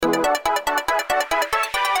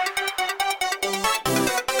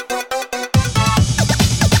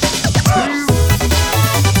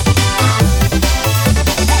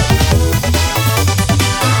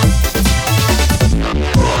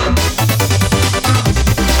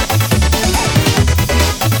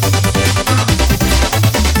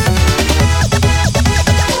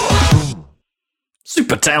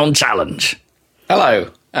Town Challenge.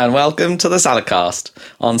 Hello, and welcome to the SaladCast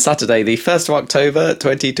on Saturday, the 1st of October,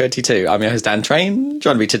 2022. I'm your host, Dan Train.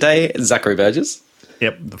 Joining me today, Zachary Burgess.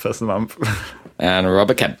 Yep, the first of the month. And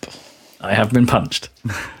Robert Kemp. I have been punched.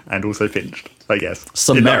 And also pinched, I guess.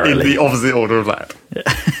 Summarily. In the opposite order of that. Yeah.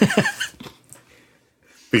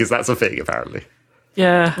 Because that's a thing, apparently.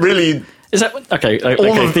 Yeah. Really... Is that okay?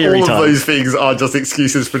 All of theory time. those things are just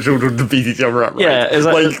excuses for children to beat each other up, right? Yeah, is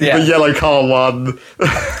that, like the yellow car one.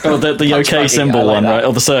 Oh, the OK symbol one, right?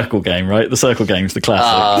 Or the circle game, right? The circle game's the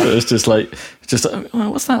classic. It's just like,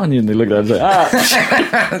 oh, what's that one? And they look at it and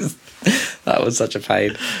like, That was such a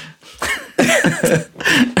pain.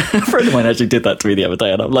 A friend of mine actually did that to me the other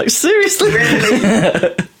day, and I'm like, seriously?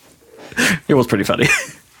 Really? It was pretty funny.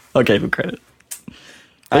 I gave him credit.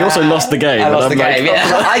 He also lost the game. I lost the game, like,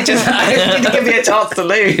 yeah. I didn't give me a chance to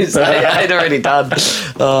lose. I'd already done.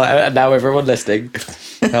 Oh, and now everyone listening.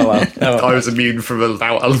 Oh, well. I was immune from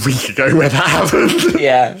about a week ago when that happened.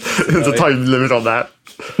 Yeah. There's a time limit on that.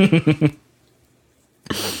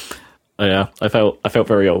 Oh, yeah, I felt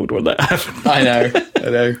very old when that happened. I know.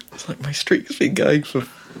 It's like my streak's been going for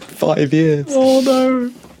 5 years. Oh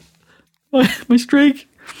no, my streak.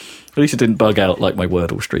 At least it didn't bug out like my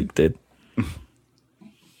Wordle streak did.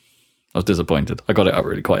 I was disappointed. I got it up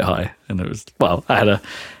really quite high, and it was I had a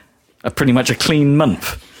pretty much a clean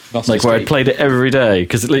month, like where I played it every day,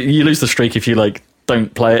 because you lose the streak if you like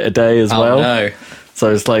don't play it a day as well. No.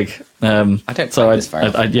 So it's like I don't play this very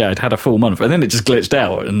often. I'd had a full month, and then it just glitched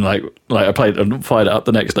out, and like I played and fired it up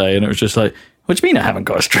the next day, and it was just like, what do you mean I haven't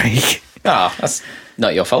got a streak? That's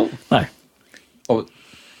not your fault. No. Oh,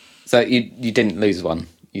 so you didn't lose one.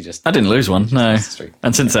 I didn't lose one. No. Lost the streak.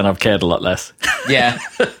 And since then I've cared a lot less. Yeah.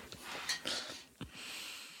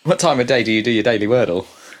 What time of day do you do your daily Wordle?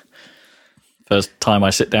 First time I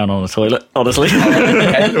sit down on the toilet, honestly.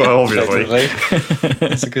 Well, obviously.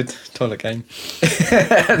 It's a good toilet game.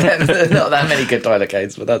 Not that many good toilet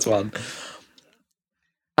games, but that's one.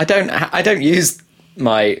 I don't use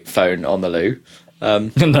my phone on the loo.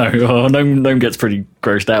 No one gets pretty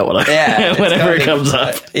grossed out whenever it comes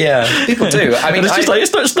up. Yeah, people do. I mean, it's just like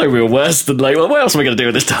it's no real worse than like, well, what else am I going to do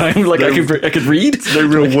with this time? Like, I could read. It's no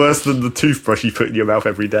real worse than the toothbrush you put in your mouth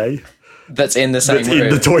every day. That's in the same room. In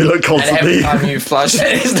the toilet constantly. And every time you flush it,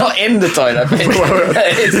 it's not in the toilet.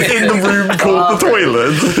 It's in the room called the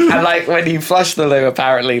toilet. And like when you flush the loo,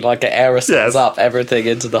 apparently like it aerosols up everything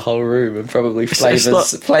into the whole room and probably flavors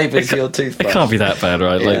your toothbrush. It can't be that bad,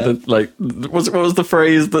 right? Yeah. What was the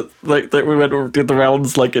phrase that we did the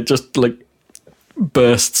rounds? Like it just like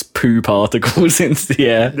bursts poo particles into the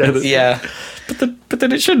air. Yes. Yeah. But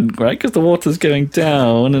then it shouldn't, right? Because the water's going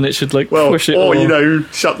down, and it should push it. Or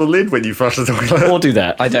shut the lid when you flush the toilet. Or do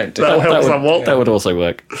that. I don't do that. That'll help somewhat. That would also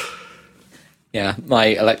work. Yeah, my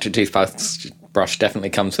electric toothbrush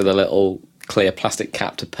definitely comes with a little clear plastic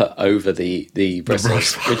cap to put over the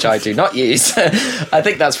bristles, which I do not use. I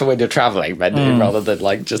think that's for when you're travelling, rather than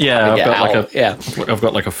like just having it out. I've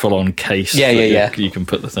got like a full-on case. Yeah. You can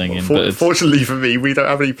put the thing in. Fortunately for me, we don't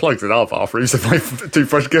have any plugs in our bathroom, so my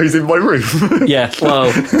toothbrush goes in my room. Yeah,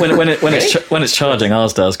 well, when it's charging,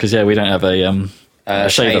 ours does, because we don't have a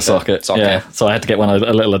shaver socket. Yeah, so I had to get a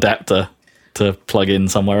little adapter to plug in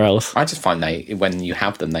somewhere else. I just find when you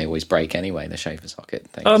have them, they always break anyway, the shaver socket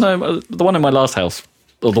things. Oh no, the one in my last house,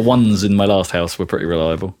 or the ones in my last house were pretty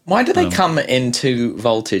reliable. Why do they come in two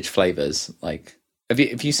voltage flavours? Like, have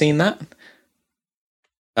you seen that?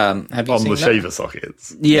 Have you on seen the that? shaver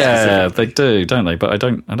sockets? Yeah, they do, don't they? But I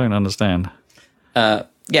don't understand.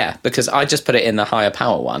 Yeah, because I just put it in the higher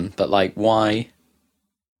power one, but like, why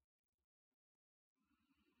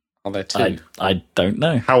are there two? I don't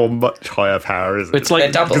know. How much higher power is it? It's like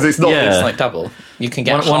they're double. Because it's not. Yeah. It's like double. You can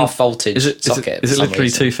get half voltage socket. Is it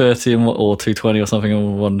literally 230 or 220 or something,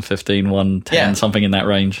 or 115, 110, something in that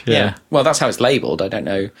range? Yeah. Well, that's how it's labelled. I don't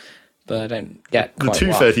know. But I don't get quite the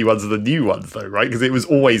 230 ones are the new ones, though, right? Because it was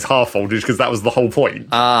always half voltage, because that was the whole point.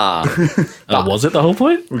 Was it the whole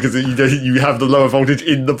point? Because you have the lower voltage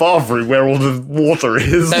in the bathroom where all the water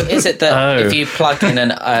is. So is it that if you plug in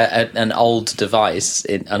an old device,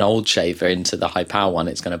 an old shaver into the high power one,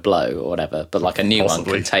 it's going to blow or whatever? But like a new one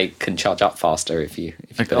can charge up faster if you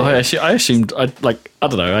put it in. I assumed I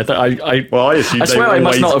don't know. I assumed they were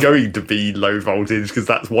always going to be low voltage, because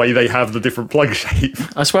that's why they have the different plug shape.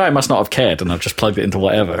 I swear I must not have cared, and I've just plugged it into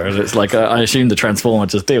whatever, and it's like I assume the transformer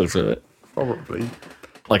just deals with it. Probably.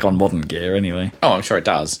 Like on modern gear, anyway. Oh, I'm sure it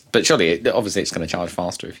does. But surely, obviously, it's going to charge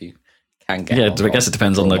faster if you can get. Yeah, I guess it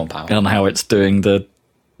depends on how it's doing the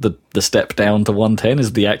step down to 110.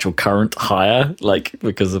 Is the actual current higher, like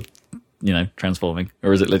because of transforming,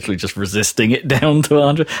 or is it literally just resisting it down to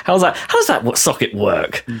 100? How does that socket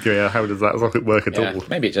work? Yeah, how does that socket work at all?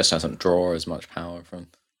 Maybe it just doesn't draw as much power from.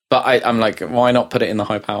 But I'm like, why not put it in the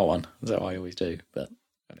high power one? That's what I always do. But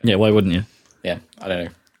yeah, why wouldn't you? Yeah, I don't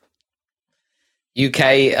know.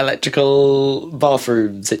 UK electrical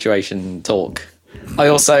bathroom situation talk. I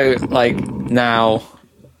also now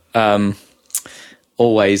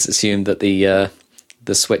always assume that the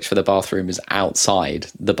switch for the bathroom is outside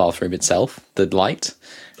the bathroom itself, the light.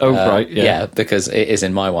 Oh, right, yeah. Yeah, because it is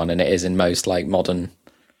in my one and it is in most modern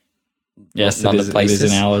London places. It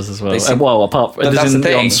is in ours as well. Apart from that's the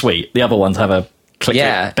thing. Ensuite, the other ones have a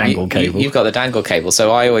dangle cable. You've got the dangle cable,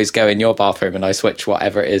 so I always go in your bathroom and I switch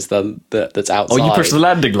whatever it is that's outside. Oh, you push the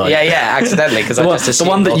landing light. Yeah, accidentally, because the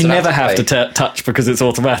one that you never have to touch because it's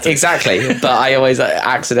automatic. Exactly, but I always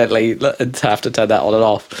accidentally have to turn that on and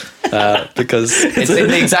off because it's in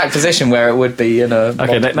the exact position where it would be in a.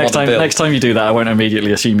 Okay, next time you do that, I won't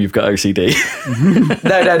immediately assume you've got OCD.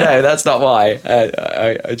 No, that's not why.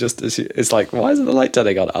 I just assume, it's like, why isn't the light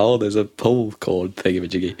turning on? Oh, there's a pull cord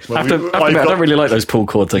thingamajiggy. I don't really like those pull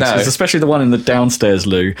cord things, especially the one in the downstairs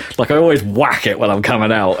loo. I always whack it when I'm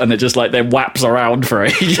coming out, and it just then whaps around for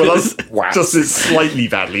ages. Well, that's just it's slightly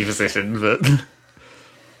badly positioned, but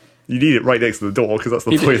you need it right next to the door because that's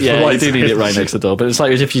the point. Yeah, you do need it right next to the door, but it's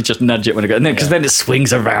like as if you just nudge it when it goes, because then it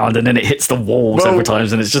swings around and then it hits the wall several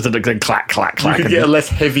times, and it's just a clack, clack, clack. You could get a less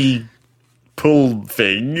heavy pull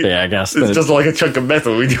thing. Yeah, I guess it's just like a chunk of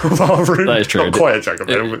metal in your bathroom. That is true. Not quite a chunk of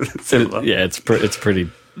metal, but it's similar. Yeah, it's pretty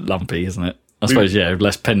lumpy, isn't it? I suppose,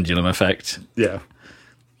 less pendulum effect. Yeah.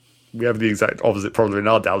 We have the exact opposite problem in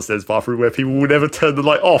our downstairs bathroom where people will never turn the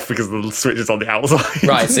light off because the switch is on the outside.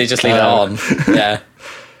 Right, so you just leave it on. Yeah.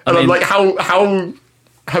 And I'm like, how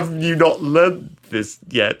have you not learned this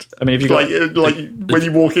yet? I mean, if you when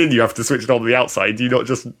you walk in, you have to switch it on the outside. Do you not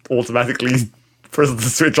just automatically press the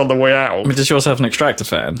switch on the way out? I mean, does yours have an extractor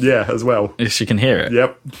fan? Yeah, as well. If you can hear it.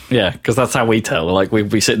 Yep. Yeah, because that's how we tell. We'd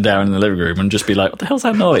be sitting down in the living room and just be like, what the hell's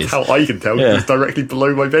that noise? How I can tell, because it's directly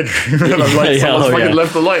below my bedroom. And I'm like, someone's fucking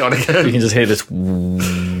left the light on again. You can just hear this.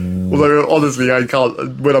 Although, honestly, I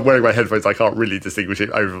can't, when I'm wearing my headphones, I can't really distinguish it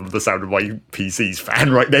over the sound of my PC's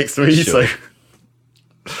fan right next to me, so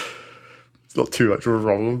it's not too much of a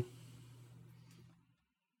problem.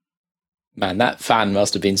 Man, that fan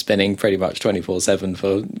must have been spinning pretty much 24/7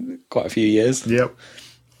 for quite a few years. Yep.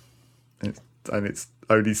 And it's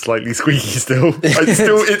only slightly squeaky still.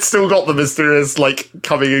 It's still got the mysterious,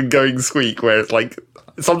 coming and going squeak where it's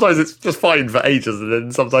sometimes it's just fine for ages, and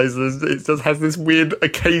then sometimes it just has this weird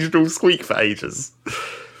occasional squeak for ages.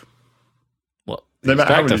 What? The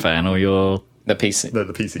extractor fan or the PC? No,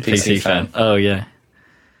 the PC. PC fan. Oh, yeah.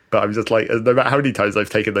 But I'm just no matter how many times I've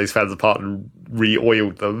taken those fans apart and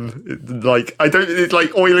re-oiled them,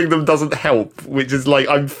 oiling them doesn't help, which is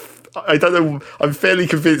I don't know, I'm fairly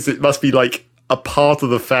convinced it must be a part of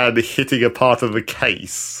the fan hitting a part of the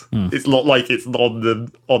case. It's not like it's on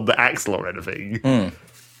the axle or anything.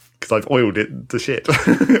 Because I've oiled it to shit.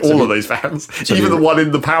 All of those fans. Even the one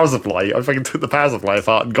in the power supply. I fucking took the power supply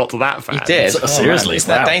apart and got to that fan. You did? Seriously? Isn't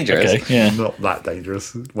that dangerous? Okay. Yeah. Not that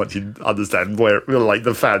dangerous. Once you understand where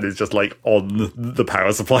the fan is just on the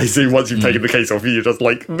power supply. So once you've taken the case off, you just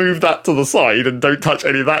move that to the side and don't touch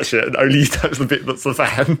any of that shit and only touch the bit that's the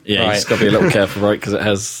fan. Yeah, you just got to be a little careful, right? Because it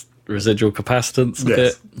has residual capacitance a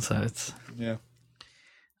bit. So it's... Yeah.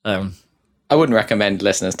 I wouldn't recommend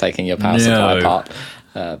listeners taking your power supply apart.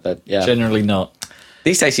 But yeah, generally not.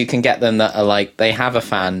 These days you can get them that are they have a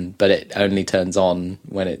fan, but it only turns on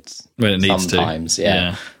when it needs sometimes, to.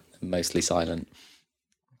 Yeah. Mostly silent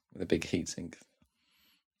with a big heatsink.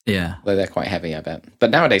 Yeah, though they're quite heavy, I bet. But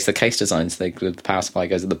nowadays the case designs, the power supply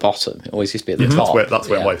goes at the bottom. It always used to be at the top. That's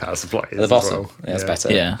where my power supply is. At the bottom. Well. Yeah, it's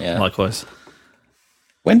better. Yeah, likewise.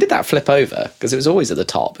 When did that flip over? Because it was always at the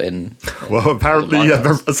top Well, apparently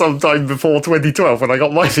sometime before 2012 when I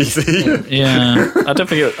got my PC. Yeah.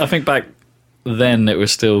 I think back then it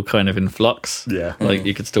was still kind of in flux. Yeah.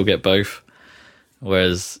 You could still get both.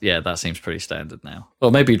 Whereas, that seems pretty standard now.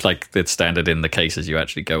 Well, maybe it's standard in the cases you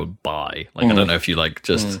actually go and buy. I don't know if you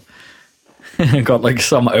just got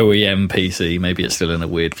some OEM PC. Maybe it's still in a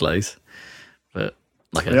weird place. But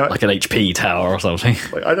an HP tower or something.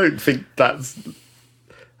 I don't think that's...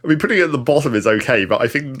 I mean, putting it at the bottom is okay, but I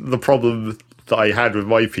think the problem that I had with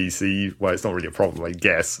my PC, well, it's not really a problem, I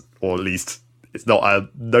guess, or at least it's not a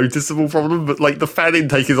noticeable problem, but the fan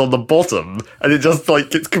intake is on the bottom, and it just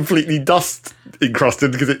it's completely dust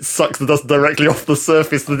encrusted because it sucks the dust directly off the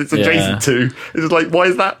surface that it's adjacent to. It's just why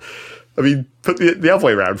is that? I mean, put the other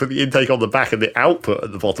way around, put the intake on the back and the output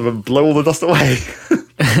at the bottom and blow all the dust away.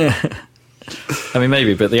 I mean,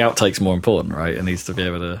 maybe, but the outtake's more important, right? It needs to be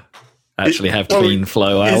able to actually have clean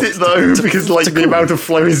flow out. Is it though? Because like the amount of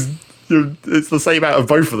flow is, it's the same out of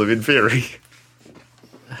both of them in theory.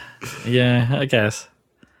 Yeah, I guess.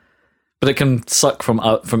 But it can suck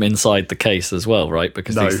from inside the case as well, right?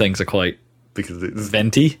 Because these things are quite because it's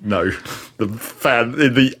venti. No, the fan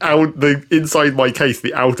in the inside my case,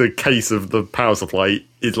 the outer case of the power supply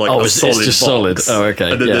is like a solid it's just box. solid. Oh,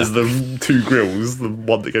 okay. And then there's the two grills, the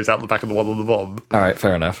one that goes out the back and the one on the bottom. All right,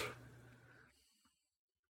 fair enough.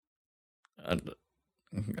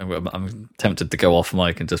 I'm tempted to go off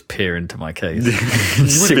mic and just peer into my case. You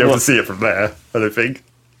wouldn't be able to see it from there, I don't think.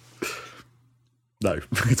 No,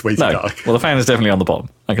 it's way too dark. Well, the fan is definitely on the bottom.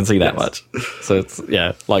 I can see that much. So it's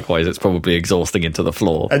likewise, it's probably exhausting into the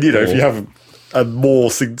floor. And if you have a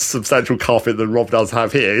more substantial carpet than Rob does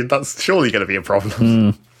have here, that's surely going to be a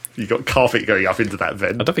problem. You've got carpet going up into that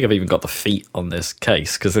vent. I don't think I've even got the feet on this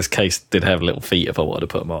case, because this case did have little feet if I wanted to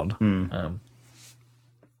put them on.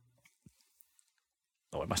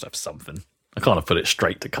 I must have something. I can't have put it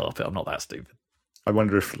straight to carpet. I'm not that stupid. I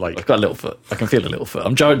wonder if, like... I've got a little foot. I can feel a little foot.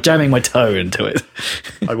 I'm jamming my toe into it.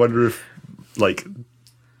 I wonder if, like...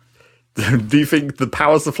 Do you think the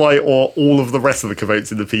power supply or all of the rest of the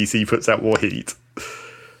components in the PC puts out more heat?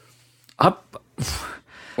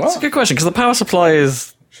 That's a good question, because the power supply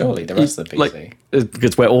is... Surely the rest of the PC.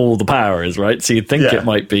 It's where all the power is, right? So you'd think it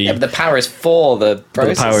might be... Yeah, but the power is for the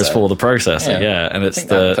processor. The power is for the processor, and it's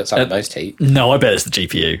that puts out the most heat. No, I bet it's the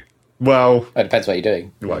GPU. Well... It depends what you're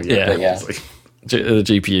doing. Well, yeah. The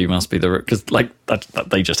GPU must be because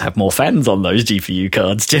they just have more fans on those GPU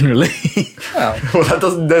cards generally. Well, that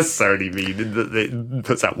doesn't necessarily mean that it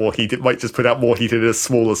puts out more heat. It might just put out more heat in a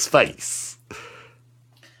smaller space.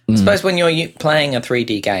 I suppose when you're playing a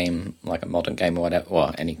 3D game, like a modern game or whatever,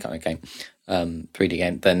 or any kind of game, 3D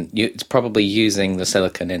game, then it's probably using the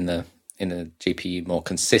silicon in the GPU more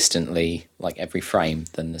consistently, like every frame,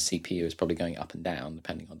 than the CPU is probably going up and down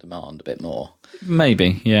depending on demand a bit more.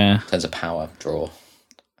 Maybe, yeah. In terms of power draw.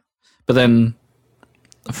 But then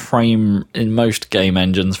in most game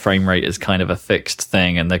engines, frame rate is kind of a fixed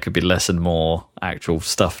thing, and there could be less and more actual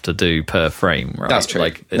stuff to do per frame, right? That's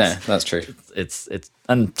true. That's true. It's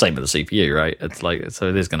and same with the CPU, right? It's like, so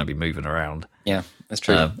it is going to be moving around. Yeah, that's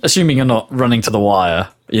true. Assuming you're not running to the wire,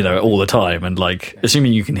 all the time, and like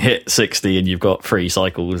assuming you can hit 60 and you've got 3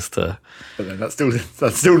 cycles to. But then that's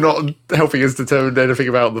still not helping us determine anything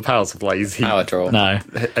about the power supply's heat. Power draw. No.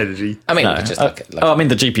 Energy. I mean, just look at I mean,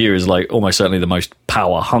 the GPU is like almost certainly the most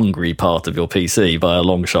power hungry part of your PC by a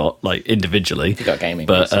long shot, like individually. You got gaming,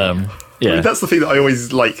 but I mean, that's the thing that I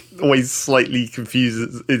always slightly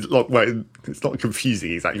confuses. It's not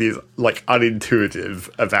confusing exactly. It's like unintuitive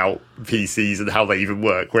about PCs and how they even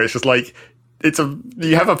work. Where it's just like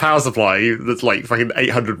you have a power supply that's like fucking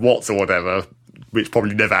 800 watts or whatever, which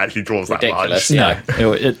probably never actually draws that much. Yeah,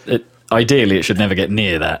 it ideally it should never get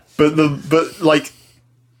near that. But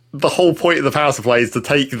the whole point of the power supply is to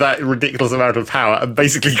take that ridiculous amount of power and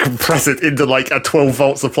basically compress it into like a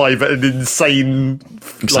 12-volt supply, but an insane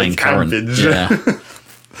current. Ampage. Yeah.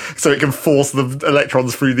 So it can force the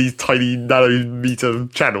electrons through these tiny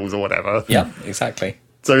nanometer channels or whatever. Yeah, exactly.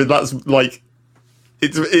 So that's like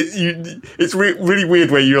it's really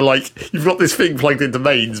weird where you're like, you've got this thing plugged into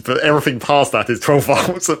mains, but everything past that is 12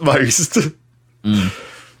 volts at most.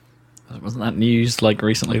 Wasn't that news like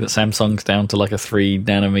recently that Samsung's down to like a 3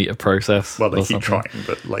 nanometer process? Well, they keep trying,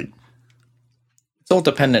 but like it's all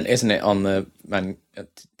dependent, isn't it, on the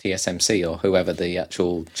TSMC or whoever the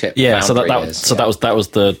actual chip. Yeah, so is. that was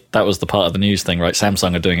the part of the news thing, right?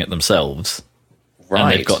 Samsung are doing it themselves, right?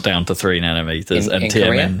 And they've got down to 3 nanometers, and in TMN,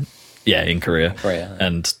 Korea? Yeah, in Korea,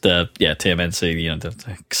 and TMNC,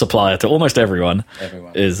 the supplier to almost everyone.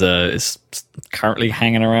 Is currently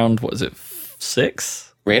hanging around. What is it, 6?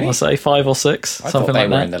 Really? I want to say 5 or 6, I something thought they like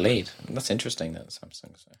were that. in the lead. That's interesting that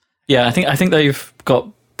Samsung. So. Yeah, I think they've got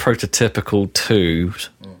prototypical 2,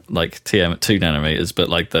 like 2 nanometers, but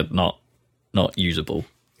like they're not usable.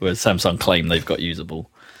 Whereas Samsung claim they've got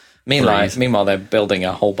usable. Meanwhile, they're building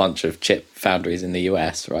a whole bunch of chip foundries in the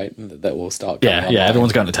US, right? That will start. Yeah,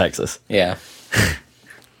 everyone's going to Texas. Yeah.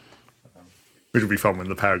 Which will be fun when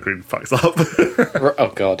the power grid fucks up.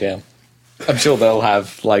 Oh god, yeah. I'm sure they'll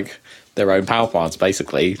have like their own power plants,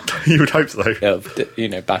 basically. You would hope so.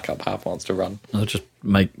 Backup power plants to run. They'll just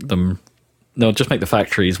make the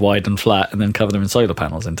factories wide and flat, and then cover them in solar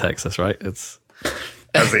panels in Texas, right? It's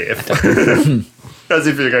as if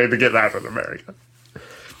you're going to get that in America.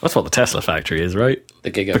 That's what the Tesla factory is, right?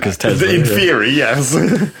 The Giga. Because factory. Tesla, in theory, yes.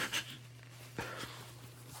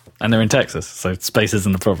 And they're in Texas, so space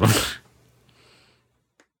isn't the problem.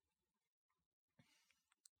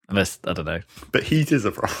 Unless, I don't know. But heat is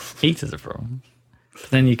a problem. Heat is a problem.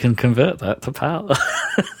 But then you can convert that to power.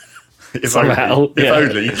 If Somehow. only. If Yeah.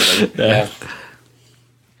 only. Yeah.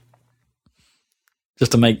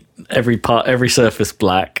 Just to make every surface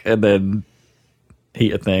black and then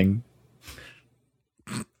heat a thing.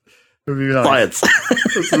 It'd be nice. Science.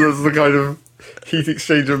 That's the kind of heat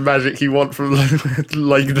exchanger magic you want from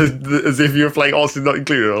like as if you were playing Austin Not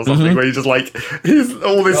Included or something, where you're just like, here's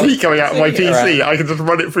all this heat coming out of my PC. I can just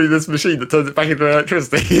run it through this machine that turns it back into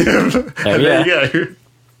electricity. And there you go.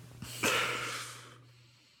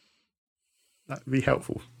 That'd be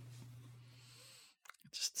helpful.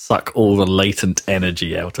 Just suck all the latent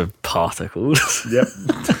energy out of particles. Yep.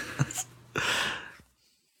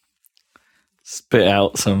 Spit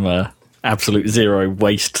out some absolute zero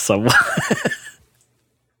waste somewhere.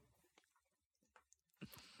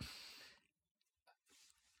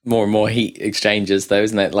 More and more heat exchangers, though,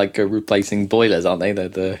 isn't it? Like replacing boilers, aren't they?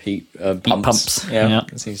 The heat pumps. Heat pumps. Yeah,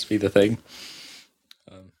 it seems to be the thing.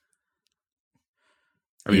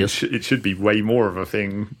 I mean, it should be way more of a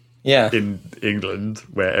thing in England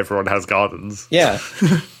where everyone has gardens. Yeah.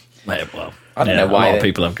 Well, I don't know why a lot of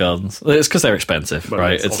people have gardens. It's because they're expensive,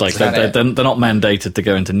 right? It's like they're not mandated to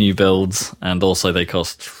go into new builds, and also they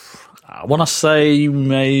cost, I want to say,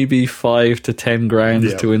 maybe 5 to 10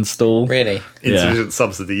 grand to install. Really? Insufficient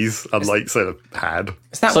subsidies, unlike Solar had.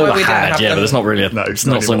 Is that why we didn't have but there's not really it's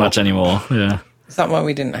not so much anymore. Yeah. Is that why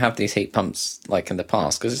we didn't have these heat pumps like in the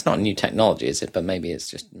past? Because it's not new technology, is it? But maybe it's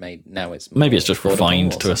just made now. Maybe it's just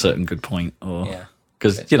refined to a certain good point, or yeah.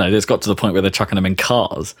 Because it's got to the point where they're chucking them in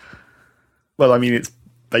cars. Well, I mean, it's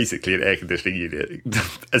basically an air conditioning unit,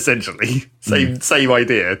 essentially. Same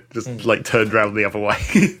idea, just like turned around the other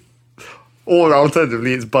way. Or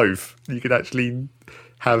alternatively, it's both. You can actually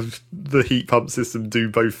have the heat pump system do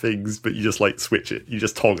both things, but you just like switch it. You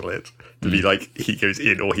just toggle it to be like heat goes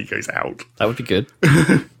in or heat goes out. That would be good.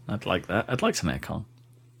 I'd like that. I'd like some aircon.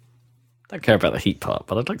 Don't care about the heat part,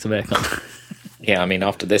 but I'd like some aircon. Yeah, I mean,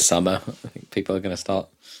 after this summer, I think people are going to start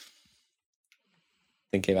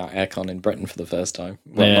thinking about aircon in Britain for the first time.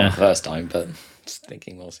 Well, not the first time, but just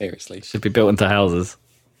thinking more seriously. Should be built into houses.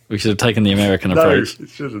 We should have taken the American approach. No, it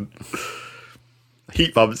shouldn't.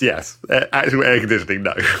 Heat pumps, yes. Actual air conditioning,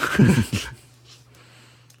 no.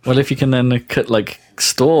 Well, if you can then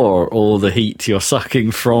store all the heat you're sucking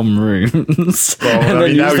from rooms and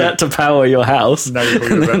then use that to power your house. Now you're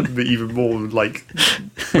talking about even more like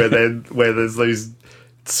where there's those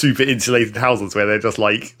super insulated houses where they're just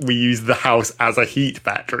like, we use the house as a heat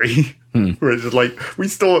battery. Where it's just like we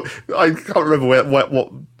store. I can't remember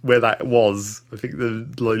where that was. I think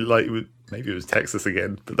maybe it was Texas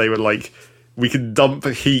again, but they were like, we can dump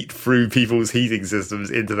heat through people's heating systems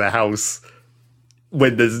into their house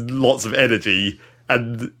when there's lots of energy,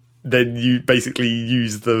 and then you basically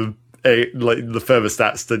use the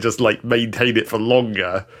thermostats to just like maintain it for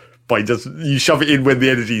longer by just you shove it in when the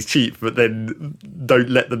energy's cheap, but then don't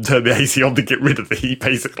let them turn the AC on to get rid of the heat.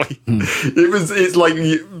 Basically, it's like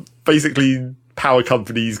basically power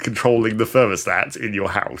companies controlling the thermostats in your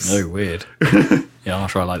house. Oh, weird. Yeah, I'm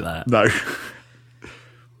not sure I like that. No.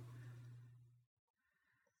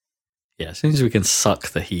 Yeah, as soon as we can suck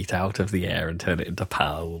the heat out of the air and turn it into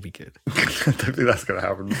power, we'll be good. I don't think that's going to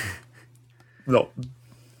happen. Not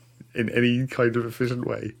in any kind of efficient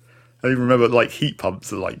way. I even remember like heat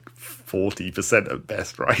pumps are like 40% at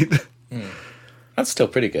best, right? That's still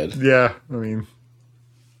pretty good. Yeah, I mean,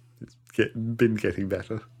 it's been getting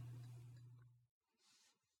better.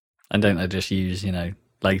 And don't they just use,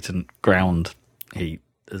 latent ground heat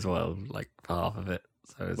as well, like for half of it?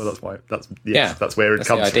 So well, that's why. That's where it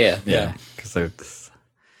comes the idea. from. Yeah, because it's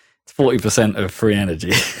 40% of free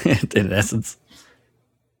energy in essence.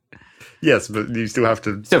 Yes, but you still have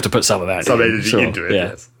to put some of that energy into it. Yeah.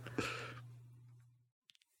 Yes.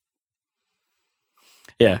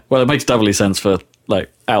 Yeah, well, it makes doubly sense for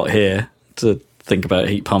like out here to think about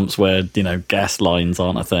heat pumps where gas lines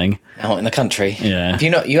aren't a thing. Out in the country, yeah.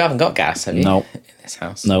 You haven't got gas, have you? No, in this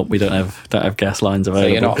house. No, we don't have gas lines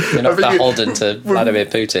available. So you're not beholden to Vladimir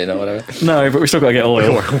Putin or whatever. No, but we still got to get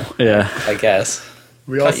oil. Yeah, I guess.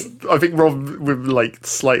 I think Rob with like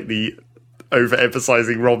slightly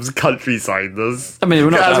overemphasizing Rob's countryside. I mean, we're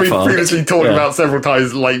not as that we've far. previously talked about several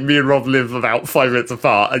times, like me and Rob live about 5 minutes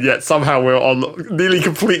apart, and yet somehow we're on nearly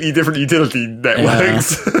completely different utility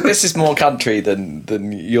networks. Yeah. This is more country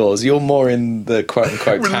than yours. You're more in the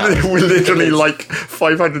quote-unquote town. We're literally like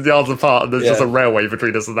 500 yards apart, and there's just a railway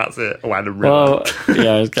between us, and that's it. Oh, and a river. Well,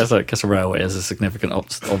 yeah, I guess a railway is a significant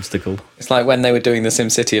obstacle. It's like when they were doing the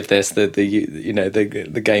SimCity of this,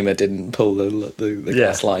 the gamer didn't pull the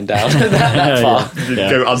gas line down. that far. Didn't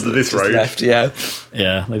go under this road. Left, yeah.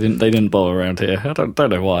 Yeah, they didn't bother around here. I don't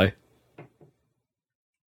know why.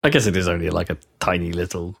 I guess it is only like a tiny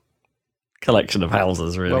little collection of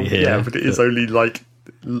houses, really. Well, here. yeah, but it is only like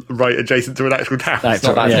right adjacent to an actual town. It's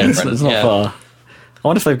not that different, it's not yeah. far. I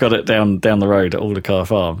wonder if they've got it down the road at Aldercar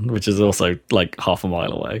Farm, which is also like half a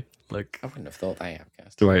mile away. Like, I wouldn't have thought they have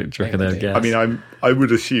gas. do you reckon they'd guess? I mean, I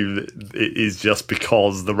would assume that it is just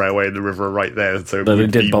because the railway and the river are right there, so it They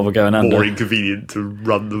would didn't be bother going under. more inconvenient to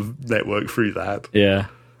run the network through that. Yeah.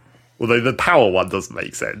 Although the power one doesn't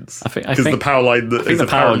make sense. I think the power line that I think the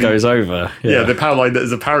power goes over. Yeah, the power line that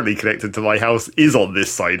is apparently connected to my house is on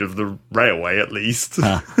this side of the railway, at least.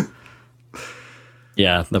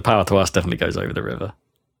 Yeah, the power to us definitely goes over the river.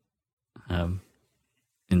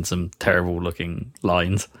 In some terrible looking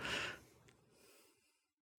lines.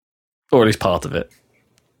 Or at least part of it.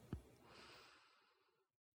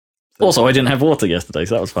 Also, I didn't have water yesterday,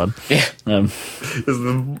 so that was fun. Yeah. There's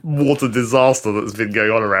the water disaster that's been going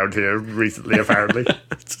on around here recently, apparently.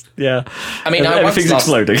 Yeah. I mean, everything's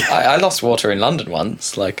exploding. I lost water in London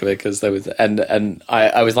once, like, because there was, and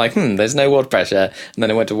I was like, there's no water pressure. And then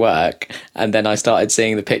I went to work, and then I started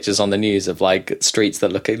seeing the pictures on the news of like streets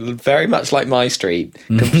that look very much like my street,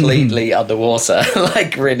 completely underwater,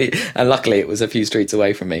 like really. And luckily, it was a few streets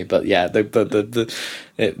away from me. But yeah,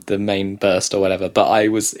 the main burst or whatever. But I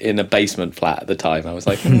was in a basement flat at the time. I was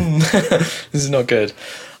like, this is not good.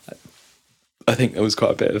 I think there was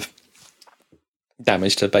quite a bit of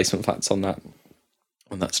damage to basement flats on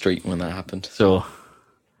that street when that happened. Sure.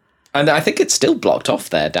 And I think it's still blocked off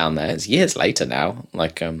down there. It's years later now.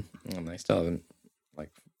 Like, and they still haven't,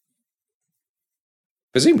 like,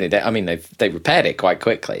 presumably they repaired it quite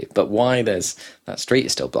quickly. But why that street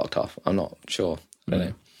is still blocked off, I'm not sure. I don't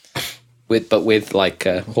know. With like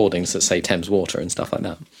hoardings that say Thames Water and stuff like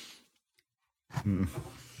that.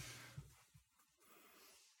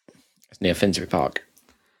 It's near Finsbury Park.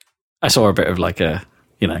 I saw a bit of like a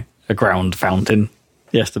ground fountain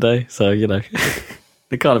yesterday, so it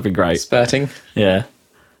can't have been great. Spurting. Yeah,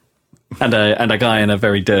 and a guy in a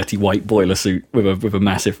very dirty white boiler suit with a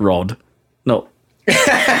massive rod. Not,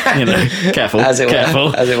 careful, As it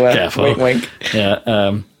were. Careful. Wink, wink.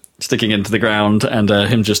 Yeah, sticking into the ground, and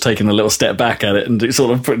him just taking a little step back at it and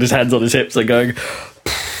sort of putting his hands on his hips and going.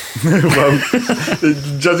 Well,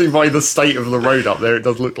 judging by the state of the road up there, it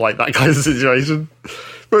does look like that kind of situation.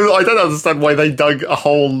 But I don't understand why they dug a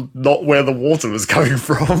hole not where the water was coming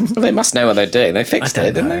from. Well, they must know what they're doing. They fixed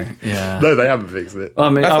it, didn't they? Yeah. No, they haven't fixed it. I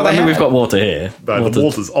mean, we've got water here. No, the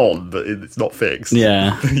water's on, but it's not fixed.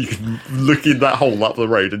 Yeah. You can look in that hole up the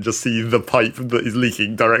road and just see the pipe that is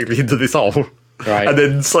leaking directly into this hole. Right. And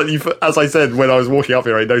then slightly, as I said, when I was walking up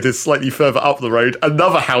here, I noticed slightly further up the road,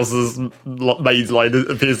 another house's mains line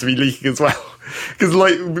appears to be leaking as well. Because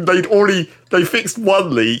they fixed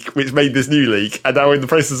one leak, which made this new leak, and now in the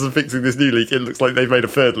process of fixing this new leak, it looks like they've made a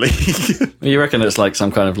third leak. You reckon it's like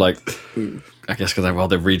some kind of like, I guess because they're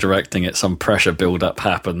redirecting it, some pressure build-up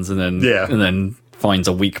happens, and then finds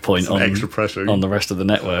a weak point on extra pressure on the rest of the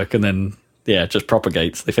network, and then it just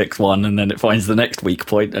propagates. They fix one, and then it finds the next weak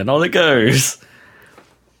point, and on it goes.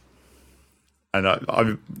 And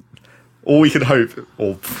all we can hope,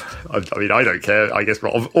 I don't care, I guess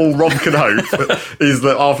all Rob can hope is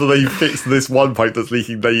that after they fix this one pipe that's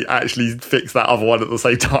leaking, they actually fix that other one at the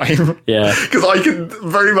same time. Yeah. Because I can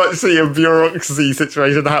very much see a bureaucracy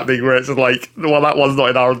situation happening where it's just like, well, that one's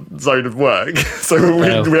not in our zone of work, so we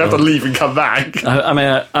have to leave and come back.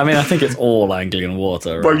 I think it's all Anglian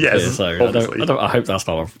water. Well, yes, here, so obviously. I hope that's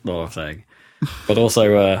not what I'm saying. But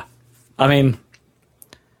also,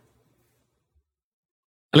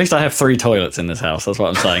 at least I have 3 toilets in this house. That's what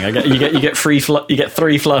I'm saying. You get 3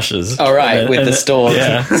 flushes. All right, with the stored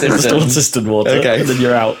system. The stored cistern water. Okay, and then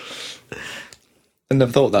you're out. I never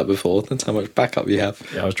thought that before. That's how much backup you have.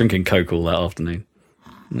 Yeah, I was drinking Coke all that afternoon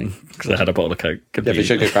because I had a bottle of Coke. Yeah, but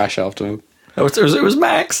sugar crash after. It was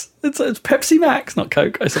Max. It's Pepsi Max, not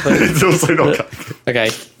Coke, I suppose. It's also not Coke. Okay.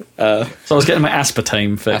 So I was getting my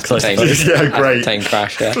aspartame fix. Aspartame. Yeah, great. Aspartame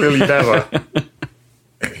crash. Yeah. Clearly never.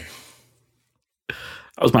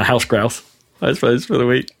 That was my house grouse, I suppose, for the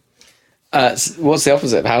week. What's the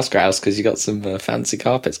opposite of house grouse? Because you got some fancy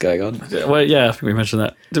carpets going on. Well, yeah, I think we mentioned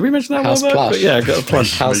that. Did we mention that? House plush. Yeah, I got a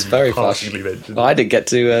plush. House very plush. Well, I didn't get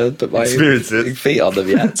to put my feet on them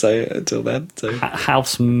yet, so until then. So.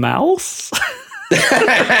 House mouse?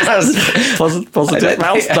 Positive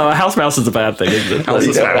mouse? No, a house mouse is a bad thing, isn't it? House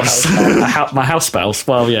spouse. My house spouse.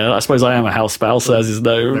 Well, yeah, I suppose I am a house spouse, as is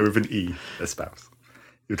no. No, with an E, a spouse.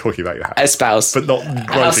 You're talking about your house. A spouse. But not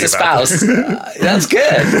house spouse. That's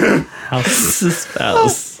good. House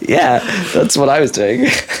spouse. Yeah, that's what I was doing.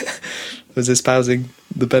 was espousing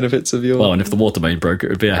the benefits of your... Well, and if the water main broke, it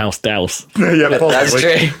would be a house douse. Yeah, That's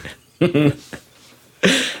possibly. true.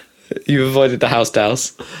 You avoided the house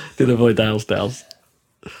douse. Did avoid the house douse.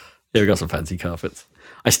 Yeah, we got some fancy carpets.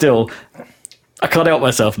 I can't help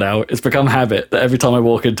myself now. It's become habit that every time I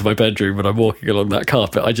walk into my bedroom and I'm walking along that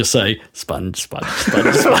carpet, I just say, sponge, sponge,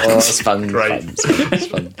 sponge, sponge. Sponge, Great.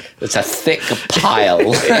 sponge. It's a thick pile.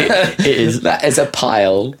 It is. That is a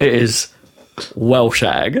pile. It is well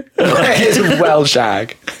shag. It's well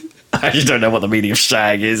shag. I just don't know what the meaning of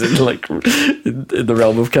shag is in the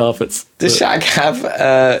realm of carpets. Does shag have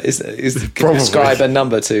can you Probably. describe a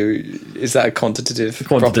number to? Is that a quantitative?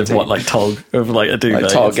 Quantitative property? what, like tog of like a duvet?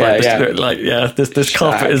 Like tog, This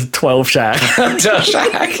carpet is 12 shag.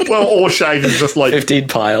 Shag. Well, or shag is just like 15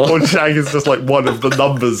 pile. or shag is just like one of the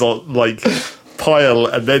numbers on like pile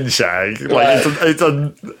and then shag. Like it's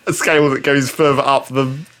a scale that goes further up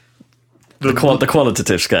than The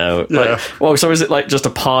qualitative scale. Yeah. So is it like just a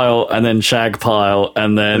pile and then shag pile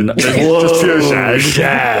and then just pure shag.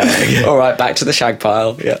 shag. All right, back to the shag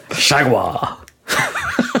pile. Yeah. Shagwa.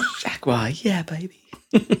 Shagwar, yeah, baby.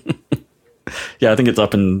 Yeah, I think it's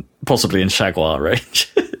up in possibly in Shagwa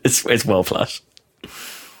range. it's well flush.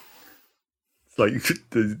 Like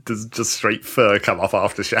does just straight fur come up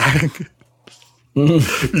after shag? You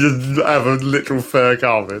just have a literal fur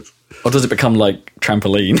carpet. Or does it become like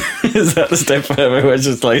trampoline? Is that the step further where it's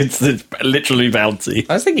just like it's literally bouncy?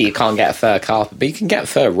 I was thinking you can't get a fur carpet, but you can get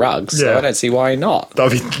fur rugs, so Yeah. I don't see why not. I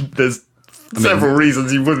mean, there's several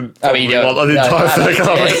reasons you wouldn't probably want an no, entire fur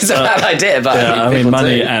carpet. it's a bad idea, but Yeah, I mean, people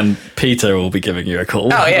Money do. and Peter will be giving you a call.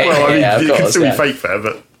 Oh, yeah, Well, I mean, of it course, can still yeah. be fake fur,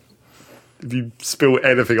 but if you spill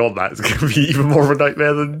anything on that, it's going to be even more of a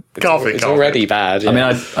nightmare than carpet. It's already bad. I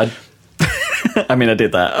mean, I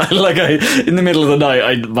did that. In the middle of the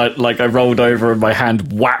night, I rolled over and my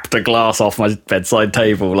hand whapped a glass off my bedside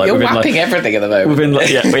table. Like you're within, whapping everything at the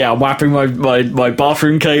moment. I'm whapping my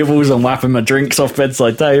bathroom cables and whapping my drinks off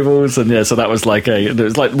bedside tables, and so that was it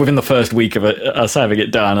was like within the first week of us having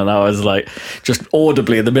it done, and I was like just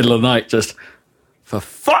audibly in the middle of the night, just for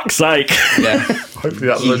fuck's sake. Yeah. Hopefully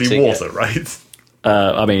that's only Heating water, right?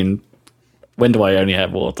 I mean, when do I only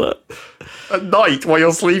have water? At night while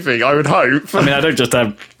you're sleeping, I would hope. I mean, I don't just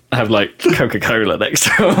have like Coca-Cola next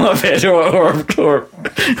to my bed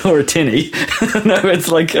or a tinny. No, it's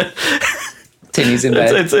like Tinny's in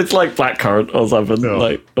bed. it's like blackcurrant or something,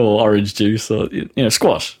 Yeah. or orange juice or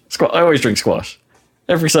squash. I always drink squash.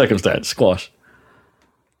 Every circumstance, squash.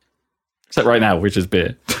 Except right now, which is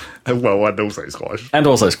beer. Well, and also squash. And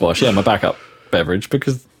also squash, my backup beverage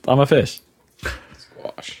because I'm a fish.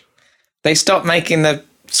 Squash. They stopped making the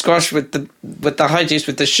squash with the high juice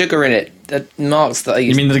with the sugar in it. The marks that I You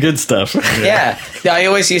used. mean the good stuff? Yeah, I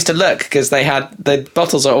always used to look because they had the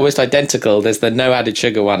bottles are almost identical. There's the no added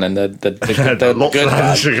sugar one and the Lots good of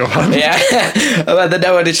one. sugar one. Yeah, well, the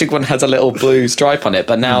no added sugar one has a little blue stripe on it,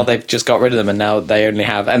 but now they've just got rid of them, and now they only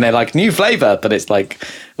have, and they're like new flavor, but it's like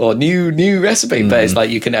or new recipe, but it's like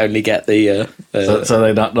you can only get the. So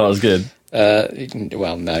they're not as good.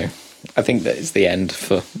 Well, no. I think that it's the end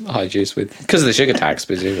for high juice because of the sugar tax,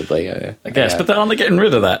 presumably. I guess, but aren't they getting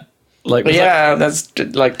rid of that? Like, was that's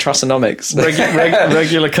like Trussonomics.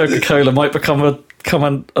 regular Coca-Cola might become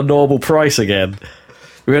a normal price again.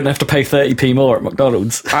 We wouldn't have to pay 30p more at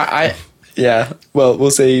McDonald's. Yeah, well, we'll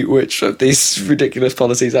see which of these ridiculous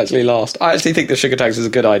policies actually last. I actually think the sugar tax is a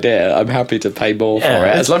good idea. I'm happy to pay more for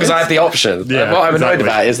it, as long as I have the option. Yeah, what I'm annoyed exactly.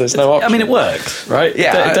 about is there's no option. I mean, it works, right?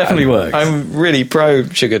 Yeah, it definitely works. I'm really pro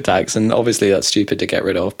sugar tax, and obviously that's stupid to get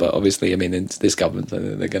rid of, but obviously, I mean, in this government,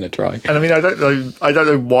 they're going to try. And I mean, I don't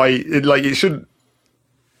know why. It shouldn't.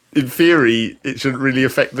 In theory, it shouldn't really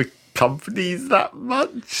affect the companies that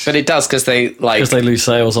much. But it does because they lose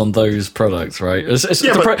sales on those products, right? It's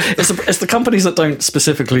the companies that don't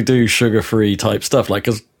specifically do sugar-free type stuff, like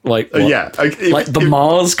the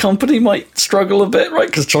Mars company might struggle a bit, right?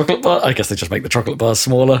 Because chocolate bar, I guess they just make the chocolate bars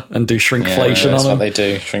smaller and do shrinkflation that's on them. what they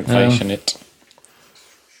do, shrinkflation it.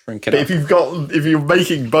 Shrink it But up. if you're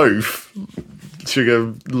making both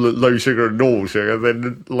sugar, low sugar and normal sugar,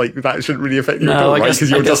 then like that shouldn't really affect you at all, right?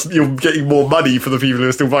 Because you're getting more money for the people who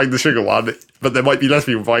are still buying the sugar one, but there might be less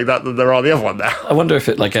people buying that than there are the other one now. I wonder if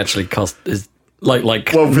it actually is like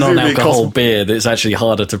presumably non-alcohol beer that's actually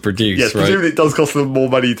harder to produce. Yes, right? presumably it does cost them more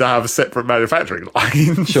money to have separate manufacturing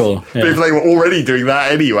lines. Sure, But if they were already doing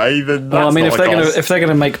that anyway, then that's well, I mean, not if they're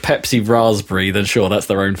gonna make Pepsi raspberry, then sure, that's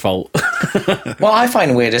their own fault. What I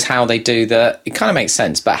find weird is how they do it kind of makes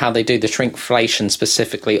sense, but how they do the shrinkflation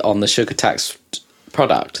specifically on the sugar tax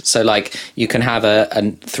product. So like you can have a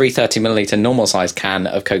 330ml normal size can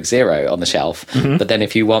of Coke Zero on the shelf, but then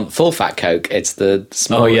if you want full fat Coke, it's the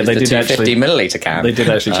small, they the did 250ml can. They did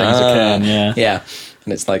actually change the can, yeah. Yeah.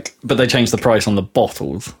 And it's like, but they changed the price on the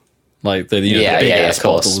bottles. Like the big of ass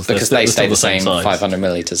course, bottles, because they stay the same size.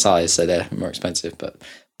 500ml size, so they're more expensive. But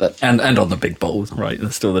and on the big bottles, right?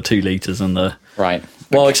 There's still the 2 litres and the right.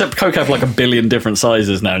 Well, except Coke have like a billion different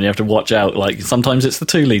sizes now, and you have to watch out. Like sometimes it's the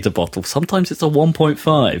 2 litre bottle, sometimes it's a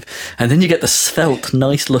 1.5, and then you get the svelte,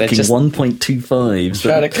 nice looking 1.25s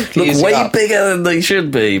that look way bigger than they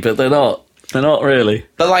should be, but they're not. They're not really.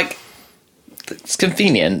 But like, it's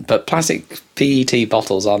convenient, but plastic PET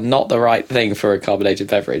bottles are not the right thing for a carbonated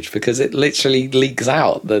beverage because it literally leaks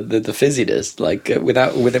out the fizziness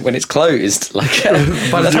when it's closed. Like, you're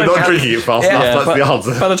not drinking it fast enough. That's the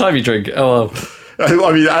answer. By the time you drink,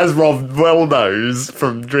 I mean, as Rob well knows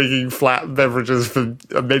from drinking flat beverages for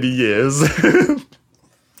many years,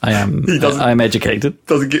 I'm educated.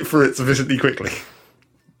 Doesn't get through it sufficiently quickly.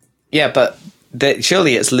 Yeah, but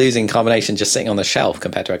surely it's losing carbonation just sitting on the shelf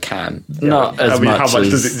compared to a can. Not as much. How much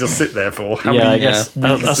as, does it just sit there for? I guess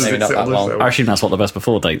that's maybe not that long. I assume that's what the best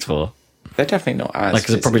before date's for. They're definitely not as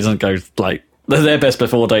because it probably doesn't go like their best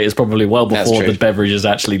before date is probably well before the beverage is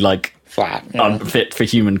actually like flat, unfit for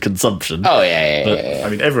human consumption. Oh yeah. I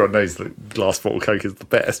mean, everyone knows that glass bottle Coke is the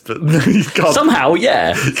best, but you can't somehow, you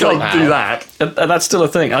can't do that. And that's still a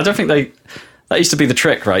thing. I don't think that used to be the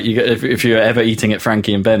trick, right? You get if you're ever eating at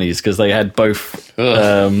Frankie and Benny's because they had both.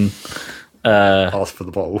 Ask for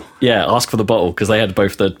the bottle. Yeah, ask for the bottle because they had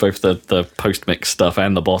both the post mix stuff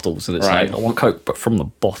and the bottles, and it's like I want Coke, but from the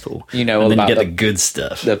bottle. You know, and all then you about get the good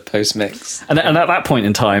stuff, the post mix. And at that point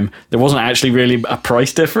in time, there wasn't actually really a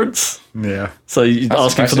price difference. Yeah. So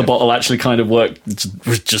asking for the bottle actually kind of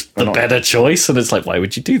was just the better choice, and it's like, why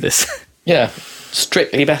would you do this? Yeah,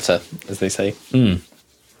 strictly better, as they say.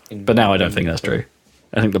 But now I don't think that's true.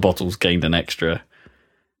 I think the bottles gained an extra,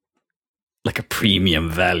 like a premium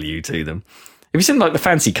value to them. Have you seen like the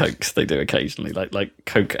fancy Cokes they do occasionally, like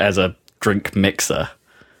Coke as a drink mixer?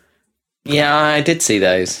 Yeah, I did see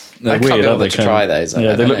those. They're I can't weird, be able to try those.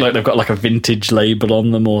 Yeah, they look like they've got like a vintage label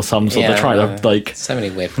on them or some sort. They're trying to like so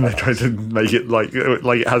many weird. They're trying to make it like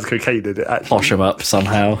it has cocaine in it. Actually, posh them up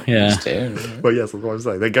somehow. Yeah. Well, yes, that's what I'm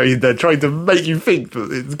saying. They're trying to make you think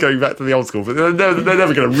that it's going back to the old school, but they're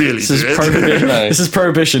never going to really do it. This is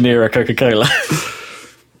Prohibition era Coca-Cola.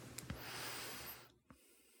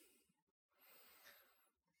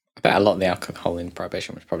 I bet a lot of the alcohol in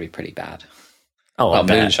Prohibition was probably pretty bad. Oh, well,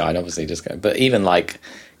 moonshine, obviously, just go. But even like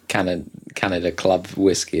Canada Club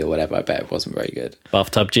whiskey or whatever, I bet it wasn't very good.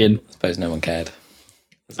 Bathtub gin. I suppose no one cared.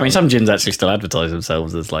 I mean, some gins actually still advertise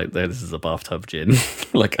themselves as like, this is a bathtub gin.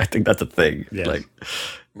 Like, I think that's a thing. Yes. Like,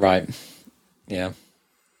 right. Yeah.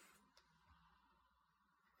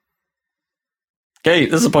 Okay,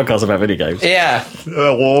 this is a podcast about video games. Yeah.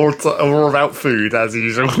 Or about food, as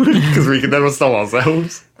usual, because we can never stop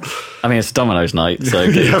ourselves. I mean, it's Domino's night, so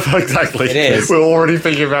yeah, exactly. It is. We're already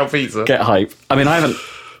thinking about pizza. Get hype. I mean,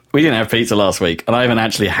 we didn't have pizza last week, and I haven't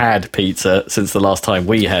actually had pizza since the last time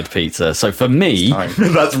we had pizza. So for me,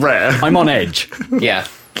 that's rare. I'm on edge. Yeah.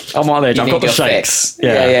 I'm on edge. I've got the shakes.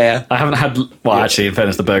 Yeah. I haven't had. Well, actually, in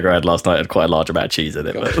fairness, the burger I had last night had quite a large amount of cheese in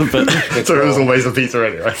it. But so it was always a pizza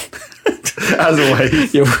anyway. As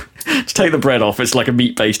always. To take the bread off, it's like a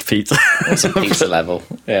meat-based pizza. It's a pizza level.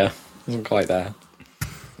 Yeah. Wasn't quite there.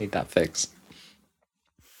 Need that fix.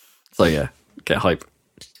 So yeah, get hype.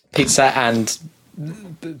 Pizza and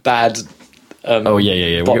bad. Yeah.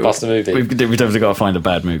 Blockbuster movie. We've definitely got to find a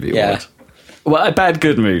bad movie. Yeah. Well, a bad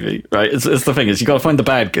good movie, right? It's the thing is, you got to find the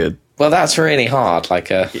bad good. Well, that's really hard.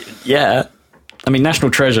 Yeah. I mean, National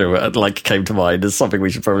Treasure came to mind as something we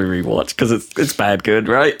should probably rewatch because it's bad good,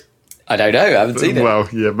 right? I don't know. I haven't seen it. Well,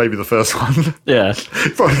 yeah, maybe the first one. Yeah.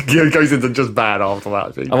 It goes into just bad after that,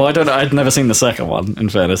 I think. Oh, well, I don't know. I'd never seen the second one, in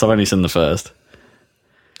fairness. I've only seen the first.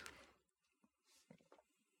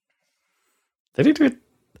 Did he do it?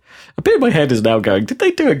 A bit of my head is now going, did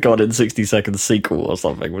they do a Gone in 60 Seconds sequel or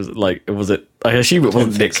something? Was it I assume it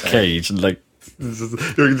wasn't Nick Cage and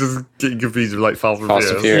you're just getting confused with Fast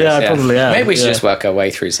and Furious. Yeah, I probably am. Maybe we should just work our way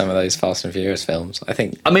through some of those Fast and Furious films.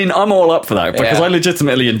 I mean, I'm all up for that because I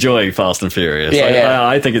legitimately enjoy Fast and Furious.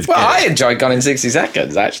 I think it's good. I enjoyed Gone in 60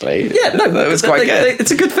 Seconds, actually. Yeah, no, it was quite good.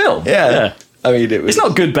 It's a good film. Yeah. I mean, it's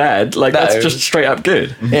not good bad. That's just straight up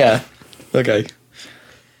good. Yeah. Okay.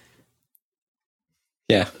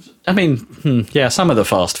 Yeah. I mean, some of the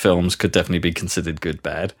Fast films could definitely be considered good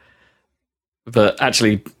bad. But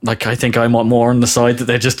actually, I think I'm more on the side that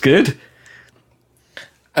they're just good.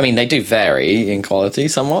 I mean, they do vary in quality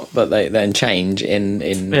somewhat, but they then change in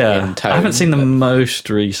tone. I haven't seen the most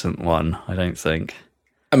recent one, I don't think.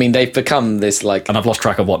 I mean, they've become this like... And I've lost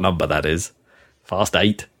track of what number that is. Fast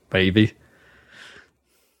 8, maybe.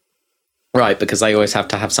 Right, because they always have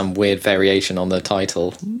to have some weird variation on the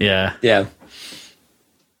title. Yeah. Yeah.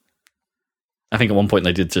 I think at one point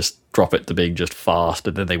they did just drop it to being just Fast,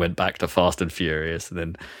 and then they went back to Fast and Furious, and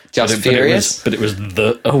then... Just Furious? But it was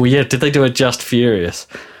the... Oh, yeah, did they do a Just Furious?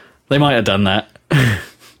 They might have done that.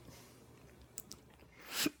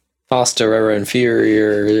 Faster and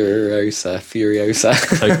Furiosa.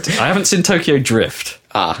 I haven't seen Tokyo Drift.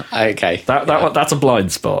 Ah, okay. That's a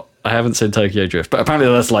blind spot. I haven't seen Tokyo Drift, but apparently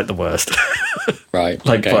that's like the worst. Right.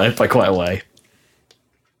 Like by quite a way.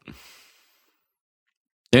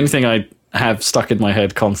 The only thing I have stuck in my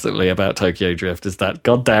head constantly about Tokyo Drift is that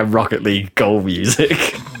goddamn Rocket League goal music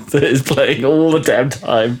that is playing all the damn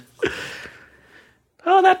time.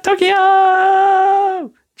 Oh, that Tokyo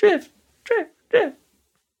Drift.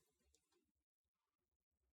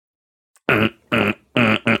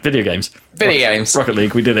 Video games. Rocket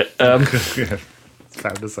League, we did it.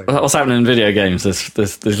 What's happening in video games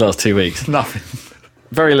these last 2 weeks? Nothing.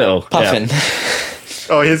 Very little. Puffin. Yeah.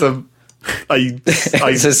 Oh, here's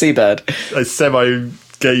It's a seabird. a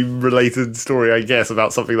semi-game related story, I guess,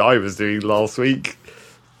 about something that I was doing last week.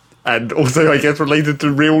 And also, I guess, related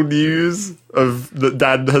to real news that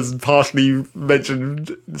Dan has partially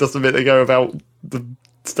mentioned just a minute ago about the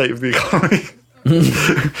state of the economy.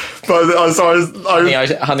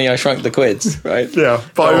 But Honey, I Shrunk the Quids, right? Yeah.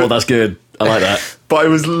 But That's good. I like that. But I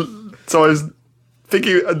was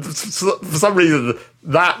thinking, for some reason,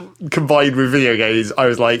 that combined with video games, I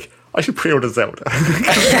was like, I should pre-order Zelda.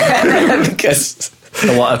 Because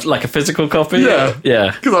Like a physical copy? Yeah.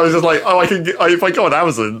 Yeah. Because I was just like, if I go on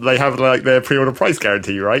Amazon, they have like their pre-order price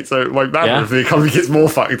guarantee, right? So it won't matter if the economy gets more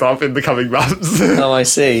fucked up in the coming months. Oh, I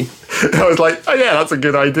see. I was like, oh yeah, that's a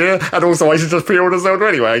good idea. And also, I should just pre-order Zelda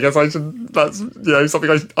anyway. I guess I should. That's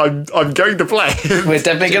something I'm going to play. We're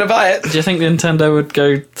definitely going to buy it. Do you think Nintendo would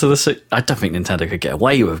go to the... I don't think Nintendo could get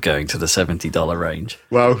away with going to the $70 range.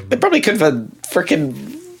 Well, They probably could for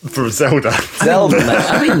frickin' for Zelda. Zelda.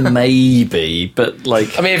 I mean, maybe, but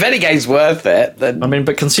like... I mean, if any game's worth it, then... I mean,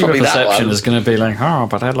 but consumer probably that perception one. is going to be like, oh,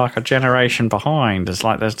 but they're like a generation behind. It's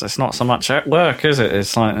like it's not so much at work, is it?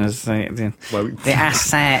 It's like there's the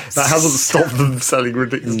assets. That hasn't stopped them selling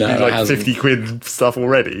ridiculously No, it like hasn't. 50 quid stuff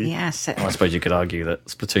already. the asset. Well, I suppose you could argue that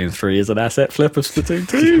Splatoon 3 is an asset flip of Splatoon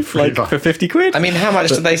 2, like for 50 quid. I mean, how much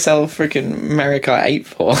do they sell frickin' Mario Kart 8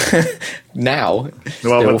 for now?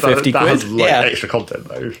 Well, Still 50 that quid? has like Yeah. extra content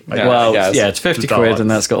though. Like, Yeah. Well, yes. yeah, it's 50 The quid, deluxe. and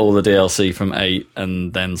that's got all the DLC from 8,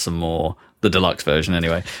 and then some more, the deluxe version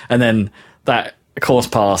anyway. And then that course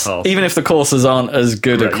pass, Oh. even if the courses aren't as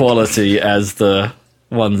good a Great. quality as the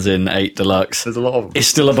ones in 8 Deluxe, There's a lot of them. it's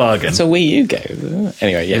still a bargain. It's a Wii U game.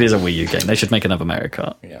 Anyway, yeah. It is a Wii U game. They should make another Mario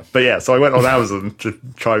Kart. Yeah. But yeah, so I went on Amazon to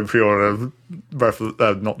try and pre-order not Breath of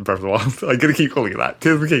the Wild. I'm going to keep calling it that.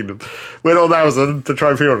 Tears of the Kingdom. Went on Amazon to try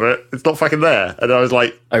and pre-order it. It's not fucking there. And I was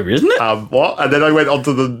like, Oh, isn't it? what? And then I went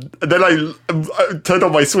onto and then I turned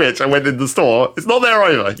on my Switch. I went in the store. It's not there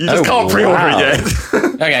either. You just Oh, can't pre-order wow. it yet.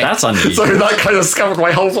 Okay. That's So unusual. that kind of scuppered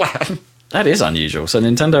my whole plan. That is unusual. So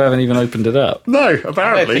Nintendo haven't even opened it up. No, I don't think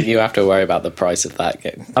apparently. you have to worry about the price of that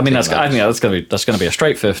game. I mean, I think that's going to be a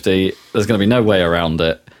straight 50. There's going to be no way around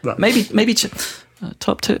it. No. Maybe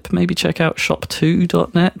top tip, maybe check out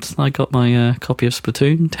shop2.net. I got my copy of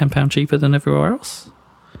Splatoon, £10 cheaper than everywhere else.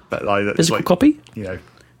 But like, it's Physical like, copy. you know,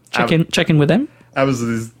 Check in with them.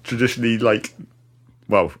 Amazon is traditionally like,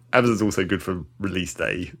 well, Amazon's also good for release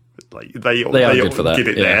day. Like they are good for that, Get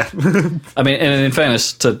it yeah. there. I mean, and in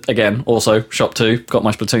fairness to, again, also Shop2, got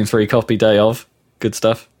my Splatoon 3 copy day of. Good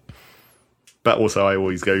stuff. But also, I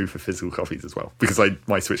always go for physical copies as well because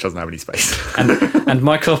my Switch doesn't have any space. And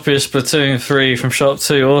my copy of Splatoon 3 from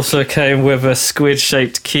Shop2 also came with a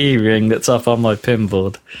squid-shaped key ring that's up on my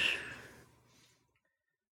pinboard.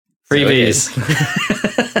 Freebies.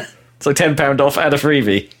 So £10 off and a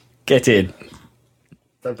freebie. Get in.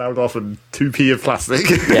 They're bound off and 2p of plastic.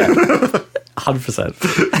 Yeah.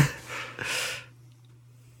 100%.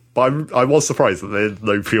 But I was surprised that there's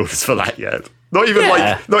no pre-orders for that yet. Not even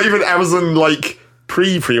Yeah. not even Amazon like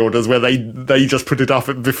pre-orders where they just put it up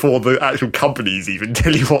before the actual companies even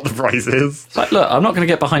tell you what the price is. Like, look, I'm not going to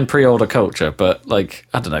get behind pre-order culture, but, like,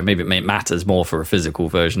 I don't know, maybe it matters more for a physical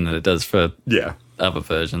version than it does for Yeah. other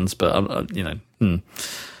versions, but I'm not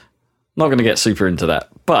going to get super into that.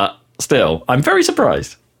 But still, I'm very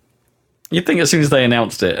surprised. You'd think as soon as they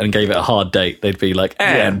announced it and gave it a hard date, they'd be like,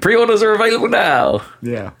 and pre-orders are available now.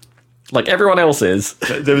 Yeah. Like everyone else is.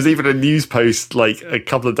 There was even a news post like a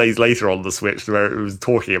couple of days later on the Switch where it was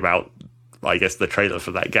talking about, I guess, the trailer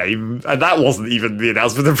for that game. And that wasn't even the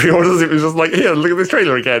announcement of pre-orders. It was just like, here, look at this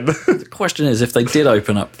trailer again. The question is, if they did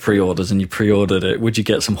open up pre-orders and you pre-ordered it, would you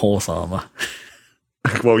get some horse armor?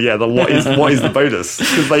 Well, yeah, what is the bonus?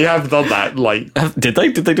 Because they have done that. Like, did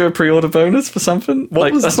they do a pre-order bonus for something?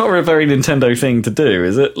 That's not a very Nintendo thing to do,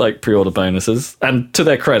 is it? Like pre-order bonuses. And to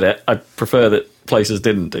their credit, I prefer that places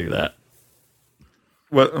didn't do that.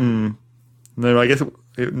 Well, no, I guess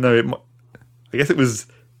it was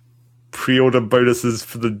pre-order bonuses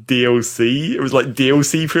for the DLC. It was like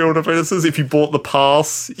DLC pre-order bonuses. If you bought the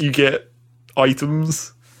pass, you get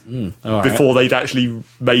items. Before they'd actually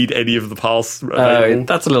made any of the pass available.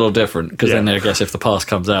 That's a little different, because then I guess if the pass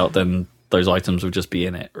comes out, then those items would just be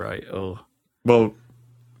in it, right? Or well,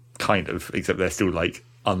 kind of, except they're still like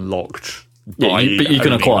unlocked. But you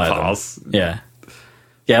can acquire the pass. them.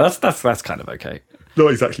 Yeah, that's kind of okay. Not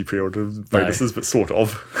exactly pre-order bonuses, but sort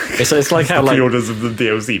of. It's like how pre-orders of the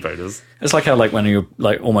DLC bonus. It's like how like when you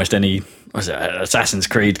like almost any Assassin's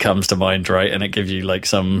Creed comes to mind, right? And it gives you like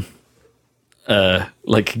some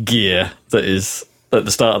like gear that is at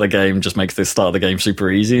the start of the game just makes the start of the game super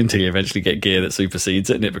easy until you eventually get gear that supersedes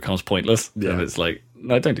it and it becomes pointless. Yeah. And it's like,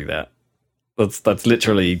 no, don't do that. That's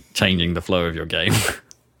literally changing the flow of your game.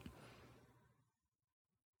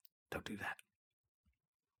 Don't do that.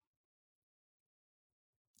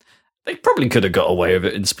 They probably could have got away with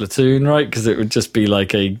it in Splatoon, right? Because it would just be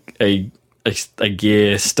like a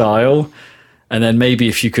gear style. And then maybe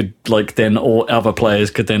if you could, like, then or other players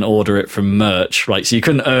could then order it from merch, right? So you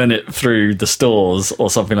couldn't earn it through the stores or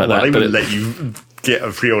something like that. They wouldn't let you get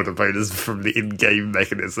a pre-order bonus from the in-game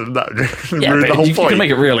mechanism. That would ruin the whole point. You can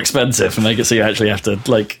make it real expensive and make it so you actually have to,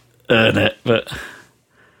 like, earn it. But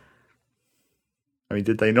I mean,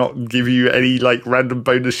 did they not give you any, like, random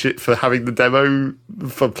bonus shit for having the demo,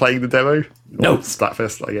 for playing the demo? No.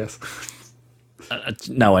 Splatfest, I guess.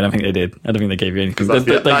 No, I don't think they did. I don't think they gave you anything.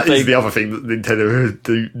 That is the other thing that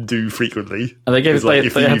Nintendo do frequently. And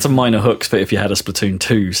they had some minor hooks for if you had a Splatoon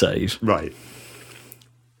 2 save. Right.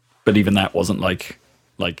 But even that wasn't like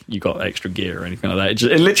you got extra gear or anything like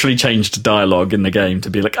that. It literally changed dialogue in the game to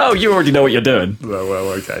be like, oh, you already know what you're doing. Well,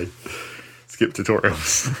 okay. Skip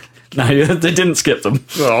tutorials. No, they didn't skip them.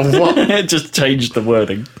 Oh, what? It just changed the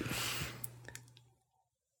wording.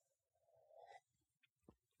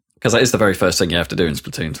 Because that is the very first thing you have to do in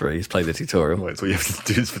Splatoon 3, is play the tutorial. Well, it's what you have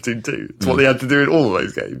to do in Splatoon 2. It's what they had to do in all of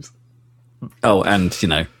those games. Oh, and,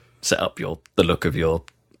 set up the look of your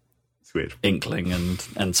Switch. Inkling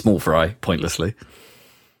and Small Fry, pointlessly.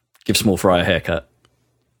 Give Small Fry a haircut.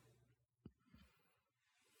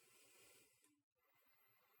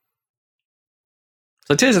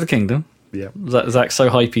 So Tears of the Kingdom. Yeah. Zach's so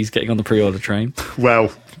hype he's getting on the pre-order train.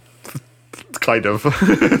 Well, kind of.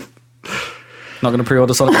 Not going to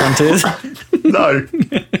pre-order Sonic Frontiers? No.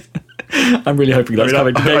 I'm really hoping that's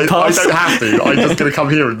coming to Game Pass. I don't have to. I'm just going to come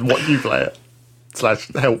here and watch you play it.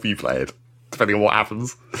 / help you play it, depending on what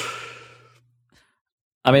happens.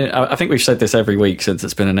 I mean, I think we've said this every week since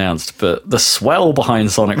it's been announced, but the swell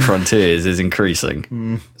behind Sonic Frontiers is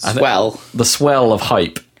increasing. Swell? The swell of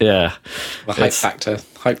hype, yeah. The hype factor,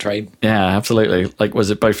 hype train. Yeah, absolutely. Like, was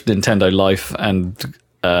it both Nintendo Life and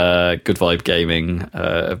Good Vibe Gaming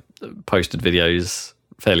posted videos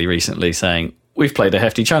fairly recently saying, we've played a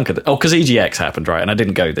hefty chunk of it. Oh, because EGX happened, right? And I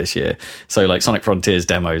didn't go this year. So, like, Sonic Frontiers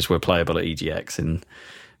demos were playable at EGX in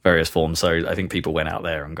various forms. So I think people went out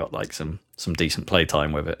there and got, like, some decent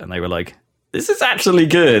playtime with it. And they were like, this is actually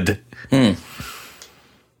good. So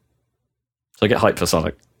get hyped for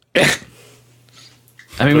Sonic.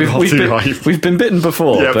 I mean, we've been bitten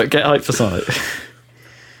before, but get hyped for Sonic.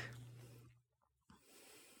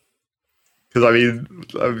 Because I mean,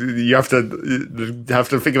 you have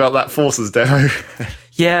to think about that Forces demo.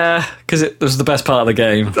 Yeah, because it was the best part of the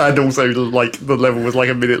game, and also like the level was like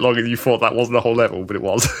a minute long, and you thought that wasn't the whole level, but it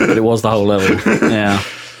was. But it was the whole level. Yeah.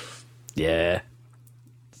 Yes,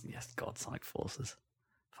 God, Sonic Forces.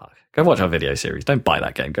 Fuck. Go watch our video series. Don't buy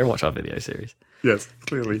that game. Go watch our video series. Yes,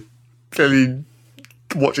 clearly,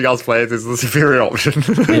 watching us play it is the superior option.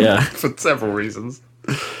 Yeah, for several reasons.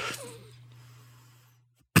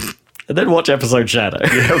 And then watch episode Shadow.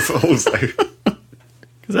 Yes, also.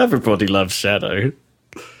 Because everybody loves Shadow.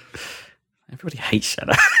 Everybody hates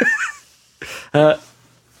Shadow.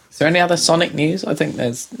 Is there any other Sonic news? I think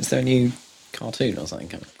is there a new cartoon or something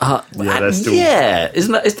coming?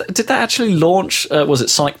 Isn't that? Did that actually launch? Was it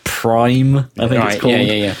Sonic Prime? I think it's called.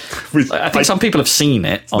 Yeah. I think some people have seen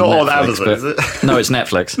it. It's not on Amazon, is it? No, it's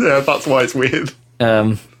Netflix. Yeah, that's why it's weird.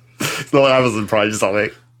 It's not Amazon Prime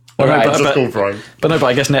Sonic. Well, no, Right, but, Just called Prime. but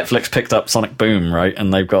I guess Netflix picked up Sonic Boom, right?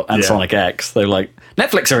 And they've got Yeah. Sonic X. They're like,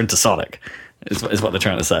 Netflix are into Sonic, is what they're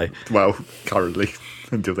trying to say. Well, currently,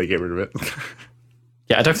 until they get rid of it.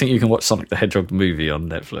 Yeah, I don't think you can watch Sonic the Hedgehog the movie on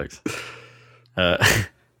Netflix.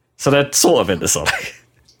 So they're sort of into Sonic.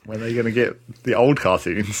 When are they going to get the old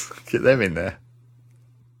cartoons? Get them in there.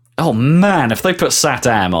 Oh man, if they put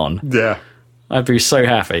Satam on, Yeah. I'd be so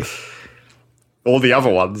happy. All the other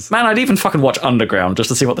ones. Man, I'd even fucking watch Underground just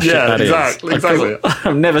to see what the shit Yeah, that is. exactly.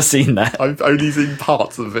 I've never seen that. I've only seen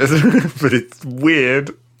parts of it, but it's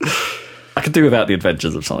weird. I could do without the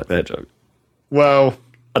adventures of Sonic the Hedgehog. Well,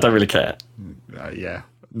 I don't really care. yeah.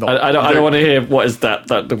 I don't want to hear what is that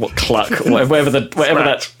what cluck, whatever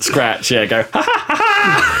that scratch. Yeah, go.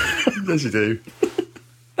 Yes, you do.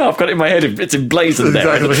 No, I've got it in my head. It's emblazoned there.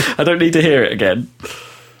 Exactly. I don't need to hear it again.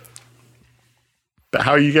 But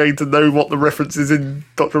how are you going to know what the reference is in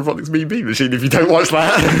Dr. Robotnik's Mean Bean Machine if you don't watch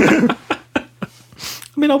that?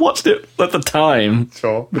 I mean, I watched it at the time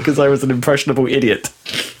Sure. because I was an impressionable idiot.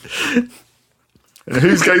 And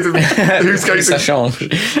who's going to Ça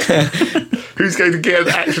change. who's going to get an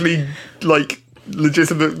actually like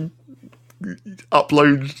legitimate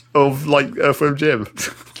upload of like Earthworm Jim?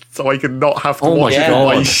 So I can not have to Oh my watch God.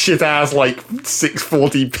 my shit ass like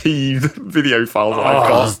 640p video files that I've Oh,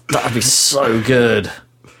 got. that'd be so good.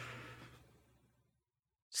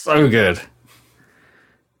 So good.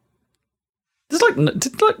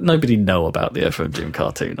 Did like nobody know about the Earthworm Jim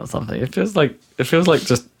cartoon or something? It feels like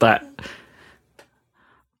just that.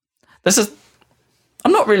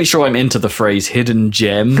 I'm not really sure I'm into the phrase hidden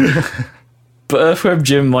gem, but Earthworm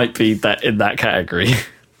Jim might be that in that category.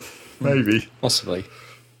 Maybe. Possibly.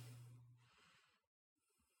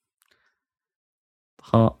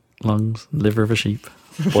 Heart, lungs, liver of a sheep,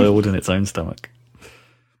 boiled in its own stomach.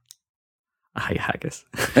 I hate haggis.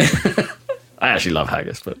 I actually love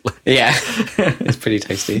haggis, but Yeah. It's pretty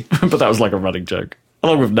tasty. but that was like a running joke,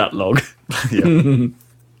 along with Nut Log. Yeah.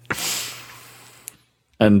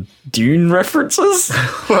 And Dune references.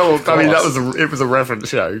 Well, I mean, it was a reference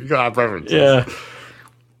show. You gotta have references. Yeah.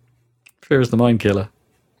 Fear is the mind killer.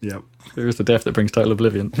 Yep. Fear is the death that brings total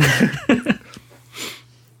oblivion.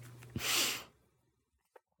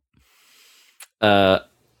 What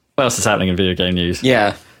else is happening in video game news?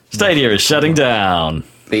 Yeah. Stadia is shutting down.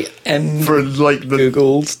 The end For like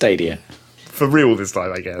Google Stadia. for real this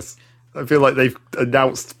time, I guess. I feel like they've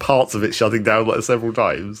announced parts of it shutting down like several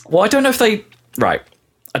times. Well, I don't know if they... Right.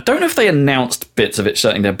 I don't know if they announced bits of it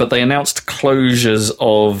shutting down, but they announced closures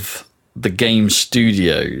of the game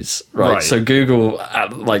studios, right? So Google,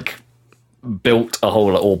 built a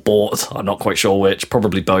whole... Or bought, I'm not quite sure which,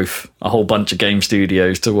 probably both, a whole bunch of game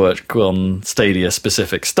studios to work on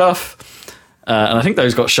Stadia-specific stuff. And I think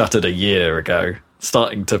those got shuttered a year ago,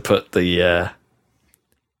 starting to put the...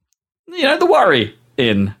 the worry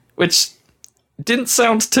in, which didn't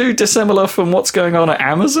sound too dissimilar from what's going on at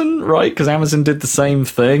Amazon, right? Because Amazon did the same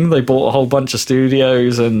thing. They bought a whole bunch of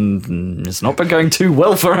studios, and it's not been going too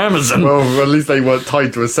well for Amazon. Well, at least they weren't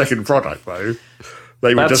tied to a second product, though.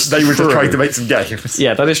 They were That's just true. trying to make some games.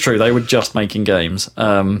 Yeah, that is true. They were just making games,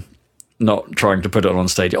 not trying to put it on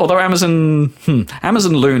Stadia. Although Amazon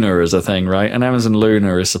Luna is a thing, right? And Amazon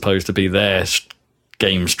Luna is supposed to be their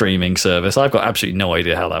game streaming service. I've got absolutely no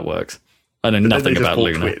idea how that works. I know nothing about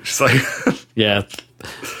Luna. Twitch, so Yeah,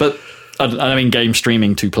 but I mean game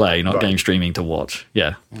streaming to play, not game streaming to watch.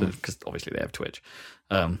 Yeah, because obviously they have Twitch.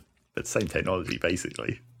 but same technology,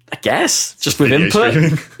 basically. I guess just with Video input.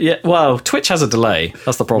 streaming. Yeah, well, Twitch has a delay.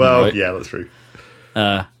 That's the problem, Well, right? yeah, that's true.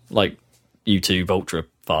 Like YouTube ultra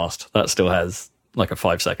fast, that still has like a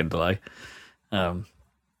 5-second delay.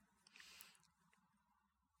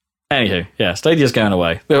 Anywho, yeah, Stadia's going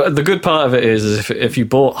away. The good part of it is if you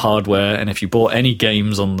bought hardware and if you bought any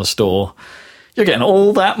games on the store, you're getting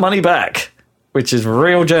all that money back, which is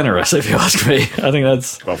real generous if you ask me. I think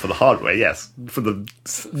that's... Well, for the hardware, yes. For the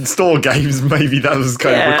store games, maybe that was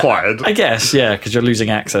kind of required. I guess, yeah, because you're losing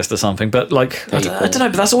access to something. But I don't know,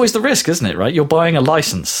 but that's always the risk, isn't it, right? You're buying a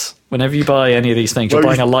license. Whenever you buy any of these things, you're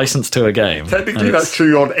buying a license to a game. Technically, that's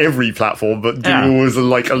true on every platform, but Google was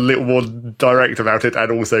like a little more direct about it, and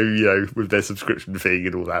also, with their subscription fee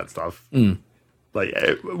and all that stuff. Like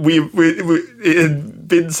it had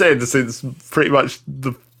been said since pretty much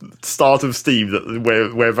the start of Steam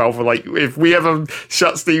that where Valve were like, if we ever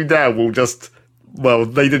shut Steam down, we'll just. Well,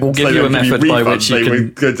 they didn't We'll give say you a they'd give method by refunds, which you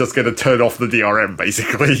they can- were just going to turn off the DRM,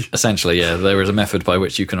 basically. Essentially, yeah, there is a method by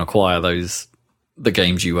which you can acquire the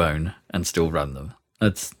games you own and still run them.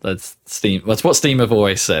 That's Steam. That's what Steam have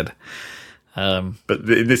always said. But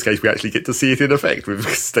in this case, we actually get to see it in effect with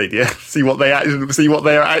Stadia. See what they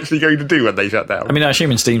are actually going to do when they shut down. I mean, I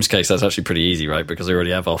assume in Steam's case that's actually pretty easy, right? Because they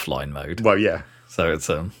already have offline mode. Well, yeah. So it's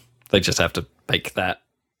they just have to make that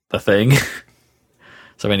the thing.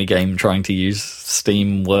 So any game trying to use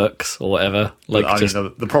Steam works or whatever. Like,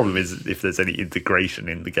 the problem is if there's any integration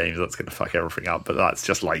in the games, that's going to fuck everything up. But that's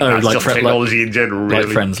just technology in general, really.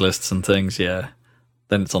 Like friends lists and things, yeah.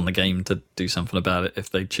 Then it's on the game to do something about it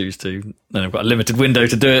if they choose to. Then they've got a limited window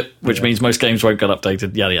to do it, which means most games won't get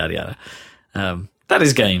updated, yada, yada, yada. That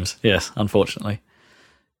is games, yes, unfortunately.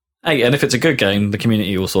 Hey, and if it's a good game, the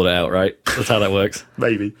community will sort it out, right? That's how that works.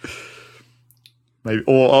 Maybe,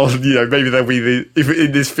 or maybe there'll be if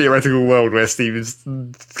in this theoretical world where Steam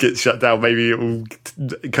gets shut down, maybe it will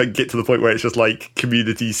get to the point where it's just like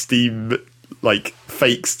community Steam, like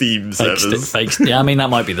fake Steam servers. Yeah, I mean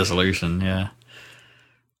that might be the solution. Yeah,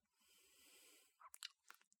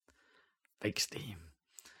 fake Steam.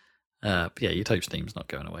 Yeah, you'd hope Steam's not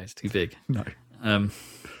going away. It's too big. No.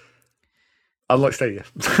 Unlike Stadia.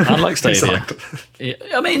 Yeah,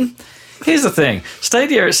 I mean, here's the thing.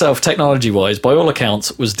 Stadia itself, technology-wise, by all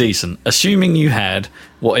accounts, was decent, assuming you had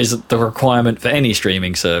what is the requirement for any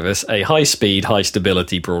streaming service, a high-speed,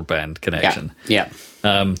 high-stability broadband connection. Yeah.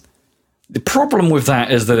 The problem with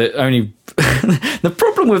that is that it only... the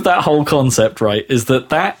problem with that whole concept, right, is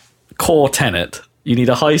that core tenet, you need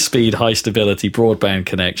a high-speed, high-stability broadband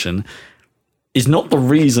connection, is not the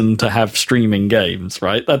reason to have streaming games,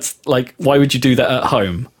 right? That's like, why would you do that at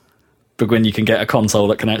home? But when you can get a console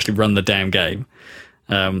that can actually run the damn game,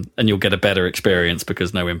 and you'll get a better experience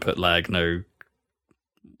because no input lag, no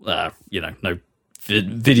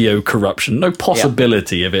video corruption, no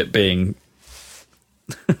possibility of it being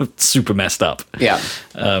super messed up. Yeah.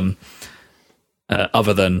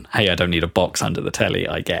 Other than, hey, I don't need a box under the telly,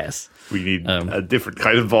 I guess. We need a different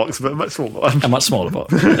kind of box, but a much smaller one. A much smaller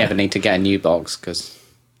box. You never need to get a new box because,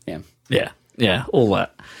 Yeah, all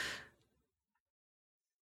that.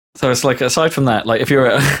 So it's like, aside from that, like if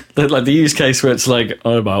you're like the use case where it's like,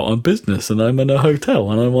 I'm out on business and I'm in a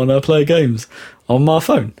hotel and I want to play games on my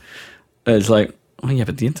phone. It's like, well, yeah,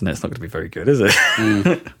 but the internet's not going to be very good, is it?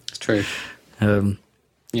 It's true. Can't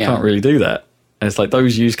really do that. And it's like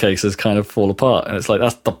those use cases kind of fall apart. And it's like,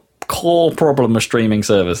 that's the core problem of streaming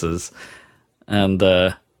services. And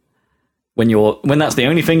when that's the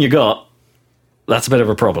only thing you got, that's a bit of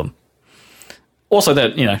a problem. Also,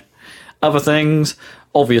 that other things,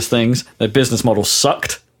 obvious things, their business model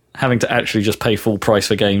sucked. Having to actually just pay full price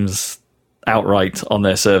for games outright on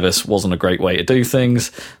their service wasn't a great way to do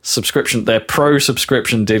things. Their pro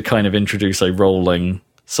subscription did kind of introduce a rolling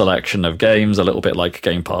selection of games, a little bit like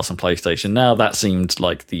Game Pass and PlayStation Now. That seemed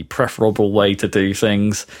like the preferable way to do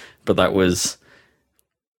things, but that was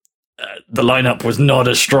the lineup was not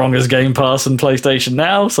as strong as Game Pass and PlayStation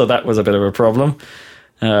Now, so that was a bit of a problem.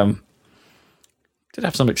 Did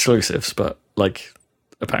have some exclusives, but like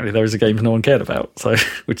apparently those are games no one cared about, so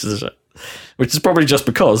which is probably just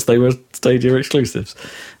because they were Stadia exclusives.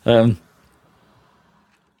 And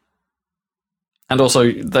also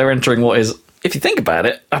they're entering what is, if you think about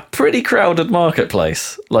it, a pretty crowded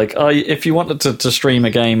marketplace. Like, if you wanted to stream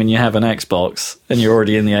a game and you have an Xbox and you're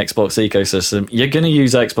already in the Xbox ecosystem, you're going to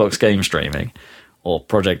use Xbox game streaming or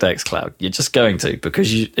Project X Cloud. You're just going to,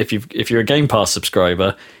 because if you're a Game Pass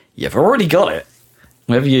subscriber, you've already got it.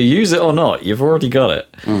 Whether you use it or not, you've already got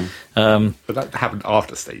it. But that happened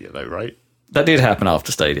after Stadia, though, right? That did happen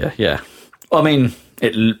after Stadia, yeah. I mean,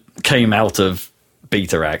 it came out of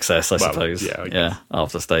beta access, I suppose. Yeah,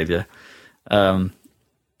 after Stadia.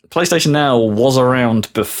 PlayStation Now was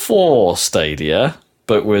around before Stadia,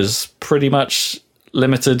 but was pretty much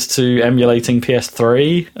limited to emulating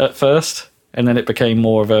PS3 at first, and then it became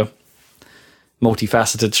more of a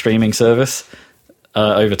multifaceted streaming service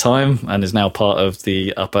over time, and is now part of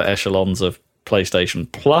the upper echelons of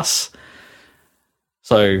PlayStation Plus.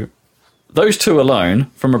 So those two alone,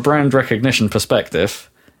 from a brand recognition perspective,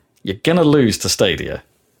 you're going to lose to Stadia.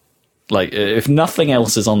 Like, if nothing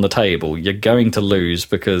else is on the table, you're going to lose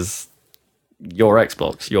because your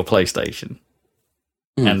Xbox, your PlayStation.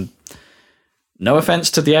 And no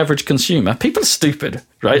offense to the average consumer, people are stupid,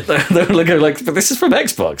 right? They're looking like, but this is from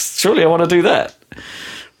Xbox. Surely I want to do that.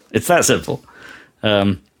 It's that simple.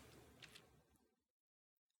 Finally,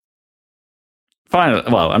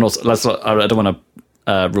 well, and also, I don't want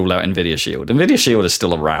to rule out NVIDIA Shield. NVIDIA Shield is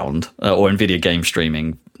still around, or NVIDIA game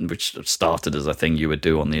streaming, which started as a thing you would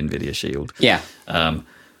do on the NVIDIA Shield. Yeah.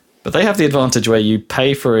 But they have the advantage where you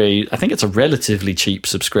pay for I think it's a relatively cheap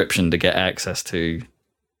subscription to get access to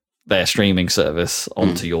their streaming service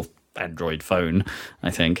onto your Android phone,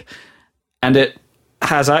 I think. And it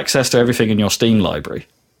has access to everything in your Steam library.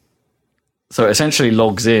 So it essentially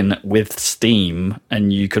logs in with Steam,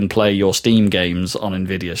 and you can play your Steam games on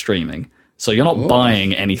NVIDIA streaming. So you're not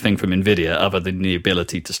buying anything from NVIDIA other than the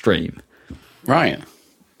ability to stream. Right.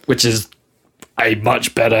 Which is a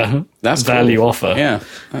much better That's value cool. offer. Yeah.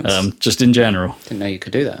 Just in general. Didn't know you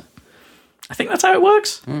could do that. I think that's how it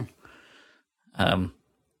works.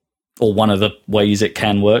 Or one of the ways it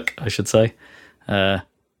can work, I should say.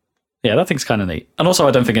 Yeah, that thing's kind of neat. And also,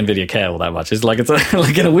 I don't think NVIDIA care all that much. It's like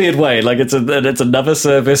like in a weird way, like it's another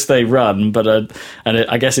service they run, but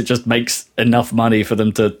I guess it just makes enough money for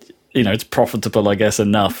them to, it's profitable, I guess,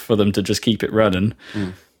 enough for them to just keep it running.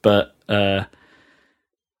 But they're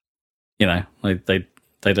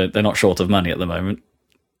not short of money at the moment,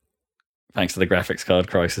 thanks to the graphics card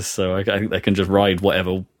crisis. So I think they can just ride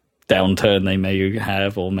whatever downturn they may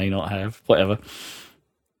have or may not have, whatever.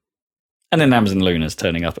 And then Amazon Luna's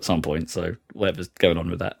turning up at some point, so whatever's going on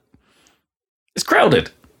with that. It's crowded.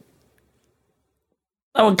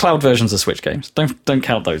 Oh, and cloud versions of Switch games. Don't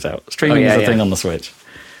count those out. Streaming is a thing on the Switch.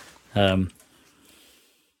 So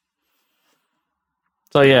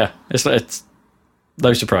yeah, it's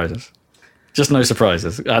no surprises. Just no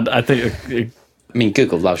surprises. I think. I mean,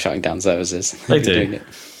 Google loves shutting down services. They do.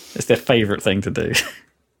 It's their favourite thing to do.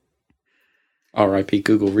 R.I.P.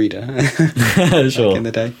 Google Reader. Sure. Back in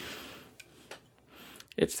the day.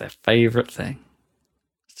 It's their favourite thing.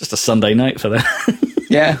 It's just a Sunday night for them.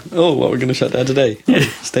 Yeah. Oh, what we're going to shut down today?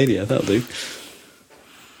 Stadia, that'll do.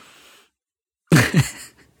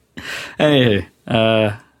 Anywho,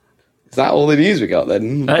 is that all the news we got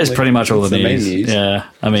then? that is pretty much all the main news. Yeah,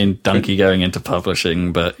 I mean, Donkey going into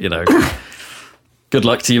publishing, but good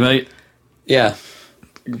luck to you, mate. Yeah.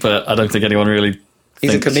 But I don't think anyone really.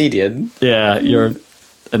 He's a comedian. Yeah, you're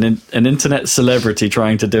an internet celebrity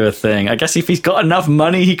trying to do a thing. I guess if he's got enough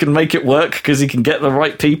money, he can make it work because he can get the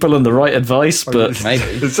right people and the right advice. But maybe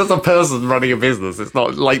it's just a person running a business. It's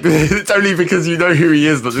not like it's only because you know who he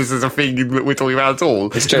is that this is a thing that we're talking about at all.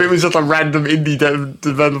 If it was just a random indie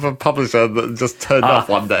developer publisher that just turned up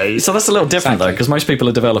one day. So that's a little different though, because most people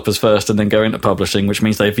are developers first and then go into publishing, which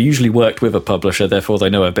means they've usually worked with a publisher, therefore they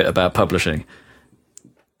know a bit about publishing.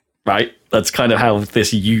 Right? That's kind of how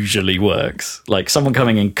this usually works. Like someone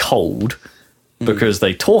coming in cold because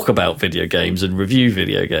they talk about video games and review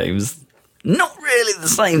video games, not really the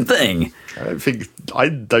same thing. I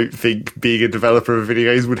don't think being a developer of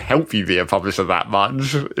video games would help you be a publisher that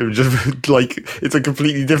much. It would just it's a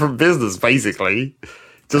completely different business, basically.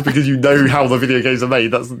 Just because you know how the video games are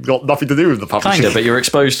made, that's got nothing to do with the publishing. Kind of, but you're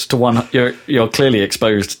exposed to one. You're clearly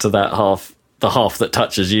exposed to that half. The half that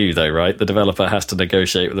touches you, though, right? The developer has to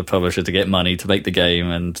negotiate with the publisher to get money to make the game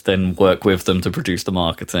and then work with them to produce the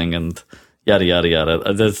marketing and yada, yada,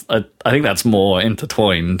 yada. I think that's more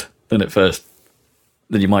intertwined than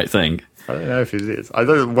you might think. I don't know if it is. I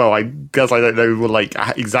guess I don't know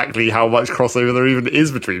exactly how much crossover there even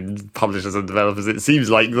is between publishers and developers. It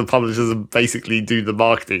seems like the publishers basically do the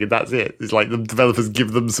marketing and that's it. It's like the developers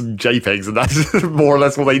give them some JPEGs and that's more or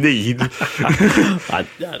less what they need.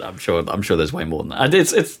 I'm sure there's way more than that.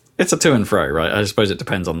 It's a to and fro, right? I suppose it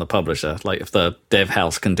depends on the publisher. Like if the dev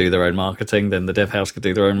house can do their own marketing, then the dev house can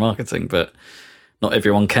do their own marketing, but not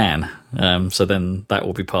everyone can. So then that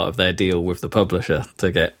will be part of their deal with the publisher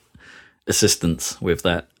to get assistance with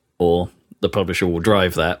that, or the publisher will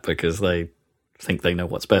drive that because they think they know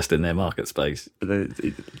what's best in their market space. But then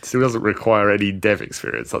it still doesn't require any dev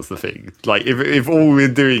experience. That's the thing. Like if all we're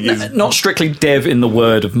doing is not strictly dev in the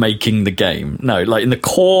word of making the game. No, like in the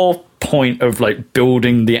core point of like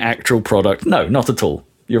building the actual product. No, not at all.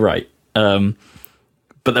 You're right.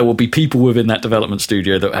 But there will be people within that development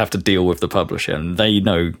studio that have to deal with the publisher, and they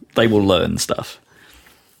will learn stuff.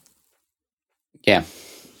 Yeah.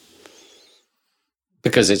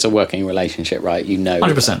 Because it's a working relationship, right?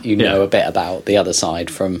 100%, you know a bit about the other side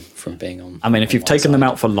from being on. I mean, if you've taken them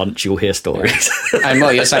out for lunch, you'll hear stories. Yeah. And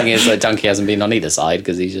what you're saying is that Donkey hasn't been on either side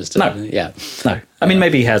because he's just no. I mean,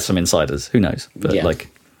 maybe he has some insiders. Who knows? But yeah.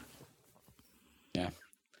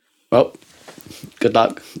 Well, good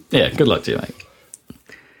luck. Yeah, good luck to you, mate.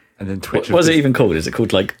 And then Twitch. What is it even called? Is it called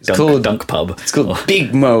Dunk Pub? It's called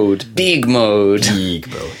Big Mode. Big Mode.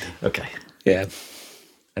 Okay. Yeah.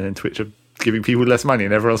 And then Twitch are giving people less money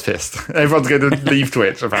and everyone's pissed. Everyone's going to leave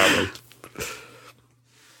Twitch, apparently.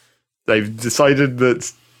 They've decided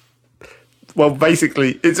that, well,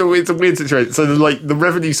 basically, it's a weird situation. So, the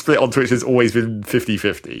revenue split on Twitch has always been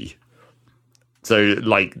 50-50. So,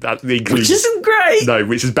 that includes... Which isn't great! No,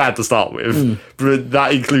 which is bad to start with. But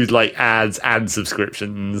that includes, ads and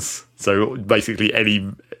subscriptions. So, basically,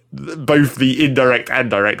 both the indirect and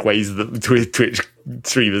direct ways that Twitch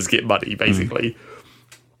streamers get money, basically.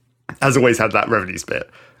 has always had that revenue split.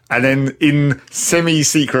 And then in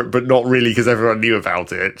semi-secret, but not really because everyone knew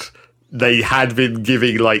about it, they had been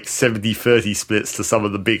giving like 70-30 splits to some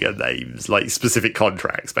of the bigger names, like specific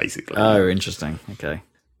contracts, basically. Oh, interesting. Okay.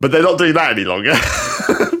 But they're not doing that any longer.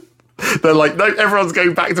 They're like, no, everyone's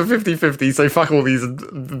going back to 50-50, so fuck all these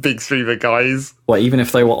big streamer guys. Well, even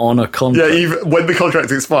if they were on a contract? Yeah, even when the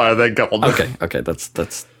contracts expire, then go on. Okay, that's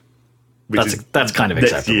kind of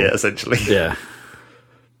next acceptable. year, essentially. Yeah.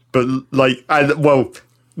 But, like, well,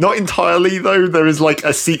 not entirely, though. There is, like,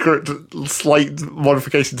 a secret slight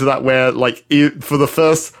modification to that where, like, for the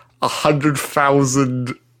first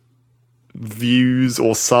 100,000 views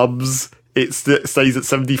or subs, it stays at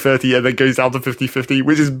 70-30 and then goes down to 50-50,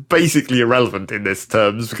 which is basically irrelevant in this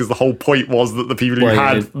terms because the whole point was that the people who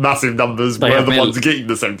had massive numbers were the ones getting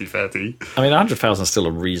the 70-30. I mean, 100,000 is still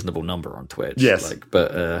a reasonable number on Twitch. Yes. Like,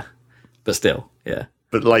 but still, yeah.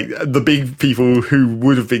 But, like, the big people who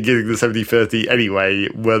would have been getting the 70-30 anyway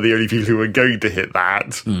were the only people who were going to hit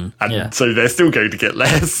that. So they're still going to get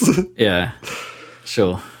less. Yeah,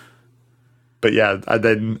 sure. But, yeah,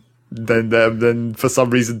 and then for some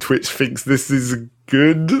reason Twitch thinks this is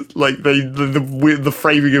good. Like the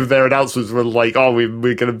framing of their announcements were like, "Oh, we're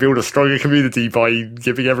going to build a stronger community by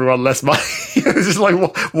giving everyone less money." It's just like,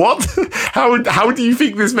 what? How do you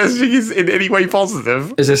think this messaging is in any way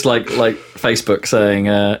positive? Is this like Facebook saying,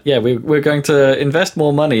 "Yeah, we're going to invest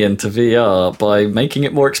more money into VR by making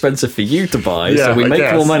it more expensive for you to buy, so we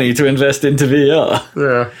make more money to invest into VR."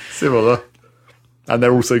 Yeah, similar. And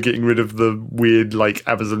they're also getting rid of the weird, like,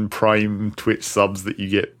 Amazon Prime Twitch subs that you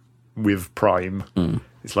get with Prime.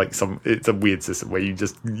 It's like it's a weird system where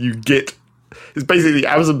it's basically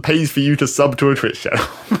Amazon pays for you to sub to a Twitch channel.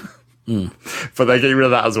 But they're getting rid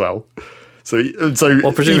of that as well. So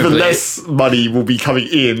even less money will be coming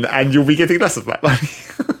in and you'll be getting less of that money.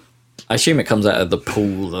 I assume it comes out of the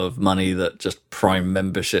pool of money that just Prime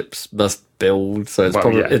memberships must build. So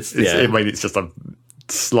it's it's just a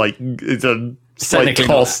slight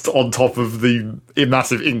cost on top of the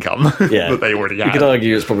massive income that they already have. You could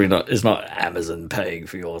argue it's not Amazon paying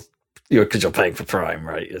for because you're paying for Prime,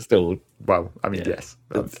 right? It's still... Well, I mean, yes.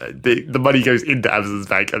 The money goes into Amazon's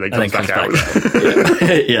bank and then comes back out.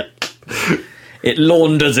 Yeah. It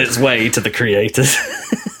launders its way to the creators.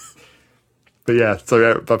 But yeah,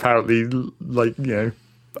 so apparently, like, you know,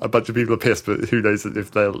 a bunch of people are pissed, but who knows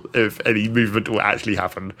if any movement will actually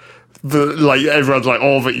happen. But, like, everyone's like,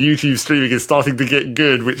 oh, but YouTube streaming is starting to get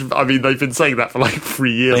good, which, I mean, they've been saying that for like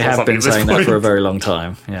 3 years or something. They have been saying that for a very long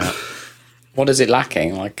time, yeah. What is it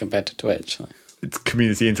lacking, like, compared to Twitch? It's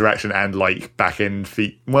community interaction and, like, back-end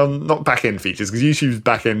well, not back-end features, because YouTube's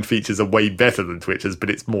back-end features are way better than Twitch's, but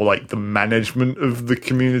it's more like the management of the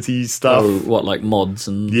community stuff. Oh, what, like mods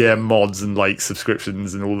and... Yeah, mods and, like,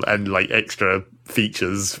 subscriptions and like, extra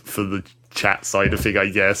features for the chat side of thing, I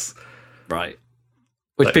guess. Right.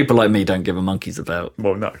 Which people like me don't give a monkey's about.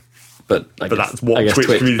 Well, no. But that's what Twitch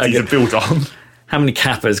communities are built on. How many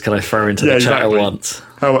kappas can I throw into the chat at once?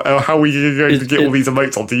 How are we going to get all these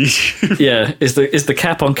emotes onto YouTube? Yeah, is the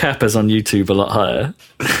cap on kappas on YouTube a lot higher?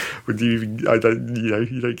 You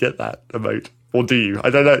don't get that emote, or do you?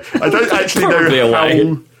 I don't know. I don't actually know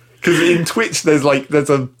how. Because in Twitch, there's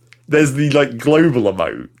the like global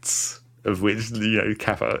emotes, of which, you know,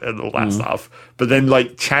 kappa and all that stuff. But then,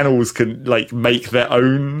 like, channels can, like, make their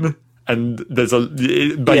own, and there's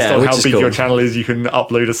based on how big your channel is, you can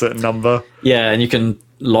upload a certain number. Yeah, and you can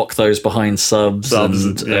lock those behind subs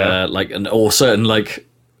and or certain, like,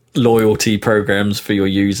 loyalty programs for your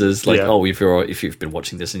users. Like, if you've been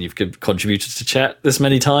watching this and you've contributed to chat this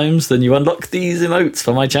many times, then you unlock these emotes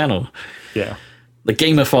for my channel. Yeah. They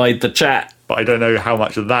gamified the chat. But I don't know how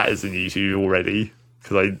much of that is in YouTube already,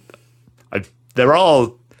 because there are,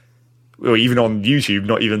 well, even on YouTube,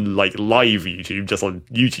 not even like live YouTube, just on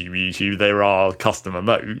YouTube, there are custom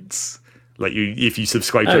emotes. Like, if you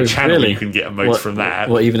subscribe to a channel, you can get emotes from that.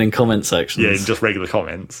 What, even in comment sections? Yeah, in just regular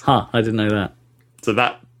comments. Huh, I didn't know that. So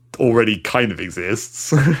that already kind of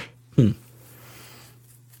exists. But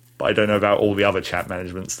I don't know about all the other chat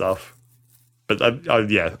management stuff. But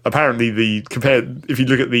apparently if you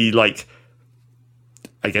look at the, like,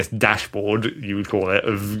 I guess, dashboard, you would call it,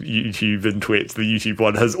 of YouTube and Twitch, the YouTube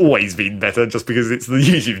one has always been better just because it's the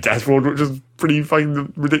YouTube dashboard, which is pretty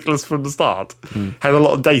fucking ridiculous from the start. Had a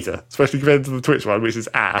lot of data, especially compared to the Twitch one, which is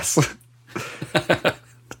ass.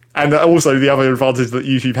 And also the other advantage that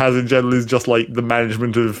YouTube has in general is just, like, the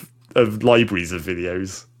management of libraries of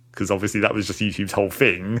videos. Because obviously that was just YouTube's whole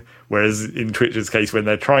thing. Whereas in Twitch's case, when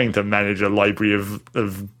they're trying to manage a library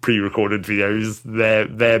of pre-recorded videos,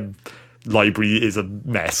 library is a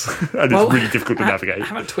mess and it's really difficult to navigate.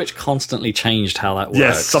 Haven't Twitch constantly changed how that works?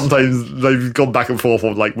 Yes, sometimes they've gone back and forth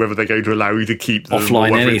on like whether they're going to allow you to keep them,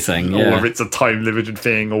 offline anything, or whether it's a time limited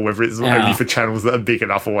thing, or whether it's only for channels that are big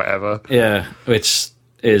enough or whatever. Yeah, which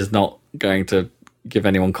is not going to give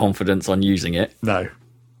anyone confidence on using it. No.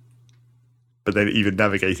 But then even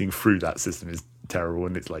navigating through that system is terrible,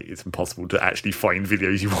 and it's impossible to actually find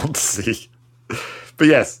videos you want to see. But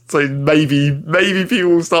yes, so maybe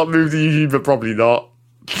people will start moving to YouTube, but probably not.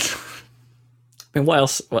 I mean, what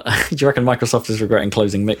else? Do you reckon Microsoft is regretting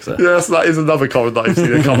closing Mixer? Yes, that is another comment that I've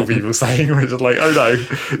seen a couple of people saying, which is like, oh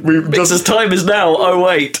no. Mixer's time is now, oh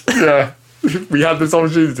wait. Yeah, we had this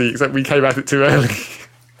opportunity, except we came at it too early.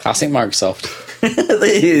 Classic Microsoft.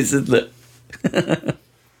 It is, isn't it?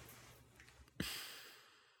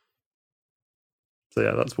 So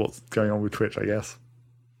yeah, that's what's going on with Twitch, I guess.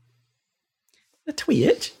 A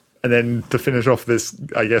Twitch? And then to finish off this,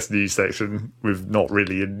 I guess, news section with not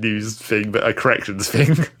really a news thing, but a corrections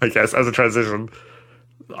thing, I guess, as a transition.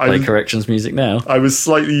 Play corrections music now. I was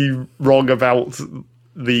slightly wrong about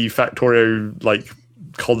the Factorio,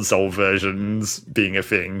 console versions being a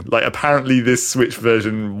thing. Apparently this Switch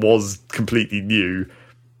version was completely new.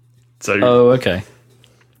 So. Oh, okay.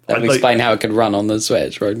 That would explain how it could run on the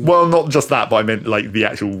Switch, right? Well, not just that, but I meant the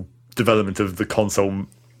actual development of the console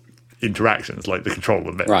interactions, like the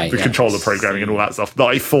controller, controller programming and all that stuff that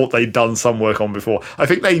I thought they'd done some work on before. I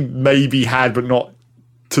think they maybe had, but not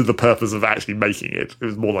to the purpose of actually making it. It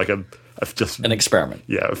was more like just an experiment.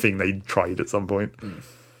 Yeah, a thing they tried at some point.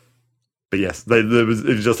 But yes, it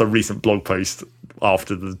was just a recent blog post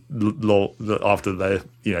after they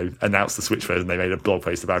announced the Switch version. They made a blog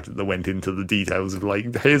post about it that went into the details of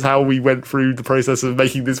here's how we went through the process of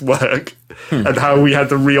making this work and how we had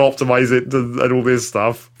to re-optimize it and all this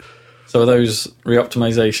stuff. So are those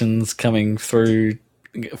re-optimizations coming through,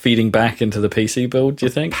 feeding back into the PC build, do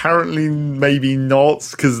you think? Apparently maybe not,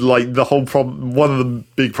 because the whole problem, one of the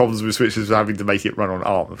big problems with Switch is having to make it run on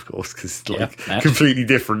ARM, of course, because completely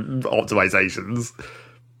different optimizations.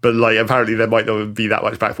 But apparently there might not be that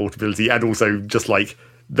much backportability, and also just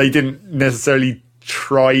they didn't necessarily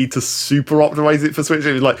try to super optimize it for Switch.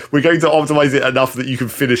 It was we're going to optimize it enough that you can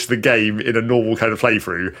finish the game in a normal kind of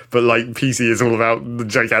playthrough, but PC is all about the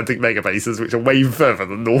gigantic mega bases, which are way further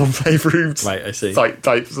than normal playthroughs. Right, I see.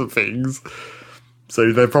 Types of things.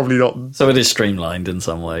 So they're probably not. So it is streamlined in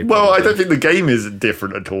some way. Well, I don't think the game is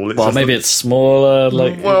different at all. It's maybe it's smaller.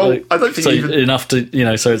 I don't think enough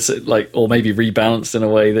to So it's or maybe rebalanced in a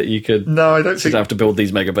way that you could. No, I don't think have to build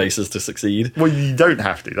these mega bases to succeed. Well, you don't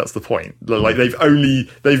have to. That's the point.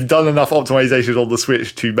 They've done enough optimization on the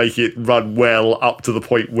Switch to make it run well up to the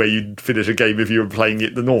point where you'd finish a game if you were playing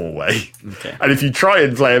it the normal way. Okay. And if you try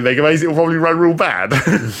and play a mega base, it'll probably run real bad.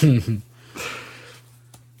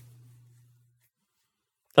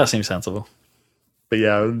 That seems sensible. But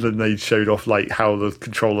yeah, then they showed off how the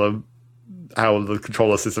controller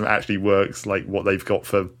system actually works, what they've got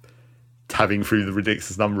for having through the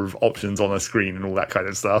ridiculous number of options on a screen and all that kind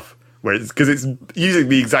of stuff. Because it's using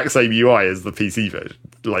the exact same UI as the PC version.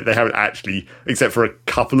 They haven't actually, except for a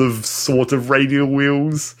couple of sort of radial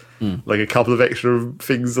wheels, a couple of extra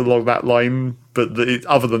things along that line. But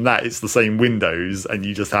other than that, it's the same windows, and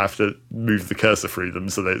you just have to move the cursor through them.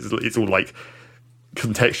 So that it's all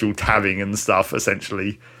contextual tabbing and stuff,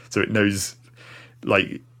 essentially. So it knows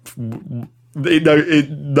it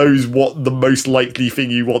knows what the most likely thing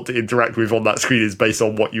you want to interact with on that screen is based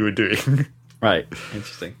on what you were doing. Right.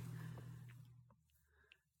 Interesting.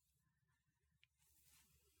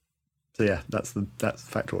 So yeah, that's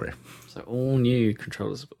Factorio. So all new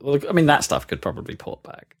controllers. Well, I mean, that stuff could probably port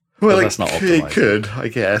back. Well, that's not optimized. It could, I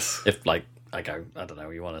guess. If I don't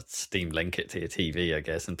know, you want to Steam Link it to your TV, I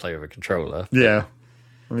guess, and play with a controller. Yeah.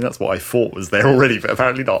 I mean, that's what I thought was there already, but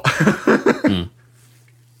apparently not.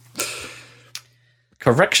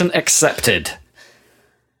 Correction accepted.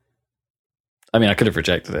 I mean, I could have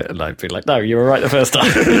rejected it and I'd be like, no, you were right the first time.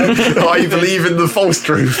 I believe in the false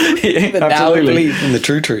truth. But now I believe in the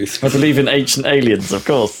true truth. I believe in ancient aliens, of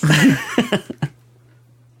course.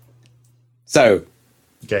 So,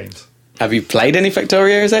 games. Have you played any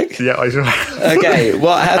Factorio, Zach? Yeah, I sure have. Okay,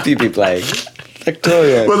 what have you been playing?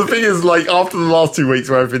 Factorio. Well, the thing is, after the last 2 weeks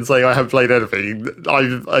where I've been saying I haven't played anything,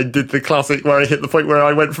 I did the classic where I hit the point where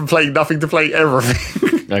I went from playing nothing to playing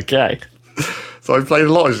everything. Okay. So I've played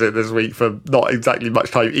a lot of shit this week for not exactly much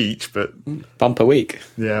time each, but... Bumper week.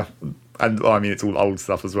 Yeah. And, I mean, it's all old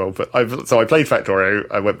stuff as well. But I played Factorio.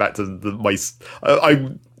 I went back to I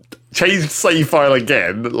changed save file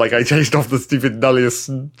again. I changed off the stupid Nullius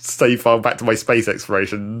save file back to my space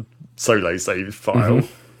exploration solo save file.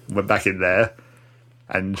 Went back in there.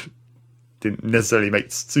 And didn't necessarily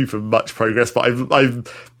make super much progress, but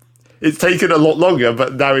it's taken a lot longer.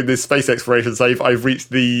 But now in this space exploration save, I've reached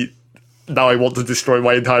the now I want to destroy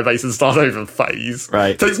my entire base and start over phase.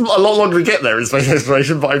 Right. It takes a lot longer to get there in space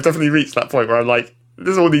exploration, but I've definitely reached that point where I'm like,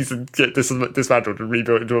 this all needs to get dismantled and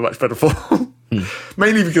rebuilt into a much better form.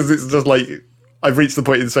 Mainly because it's just like I've reached the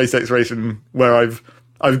point in space exploration where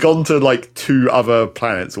I've gone to like 2 other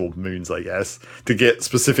planets or moons, I guess, to get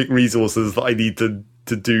specific resources that I need to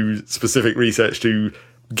do specific research to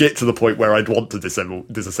get to the point where I'd want to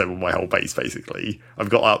disassemble my whole base, basically. I've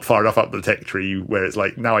got up far enough up the tech tree where it's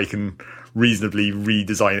like, now I can reasonably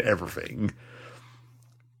redesign everything.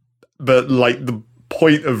 But like the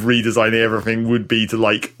point of redesigning everything would be to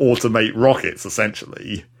like automate rockets,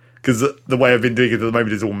 essentially. Because the way I've been doing it at the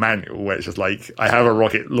moment is all manual, where it's just like, I have a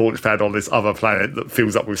rocket launch pad on this other planet that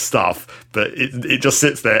fills up with stuff, but it just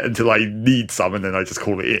sits there until I need some, and then I just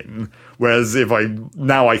call it in. Whereas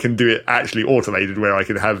now I can do it actually automated, where I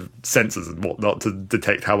can have sensors and whatnot to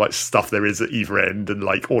detect how much stuff there is at either end, and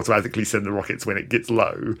like automatically send the rockets when it gets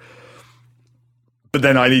low. But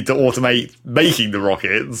then I need to automate making the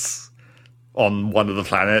rockets on one of the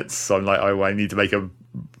planets, so I'm like, oh, I need to make a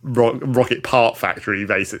rocket part factory,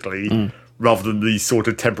 basically, rather than the sort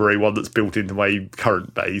of temporary one that's built into my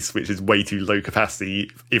current base, which is way too low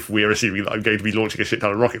capacity if we're assuming that I'm going to be launching a shit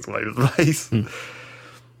ton of rockets all over the place.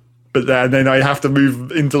 But then I have to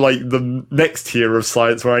move into like the next tier of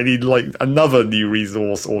science where I need like another new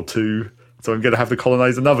resource or 2, so I'm going to have to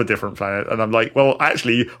colonize another different planet. And I'm like, well,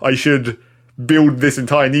 actually I should build this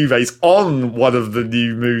entire new base on one of the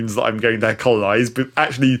new moons that I'm going to colonize, but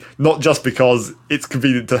actually not just because it's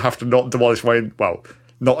convenient to have to not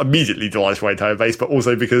immediately demolish my entire base, but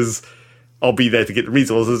also because I'll be there to get the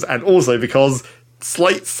resources, and also because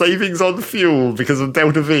slight savings on fuel because of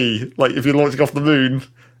Delta V. Like, if you're launching off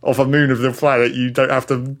a moon of the planet, you don't have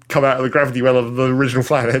to come out of the gravity well of the original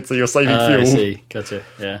planet, so you're saving fuel. I see. Gotcha.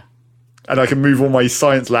 Yeah. And I can move all my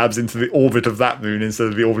science labs into the orbit of that moon instead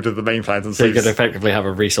of the orbit of the main planet. And so you could effectively have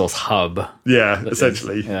a resource hub. Yeah,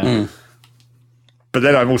 essentially. But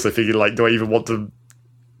then I'm also thinking, like, do I even want to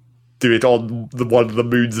do it on one of the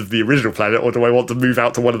moons of the original planet, or do I want to move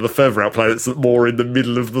out to one of the further out planets more in the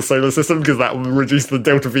middle of the solar system? Because that will reduce the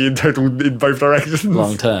delta V in total in both directions.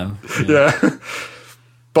 Long term. Yeah.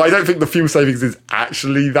 But I don't think the fuel savings is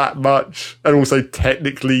actually that much. And also,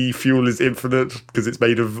 technically, fuel is infinite because it's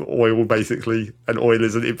made of oil, basically. And oil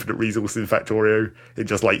is an infinite resource in Factorio. It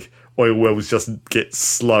just, like, oil wells just get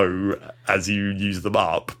slow as you use them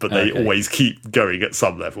up, but they always keep going at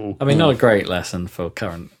some level. I mean, not a great lesson for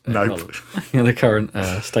current the current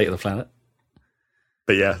state of the planet.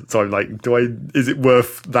 But yeah, so I'm like, is it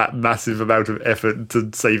worth that massive amount of effort to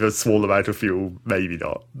save a small amount of fuel? Maybe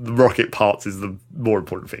not. The rocket parts is the more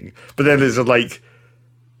important thing. But then it's like,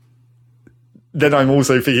 then I'm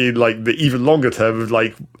also thinking like the even longer term of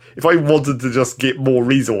like, if I wanted to just get more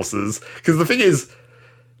resources, because the thing is,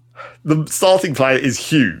 the starting planet is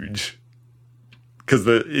huge. Because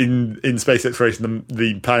in space exploration,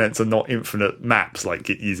 the planets are not infinite maps like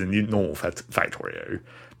it is in normal Factorio.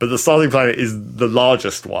 But the starting planet is the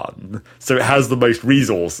largest one, so it has the most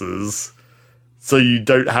resources. So you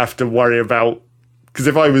don't have to worry about... Because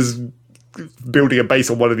if I was building a base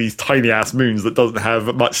on one of these tiny-ass moons that doesn't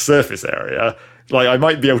have much surface area, like I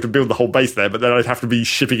might be able to build the whole base there, but then I'd have to be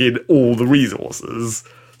shipping in all the resources.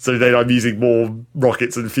 So then I'm using more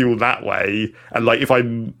rockets and fuel that way. And like if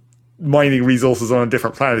I'm mining resources on a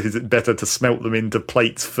different planet, is it better to smelt them into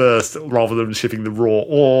plates first rather than shipping the raw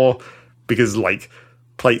ore? Because like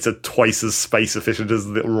plates are twice as space efficient as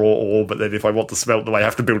the raw ore, but then if I want to smelt them, I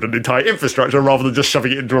have to build an entire infrastructure rather than just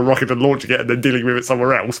shoving it into a rocket and launching it and then dealing with it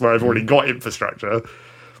somewhere else where I've already got infrastructure.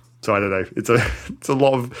 So I don't know. It's a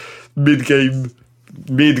lot of mid-game,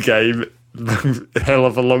 hell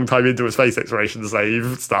of a long time into a space exploration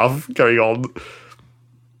save stuff going on.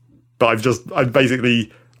 But I've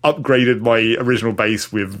basically upgraded my original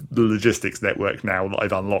base with the logistics network now that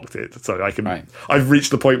I've unlocked it. So I can, I've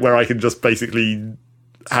reached the point where I can just basically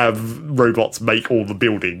have robots make all the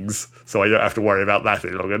buildings, so I don't have to worry about that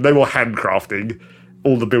any longer. No more handcrafting.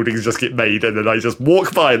 All the buildings just get made, and then I just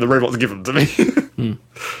walk by and the robots give them to me.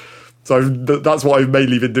 So that's what I've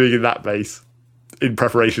mainly been doing in that base in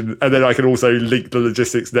preparation. And then I can also link the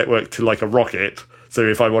logistics network to like a rocket. So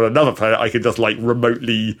if I'm on another planet, I can just like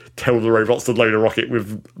remotely tell the robots to load a rocket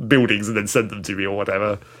with buildings and then send them to me or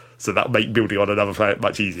whatever. So that'll make building on another planet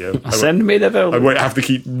much easier. Send me the building. I won't have to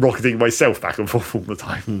keep rocketing myself back and forth all the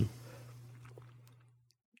time.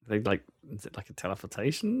 Is it like a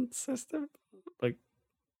teleportation system? Like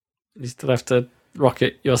you still have to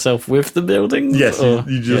rocket yourself with the buildings? Yes, or,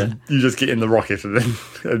 you just get in the rocket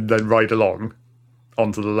and then ride along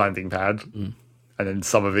onto the landing pad. And then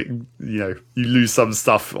some of it, you lose some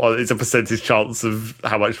stuff. It's a percentage chance of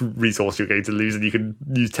how much resource you're going to lose, and you can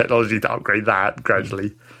use technology to upgrade that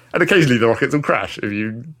gradually. And occasionally the rockets will crash if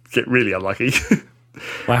you get really unlucky.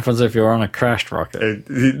 What happens if you're on a crashed rocket?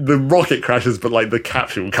 The rocket crashes, but like the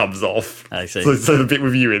capsule comes off. I see. So the bit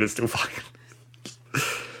with you in is still fine.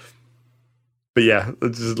 But yeah,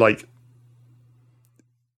 it's just like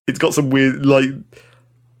it's got some weird like.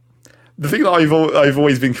 The thing that I've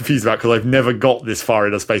always been confused about, because I've never got this far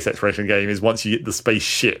in a space exploration game, is once you get the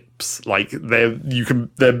spaceships, like they're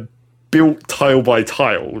built tile by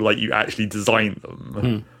tile, like you actually design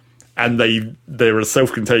them, and they're a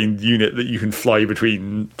self-contained unit that you can fly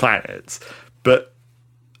between planets. But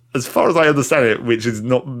as far as I understand it, which is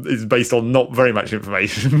based on not very much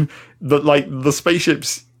information, that like the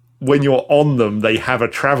spaceships, when you're on them, they have a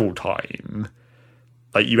travel time.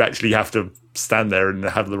 Like you actually have to stand there and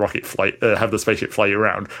have the spaceship fly you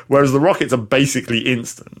around. Whereas the rockets are basically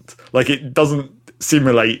instant. Like it doesn't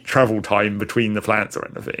simulate travel time between the planets or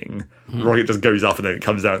anything. The rocket just goes up and then it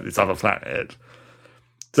comes down to this other planet.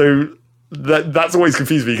 So that's always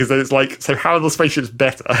confused me, because then it's like, so how are the spaceships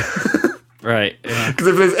better? Right. Yeah. Because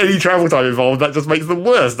if there's any travel time involved, that just makes them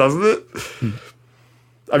worse, doesn't it?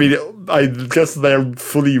 I mean, I guess they're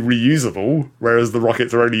fully reusable, whereas the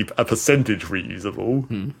rockets are only a percentage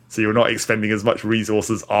reusable. So you're not expending as much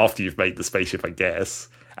resources after you've made the spaceship, I guess.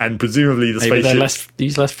 And presumably the spaceships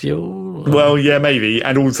use less fuel? Well, yeah, maybe.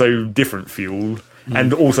 And also different fuel.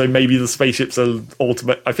 And also maybe the spaceships are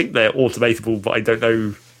I think they're automatable, but I don't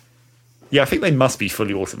know. Yeah, I think they must be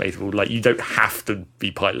fully automatable. Like, you don't have to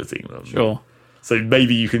be piloting them. Sure. So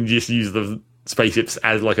maybe you can just use the spaceships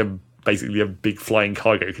as like basically a big flying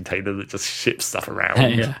cargo container that just ships stuff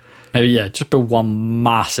around. Yeah. Maybe, just build one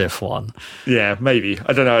massive one. Yeah, maybe.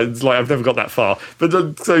 I don't know. It's like I've never got that far. But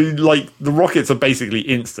the rockets are basically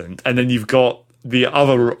instant, and then you've got the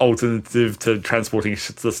other alternative to transporting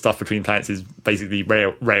the stuff between planets is basically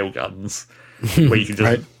rail guns, where you can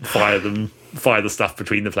just fire the stuff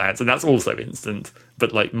between the planets, and that's also instant,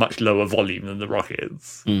 but like much lower volume than the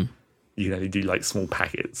rockets. You can only do like small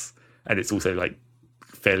packets, and it's also like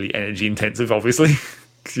fairly energy intensive, obviously,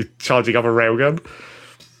 because you're charging up a railgun.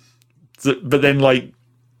 So, but then, like,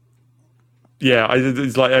 yeah,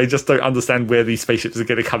 I just don't understand where these spaceships are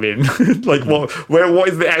going to come in. Like, what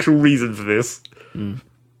is the actual reason for this? When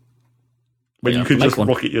you could just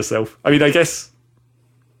rocket yourself. I mean, I guess.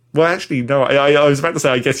 Well, actually, no. I was about to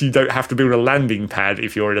say, I guess you don't have to build a landing pad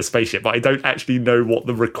if you're in a spaceship, but I don't actually know what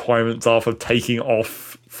the requirements are for taking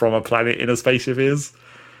off from a planet in a spaceship is.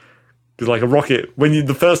 Because, like, a rocket,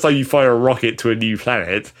 the first time you fire a rocket to a new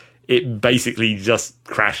planet, it basically just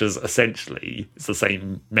crashes, essentially. It's the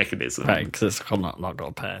same mechanism. Right, because it's not got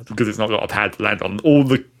a pad. Because it's not got a pad to land on.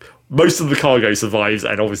 Most of the cargo survives,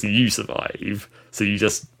 and obviously you survive. So you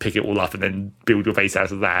just pick it all up and then build your base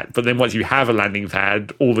out of that. But then once you have a landing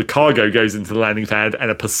pad, all the cargo goes into the landing pad,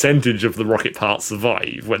 and a percentage of the rocket parts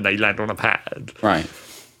survive when they land on a pad. Right.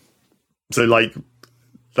 So, like,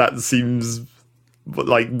 that seems...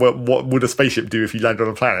 Like, what would a spaceship do if you land on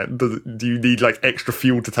a planet? Do you need, like, extra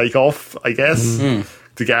fuel to take off, I guess? To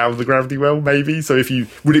get out of the gravity well, maybe? So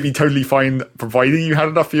would it be totally fine providing you had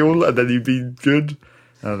enough fuel and then you'd be good?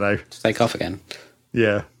 I don't know. To take off again.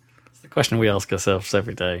 Yeah. It's the question we ask ourselves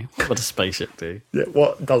every day. What does a spaceship do? Yeah,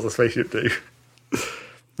 what does a spaceship do?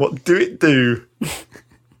 What do it do?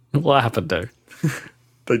 What happened, though?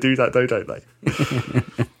 They do that, though, don't they?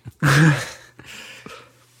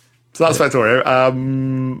 So that's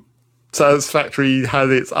Factorio. Satisfactory had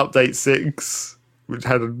its update 6, which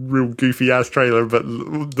had a real goofy ass trailer, but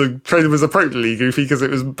the trailer was appropriately goofy because it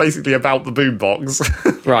was basically about the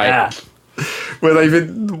boombox. Right. Yeah. Where they've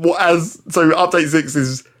been update 6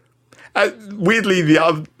 is weirdly the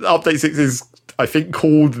update 6 is, I think,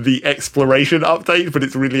 called the exploration update, but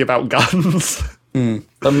it's really about guns. The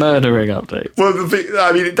murdering update. Well,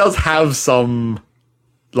 it does have some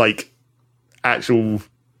like actual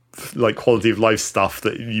like quality of life stuff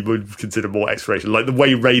that you would consider more exploration. Like the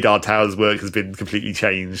way radar towers work has been completely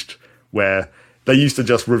changed, where they used to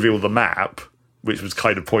just reveal the map, which was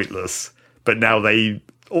kind of pointless, but now they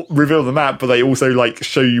reveal the map, but they also like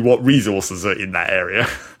show you what resources are in that area,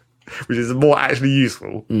 which is more actually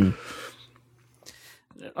useful.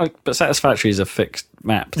 But Satisfactory is a fixed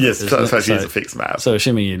map. Yes, Satisfactory is a fixed map. So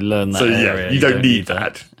assuming you learn that area, you don't need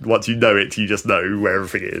that. Once you know it, you just know where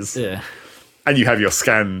everything is. Yeah. And you have your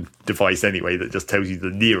scan device anyway that just tells you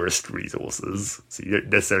the nearest resources, so you don't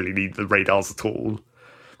necessarily need the radars at all.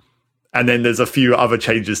 And then there's a few other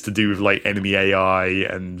changes to do with like enemy AI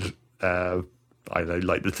and I don't know,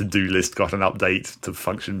 like the to-do list got an update to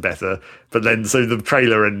function better. But then, so the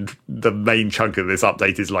trailer and the main chunk of this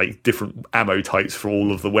update is like different ammo types for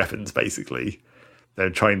all of the weapons, basically.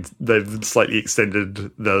 They've slightly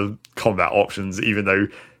extended the combat options, even though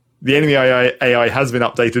the enemy AI has been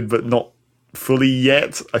updated, but not fully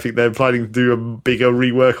yet. I think they're planning to do a bigger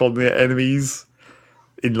rework on the enemies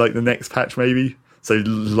in like the next patch, maybe. So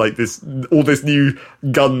like all this new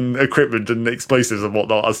gun equipment and explosives and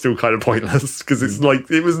whatnot are still kind of pointless because it's like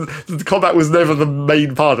the combat was never the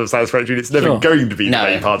main part of Satisfactory. And it's never going to be the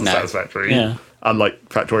main part of Satisfactory. Yeah. Unlike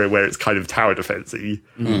Factoria, where it's kind of tower defensey,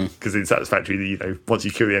 because in Satisfactory, you know, once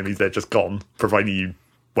you kill the enemies, they're just gone. Providing you,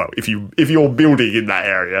 well, if you're building in that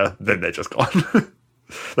area, then they're just gone.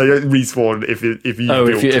 They don't respawn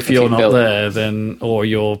if you're not there, then or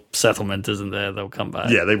your settlement isn't there, they'll come back.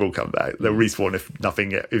 Yeah, they will come back. They'll respawn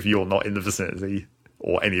if you're not in the vicinity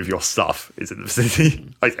or any of your stuff is in the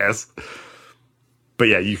vicinity, I guess. But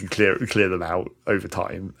yeah, you can clear them out over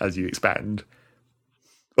time as you expand.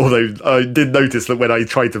 Although I did notice that when I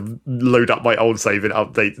tried to load up my old save in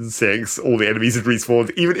Update 6, all the enemies had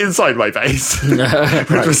respawned even inside my base, which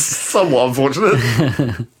was somewhat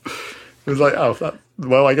unfortunate. It was like,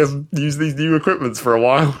 well, I guess use these new equipments for a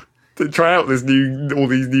while to try out all these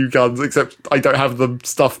new guns, except I don't have the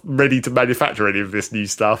stuff ready to manufacture any of this new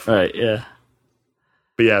stuff. Right, yeah.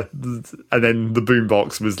 But yeah, and then the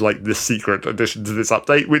boombox was like this secret addition to this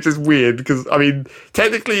update, which is weird because, I mean,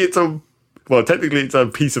 technically it's a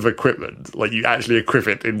piece of equipment. Like you actually equip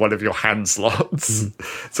it in one of your hand slots.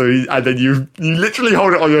 So, and then you literally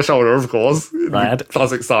hold it on your shoulder, of course, in the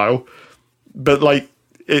classic style. But like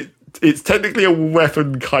it's technically a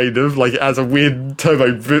weapon, kind of like it has a weird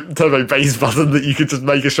turbo base button that you could just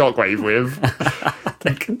make a shockwave with.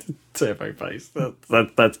 Turbo base,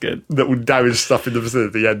 that's good. That would damage stuff in the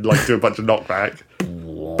vicinity and like do a bunch of knockback.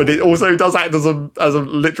 But it also does act as a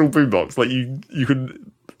literal boombox. Like you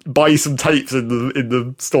can buy some tapes in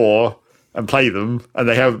the store and play them, and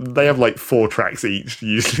they have like 4 tracks each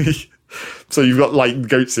usually. So you've got like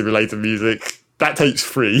Goat Simulator music. That tape's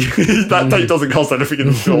free. That tape doesn't cost anything in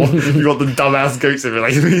the store. You've got the dumbass Goat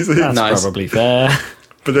Simulator music. That's probably fair.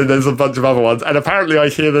 But then there's a bunch of other ones. And apparently I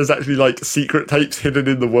hear there's actually like secret tapes hidden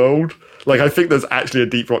in the world. Like I think there's actually a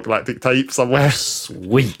Deep Rock Galactic tape somewhere.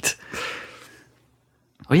 Sweet.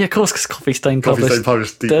 Oh yeah, of course, because Coffee Stain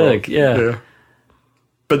published Deep Rock. Yeah.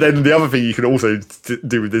 But then the other thing you can also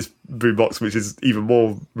do with this boombox, which is even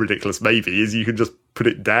more ridiculous maybe, is you can just put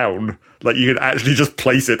it down. Like you can actually just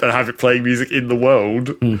place it and have it playing music in the world.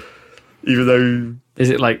 Even though...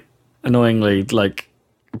 Is it like annoyingly like...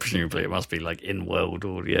 Presumably it must be like in-world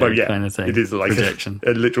audio kind of thing. It is like projection.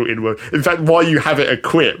 A literal in-world. In fact, while you have it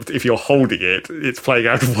equipped, if you're holding it, it's playing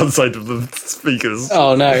out of one side of the speakers.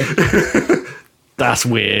 Oh no. That's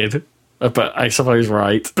weird. But I suppose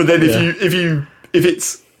right. But then if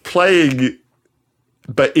it's playing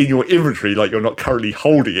but in your inventory, like you're not currently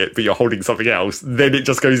holding it, but you're holding something else, then it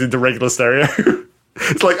just goes into regular stereo.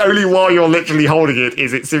 It's like only while you're literally holding it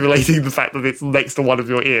is it simulating the fact that it's next to one of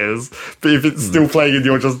your ears. But if it's still playing in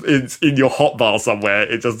it's in your hotbar somewhere,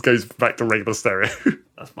 it just goes back to regular stereo.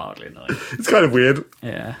 That's mildly annoying. It's kind of weird.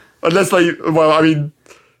 Yeah. Unless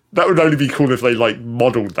that would only be cool if they like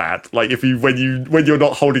modeled that. Like if when you're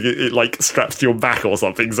not holding it, it like straps to your back or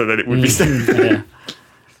something, so then it would be stereo. Yeah.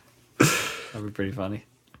 That'd be pretty funny.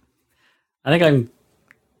 I think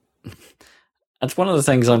that's one of the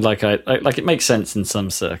things I'm like, I like it makes sense in some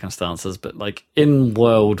circumstances, but like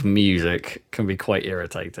in-world music can be quite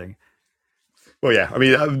irritating. Well, yeah, I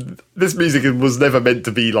mean, this music was never meant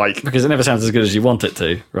to be like... Because it never sounds as good as you want it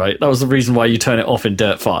to, right? That was the reason why you turn it off in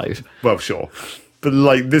Dirt 5. Well, sure. But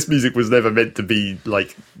like, this music was never meant to be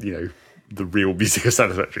like, you know, the real music of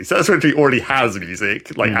Satisfactory. Satisfactory already has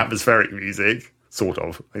music, like atmospheric music, sort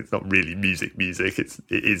of. It's not really music. It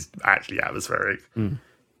is actually atmospheric.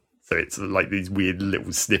 So it's like these weird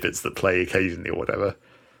little snippets that play occasionally or whatever.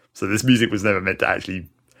 So this music was never meant to actually...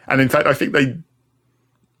 And in fact, I think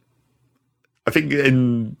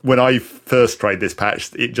when I first tried this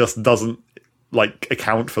patch, it just doesn't like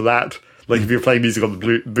account for that. Like if you're playing music on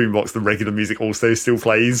the boombox, the regular music also still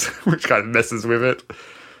plays, which kind of messes with it.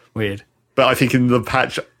 Weird. But I think in the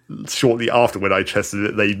patch shortly after when I tested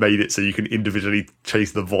it, they made it so you can individually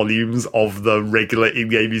change the volumes of the regular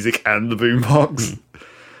in-game music and the boombox.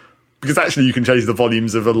 Because actually you can change the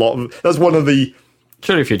volumes of a lot of... That's one of the...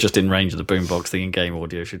 Surely if you're just in range of the boombox, the in-game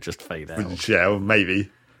audio should just fade out. Yeah, well, maybe.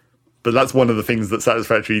 But that's one of the things that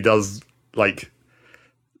Satisfactory does, like...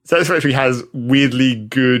 Satisfactory has weirdly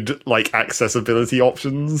good, like, accessibility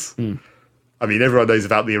options. I mean, everyone knows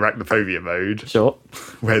about the arachnophobia mode, Sure.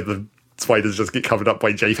 where the spiders just get covered up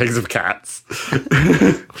by JPEGs of cats.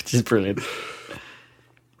 Which is brilliant.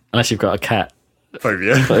 Unless you've got a cat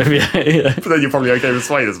Phobia. phobia. Yeah. But then you're probably okay with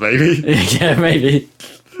spiders, maybe. Yeah, maybe.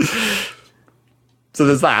 So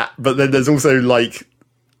there's that, but then there's also like,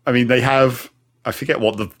 I mean, they have, I forget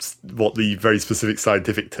what the very specific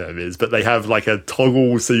scientific term is, but they have like a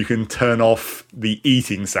toggle so you can turn off the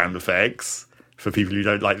eating sound effects for people who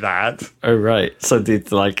don't like that. Oh, right. So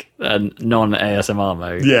it's like a non-ASMR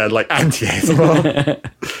mode. Yeah, like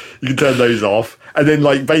anti-ASMR. You can turn those off. And then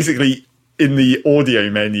like basically in the audio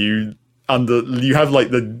menu, you have like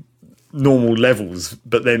the normal levels,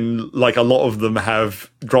 but then like a lot of them have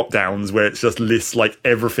drop downs where it's just lists like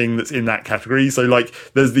everything that's in that category. So like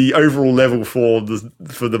there's the overall level for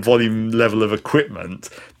the volume level of equipment,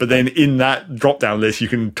 but then in that drop down list you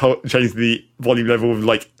can change the volume level of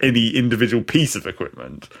like any individual piece of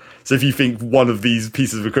equipment. So if you think one of these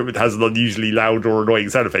pieces of equipment has an unusually loud or annoying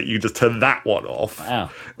sound effect, you can just turn that one off. Wow,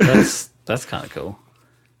 that's kind of cool.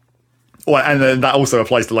 Well, and then that also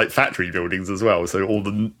applies to like factory buildings as well. So all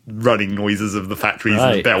the running noises of the factories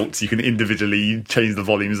and the belts, you can individually change the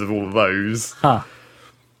volumes of all of those. Huh.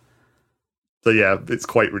 So yeah, it's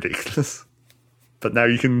quite ridiculous. But now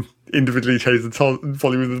you can individually change the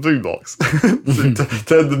volume of the boombox. So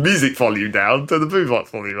turn the music volume down, turn the boombox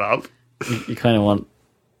volume up. You kind of want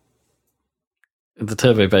the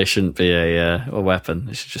turbo bass shouldn't be a weapon;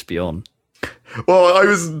 it should just be on. Well, I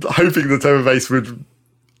was hoping the turbo bass would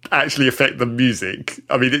actually affect the music.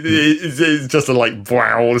 I mean, it's just a like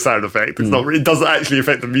wow sound effect. It's not. It doesn't actually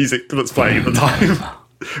affect the music that's playing at the time,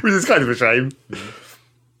 which is kind of a shame.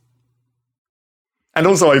 And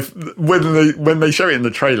also, when they show it in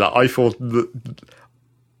the trailer, I thought that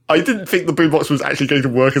I didn't think the boombox was actually going to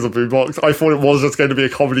work as a boombox. I thought it was just going to be a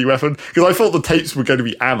comedy weapon because I thought the tapes were going to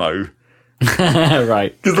be ammo.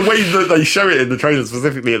 Right. Because the way that they show it in the trailer,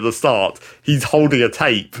 specifically at the start, he's holding a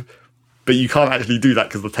tape. But you can't actually do that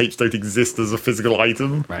because the tapes don't exist as a physical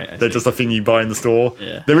item. Right, they're just a thing you buy in the store.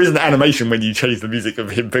 Yeah. There is an animation when you change the music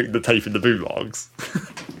of him putting the tape in the boombox.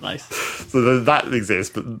 Nice. So that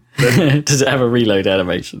exists, but then, Does it have a reload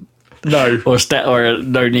animation? no. Or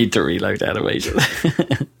no need to reload animation?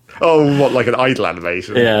 Oh, what, like an idle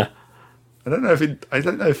animation? Yeah. I don't know if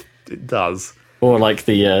it does. Or like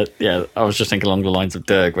I was just thinking along the lines of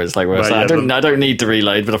Dirk, where it's like, Right, I don't need to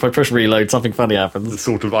reload, but if I push reload, something funny The happens.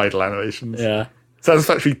 sort of idle animations. Yeah.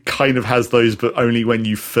 Satisfactory kind of has those, but only when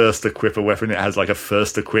you first equip a weapon. It has like a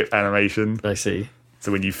first equip animation. I see.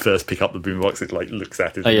 So when you first pick up the boombox, it like looks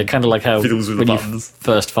at it. Oh yeah, kind of like how fiddles with when the you buttons.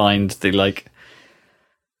 first find the like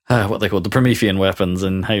what they call the Promethean weapons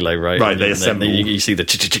in Halo, right? Right, And they then assemble. you see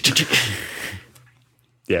the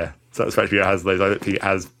Yeah, Satisfactory has those. I don't think it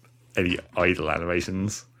has any idle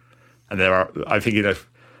animations. And there are, I don't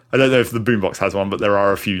know if the boombox has one, but there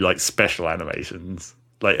are a few like special animations.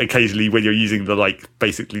 Like occasionally when you're using the like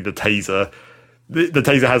basically the taser, the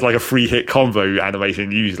taser has like a free hit combo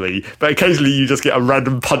animation usually, but occasionally you just get a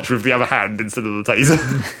random punch with the other hand instead of the taser.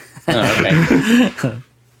 Oh, okay.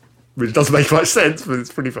 Which doesn't make much sense, but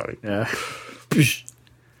it's pretty funny. Yeah.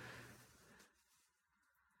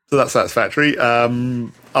 So that's Satisfactory.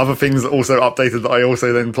 Other things that also updated that I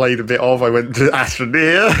also then played a bit of. I went to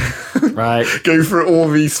Astroneer. Right. Go through all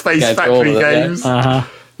these Space Go through all Factory of it, yeah. games. Uh-huh.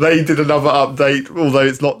 They did another update, although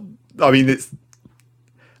it's not. I mean, it's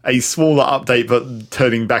a smaller update, but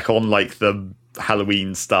turning back on like the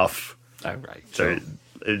Halloween stuff. Oh right. So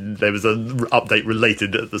there was an update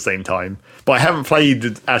related at the same time. But I haven't played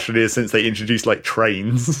Astroneer since they introduced like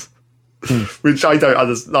trains. Which I don't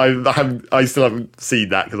understand. I still haven't seen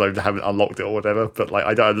that because I haven't unlocked it or whatever. But like,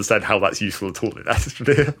 I don't understand how that's useful at all in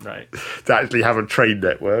Astroneer. Right. To actually have a train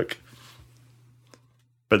network.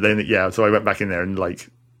 But then, yeah, so I went back in there and like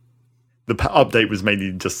the update was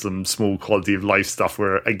mainly just some small quality of life stuff.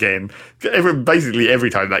 Where again, basically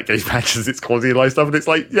every time that game patches its quality of life stuff, and it's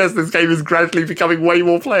like, yes, this game is gradually becoming way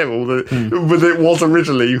more playable than it was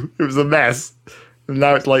originally. It was a mess, and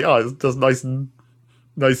now it's like, oh, it's just nice.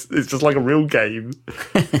 It's just like a real game.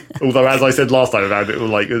 Although, as I said last time about it,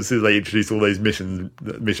 like as soon as they introduced all those missions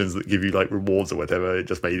that give you like rewards or whatever, it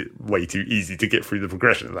just made it way too easy to get through the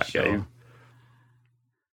progression of that game.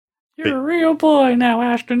 You're a real boy now,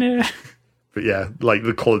 Astroneer. But yeah, like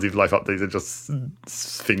the quality of life updates are just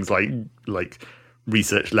things like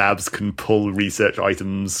research labs can pull research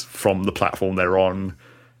items from the platform they're on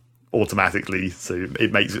automatically, so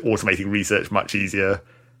it makes automating research much easier.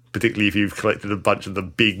 Particularly if you've collected a bunch of the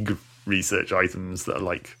big research items that are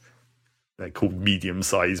like, they're called medium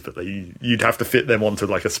size, but you'd have to fit them onto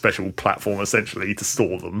like a special platform essentially to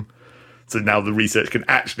store them. So now the research can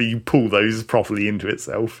actually pull those properly into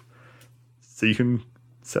itself. So you can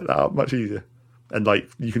set that up much easier. And like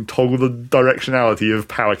you can toggle the directionality of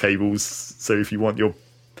power cables. So if you want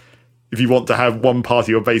to have one part of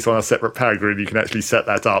your base on a separate power grid, you can actually set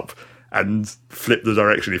that up and flip the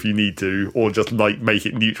direction if you need to, or just like make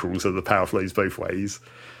it neutral so the power flows both ways.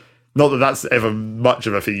 Not that that's ever much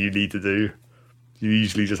of a thing you need to do. You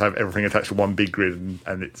usually just have everything attached to one big grid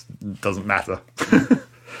and it doesn't matter.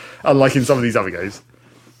 Unlike in some of these other games.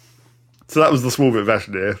 So that was the small bit of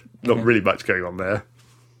Ashenir. Not really much going on there.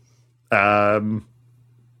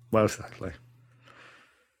 What else exactly?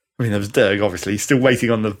 I mean, there was Derg, obviously. Still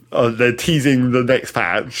waiting on they're teasing the next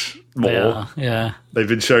patch more. Yeah. They've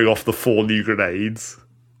been showing off the 4 new grenades,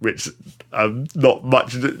 which are not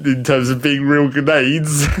much in terms of being real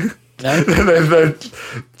grenades. No? they're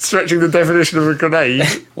stretching the definition of a grenade.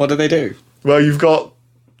 What do they do? Well,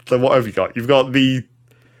 what have you got? You've got the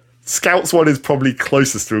Scouts one is probably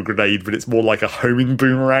closest to a grenade, but it's more like a homing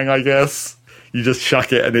boomerang, I guess. You just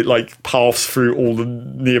chuck it and it like paths through all the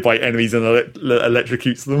nearby enemies and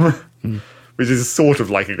electrocutes them, which is sort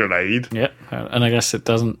of like a grenade. Yep. And I guess it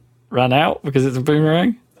doesn't run out because it's a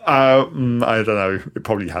boomerang? I don't know. It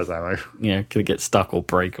probably has ammo. Yeah, could it get stuck or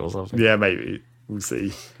break or something? Yeah, maybe. We'll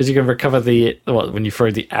see. Because you can recover when you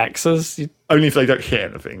throw the axes? Only if they don't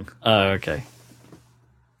hit anything. Oh, okay.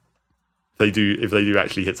 If they do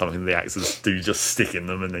actually hit something, the axes do just stick in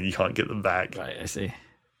them and then you can't get them back. Right, I see.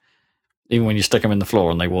 Even when you stick them in the floor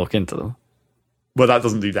and they walk into them? Well, that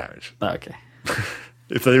doesn't do damage. Oh, okay.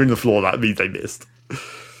 If they're in the floor, that means they missed.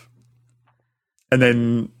 And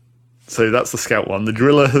then, so that's the Scout one. The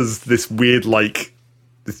Driller has this weird, like,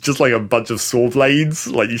 it's just like a bunch of saw blades.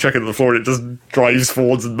 Like, you chuck it on the floor and it just drives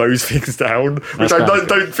forwards and mows things down. Which I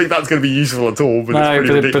don't think that's going to be useful at all, but it's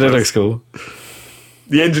pretty ridiculous. But it looks cool.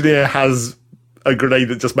 The Engineer has a grenade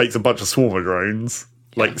that just makes a bunch of swarmer drones.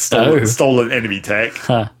 Like stolen enemy tech.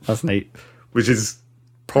 Huh, that's neat. Which is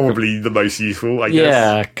probably the most useful, I guess.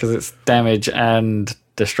 Yeah, because it's damage and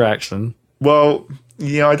distraction. Well,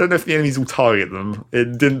 yeah, I don't know if the enemies will target them.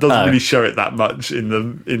 It doesn't really show it that much in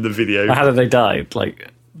the video. How did they die?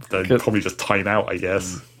 Like, they probably just time out, I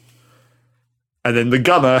guess. And then the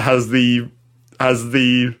Gunner has the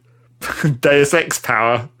Deus Ex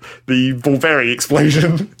power, the Bulberry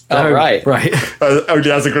explosion. Right. Only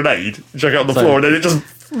has a grenade. Chuck it on the floor, and then it just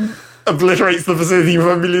obliterates the vicinity with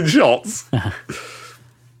a million shots.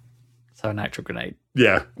 So an actual grenade.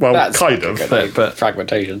 Yeah, well, That's kind like of. but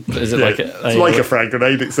fragmentation. But is it it's like a frag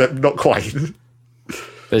grenade, except not quite.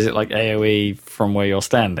 Is it like AoE from where you're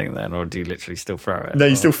standing then, or do you literally still throw it? No,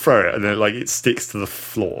 you still throw it, and then it sticks to the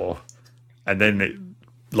floor, and then it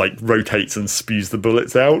rotates and spews the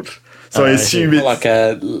bullets out. So I assume it's like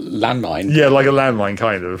a landmine. Yeah, like a landmine,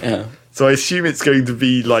 kind of. Yeah. So I assume it's going to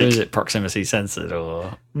be like. So is it proximity censored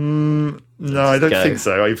or? No, I don't think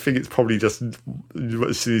so. I think it's probably just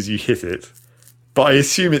as soon as you hit it. But I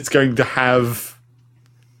assume it's going to have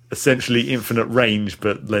essentially infinite range,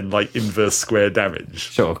 but then inverse square damage.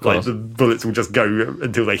 Sure, of course. The bullets will just go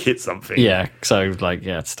until they hit something. Yeah, so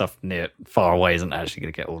stuff far away isn't actually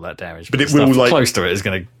going to get all that damage, but it stuff will close to it is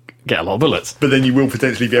going to get a lot of bullets. But then you will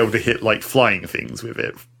potentially be able to hit flying things with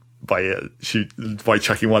it by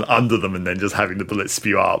chucking one under them and then just having the bullets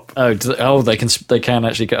spew up. They can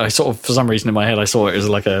actually get. I sort of, for some reason in my head, I saw it as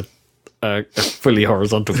like a fully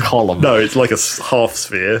horizontal column. No, it's like a half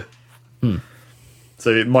sphere. So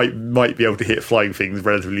it might be able to hit flying things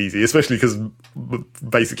relatively easy, especially because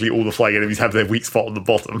basically all the flying enemies have their weak spot on the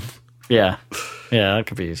bottom. Yeah, that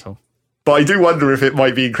could be useful. But I do wonder if it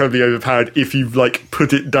might be incredibly overpowered if you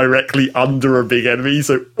put it directly under a big enemy,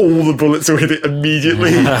 so all the bullets will hit it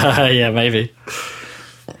immediately. Yeah, maybe.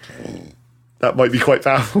 That might be quite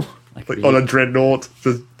powerful. On a Dreadnought,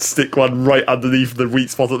 just stick one right underneath the weak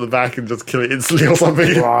spot at the back and just kill it instantly or something.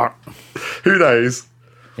 Who knows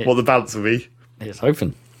what the balance will be. It's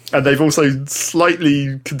hoping. And they've also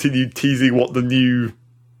slightly continued teasing what the new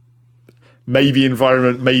maybe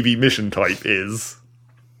environment, maybe mission type is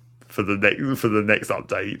for the next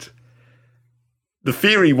update. The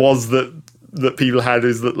theory was that people had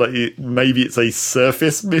is that maybe it's a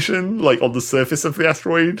surface mission, on the surface of the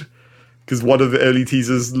asteroid, because one of the early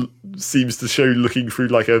teasers seems to show looking through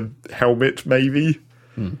a helmet, maybe.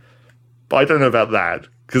 But I don't know about that,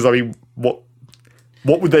 because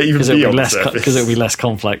what would there even be on the surface? Because it would be less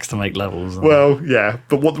complex to make levels. Well, yeah,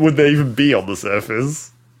 but what would there even be on the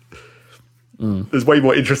surface? There's way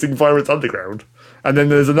more interesting environments underground. And then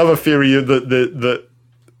there's another theory that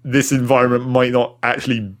this environment might not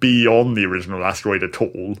actually be on the original asteroid at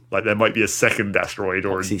all. There might be a second asteroid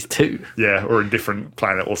or these two. Yeah, or a different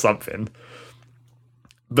planet or something.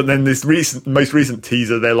 But then this most recent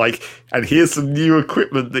teaser, they're like, and here's some new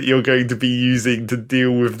equipment that you're going to be using to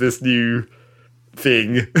deal with this new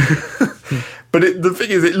thing. But the thing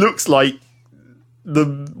is, it looks like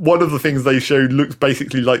one of the things they showed looks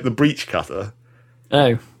basically like the breach cutter.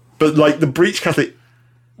 Oh. But like the breach cutter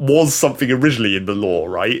was something originally in the lore,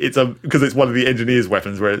 right? Because it's one of the engineer's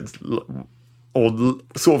weapons, where it's or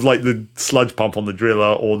sort of like the sludge pump on the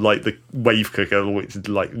driller, or like the wave cooker, which is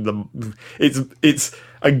like it's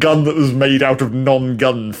a gun that was made out of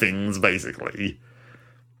non-gun things, basically.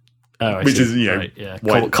 Oh, which is, right, yeah,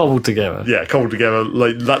 cobbled together. Yeah, cobbled together.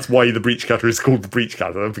 Like that's why the breach cutter is called the breach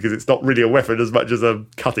cutter, because it's not really a weapon as much as a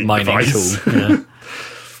cutting device. Tool. Yeah.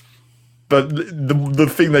 But the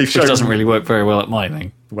thing they've shown, which doesn't really work very well at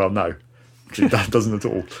mining. Well, no, that doesn't at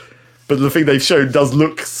all. But the thing they've shown does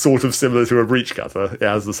look sort of similar to a breach cutter. It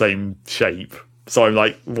has the same shape. So I'm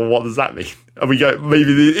like, well, what does that mean? And we go,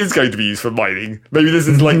 maybe it is going to be used for mining. Maybe this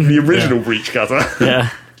is like the original breach cutter. Yeah.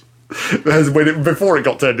 Before it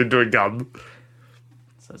got turned into a gun.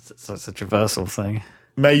 So it's a traversal thing.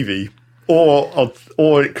 Maybe. Or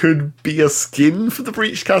it could be a skin for the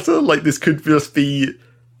breach cutter. Like this could just be...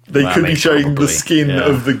 They could be showing probably. The skin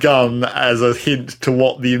of the gun as a hint to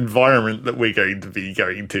what the environment that we're going to be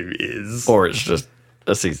going to is. Or it's just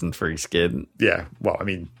a Season 3 skin. Yeah, well, I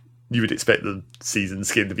mean, you would expect the season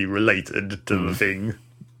skin to be related to the thing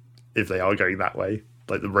if they are going that way.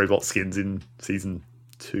 Like the robot skins in Season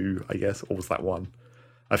 2, I guess. Or was that 1?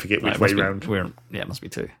 I forget which way round. Yeah, it must be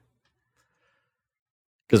 2.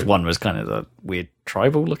 Because 1 was kind of the weird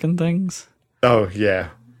tribal-looking things. Oh, yeah.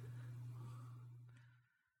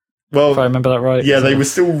 Well, if I remember that right. Yeah, they were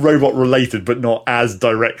still robot related, but not as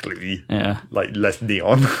directly. Yeah. Like less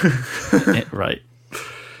neon. Right.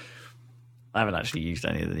 I haven't actually used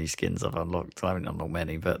any of these skins I've unlocked. I haven't unlocked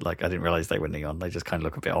many, but like I didn't realise they were neon. They just kind of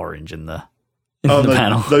look a bit orange in the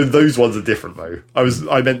panel. Those ones are different though.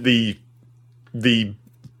 I meant the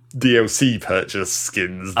DLC purchase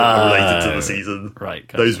skins that are related to the season. Right.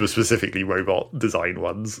 Gotcha. Those were specifically robot design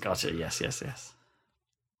ones. Gotcha. Yes.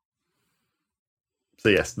 So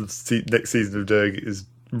yes, the next season of Derg is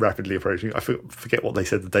rapidly approaching. I forget what they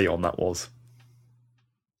said the date on that was.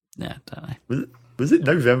 Yeah, don't know. Was it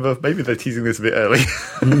November? Maybe they're teasing this a bit early.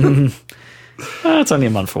 It's only a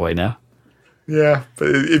month away now. Yeah, but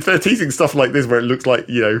if they're teasing stuff like this where it looks like,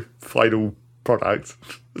 final product,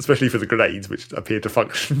 especially for the grenades, which appear to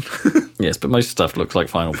function. Yes, but most stuff looks like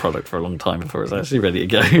final product for a long time before it's actually ready to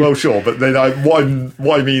go. Well, sure, but then what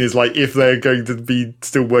I mean is, like, if they're going to be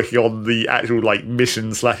still working on the actual, like,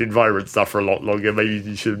 mission/environment stuff for a lot longer, maybe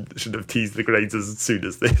you should have teased the grenades as soon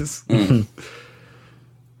as this. Got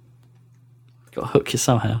to hook you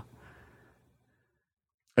somehow.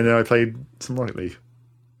 And then I played some Rocket League.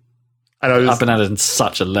 And I've been having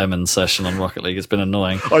such a lemon session on Rocket League. It's been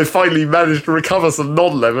annoying. I finally managed to recover some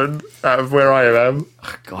non-lemon out of where I am.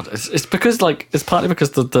 Oh, God, it's because it's partly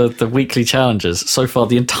because the weekly challenges so far.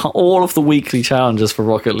 All of the weekly challenges for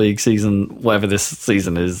Rocket League season, whatever this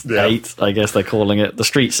season is, 8, I guess they're calling it, the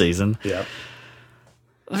street season. Yeah,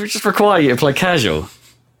 they just require you to play casual,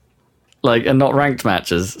 and not ranked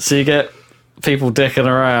matches. So you get people dicking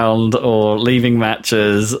around or leaving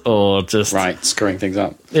matches or just screwing things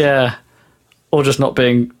up. Yeah. Or just not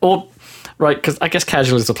being, because I guess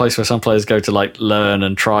casual is the place where some players go to learn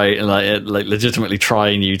and try and legitimately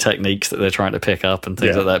try new techniques that they're trying to pick up and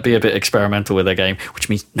things like that. Be a bit experimental with their game, which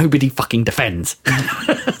means nobody fucking defends.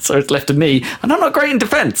 So it's left to me, and I'm not great in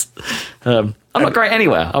defense. I'm not great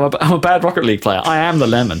anywhere. I'm a bad Rocket League player. I am the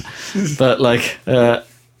lemon, but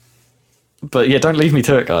but yeah, don't leave me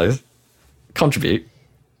to it, guys. Contribute.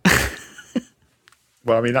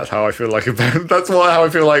 Well, I mean, that's how I feel like about. How I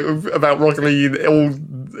feel like about Rocket League,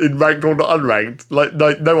 in ranked or not unranked.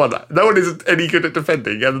 No one is any good at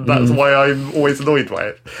defending, and that's why I'm always annoyed by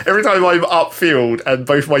it. Every time I'm upfield and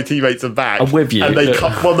both my teammates are back, I'm with you. And they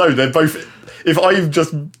cut. Well, no, they're both. If I've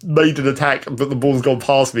just made an attack but the ball's gone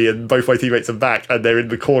past me and both my teammates are back and they're in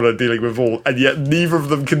the corner dealing with ball, and yet neither of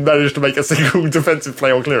them can manage to make a single defensive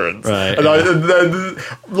play or clearance. Right. And then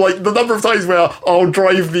the number of times where I'll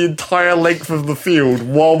drive the entire length of the field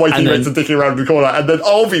while my teammates are dicking around the corner, and then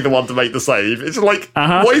I'll be the one to make the save. It's like,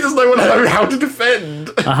 why does no one know how to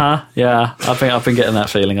defend? Yeah, I've been getting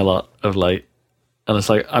that feeling a lot of late. And it's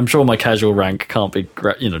like, I'm sure my casual rank can't be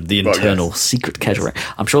great, the internal secret casual rank.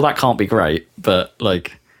 I'm sure that can't be great, but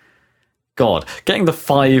God, getting the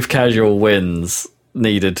 5 casual wins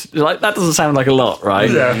needed, that doesn't sound like a lot, right?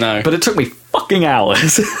 Yeah. No. But it took me fucking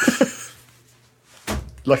hours.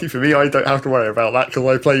 Lucky for me, I don't have to worry about that because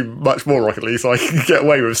I play much more Rocket League, so I can get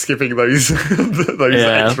away with skipping those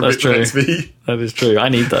extra bits of XP. That is true. I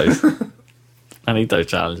need those. I need those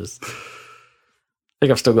challenges. I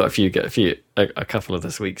think I've still got a couple of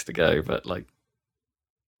this weeks to go, but like,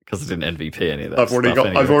 because I didn't MVP any of that.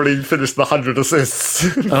 I've already finished the 100 assists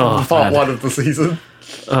part 1 of the season.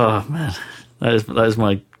 Oh man, that is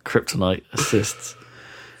my kryptonite, assists.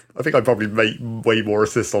 I think I probably make way more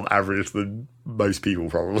assists on average than most people,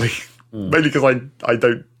 probably. Mainly because I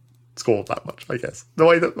don't score that much, I guess.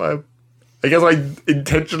 No, I guess I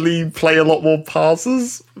intentionally play a lot more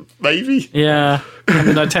passes, maybe. Yeah, I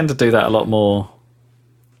mean, I tend to do that a lot more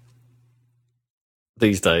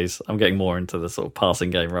these days. I'm getting more into the sort of passing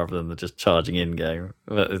game rather than the just charging in game.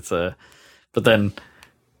 But but then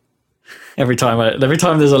every time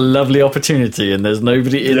there's a lovely opportunity and there's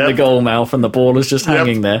nobody in the goal mouth and the ball is just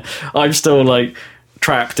hanging there, I'm still like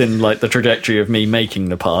trapped in like the trajectory of me making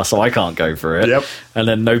the pass, so I can't go for it. And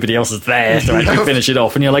then nobody else is there to actually finish it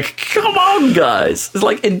off, and you're like, come on, guys. It's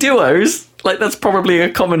like in duos, like that's probably a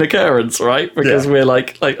common occurrence, right? Because we're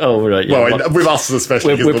like oh right, well, with us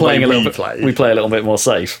especially, we're playing a little bit. We play a little bit more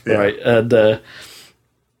safe, right? And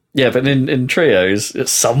but in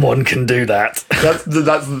trios, someone can do that.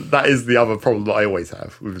 That is the other problem that I always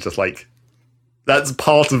have. With just like, that's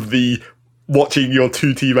part of the watching your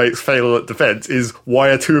two teammates fail at defense is why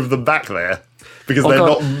are two of them back there? Because they're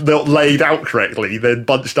not laid out correctly. They're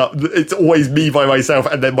bunched up. It's always me by myself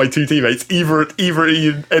and then my two teammates, either at either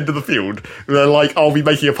end of the field. They're like, I'll be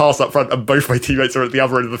making a pass up front and both my teammates are at the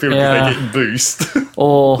other end of the field because they're getting boost.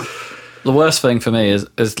 Or the worst thing for me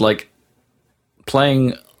is like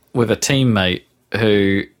playing with a teammate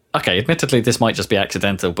who, okay, admittedly this might just be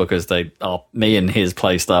accidental because me and his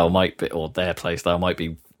playstyle might be, or their playstyle might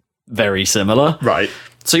be very similar. Right.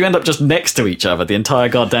 So you end up just next to each other the entire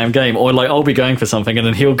goddamn game, or like I'll be going for something and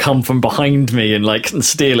then he'll come from behind me and like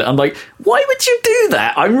steal it. I'm like, why would you do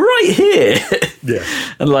that? I'm right here. Yeah.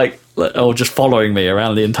 And or just following me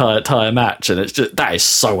around the entire match, and it's just, that is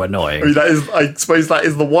so annoying. I mean, I suppose that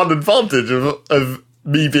is the one advantage of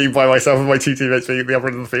me being by myself and my two teammates being at the other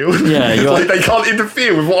end of the field. Yeah, like they can't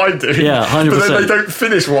interfere with what I'm doing. Yeah, 100%. But then they don't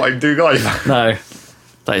finish what I'm doing either. No,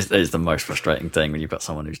 that is the most frustrating thing when you've got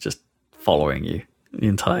someone who's just following you the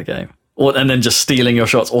entire game, and then just stealing your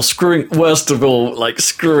shots, or worst of all, like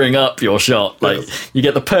screwing up your shot. Like you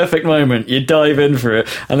get the perfect moment, you dive in for it,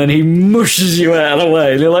 and then he mushes you out of the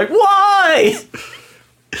way, and you're like, why?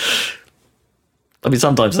 I mean,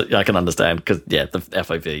 sometimes I can understand because, the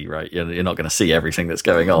FOV, right? You're not going to see everything that's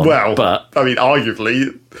going on. Well, but I mean,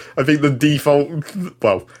 arguably, I think the default,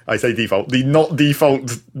 well, I say default, the not default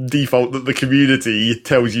that the community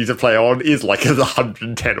tells you to play on is like a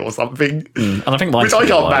 110 or something. And I think mine's which I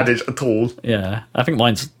can't manage at all. Yeah, I think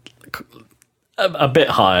mine's a bit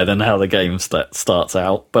higher than how the game starts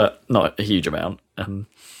out, but not a huge amount.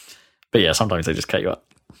 But yeah, sometimes they just cut you up.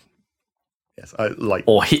 Yes,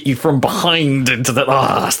 or hit you from behind into the.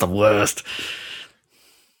 That's the worst.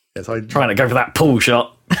 Yes, trying to go for that pull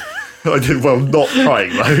shot. I did well, not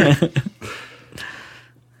trying though.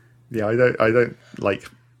 Yeah, I don't like.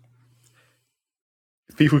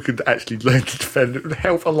 If people could actually learn to defend, it would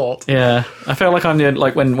help a lot. Yeah, I feel like I'm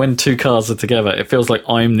when two cars are together, it feels like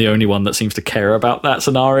I'm the only one that seems to care about that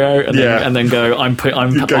scenario, and then go, I'm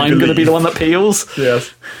going to be the one that peels.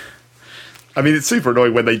 Yes. I mean, it's super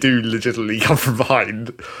annoying when they do legitimately come from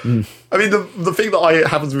behind. I mean, the thing that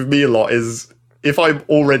happens with me a lot is if I'm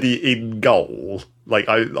already in goal, like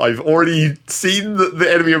I've already seen that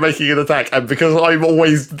the enemy are making an attack, and because I'm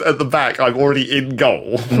always at the back, I'm already in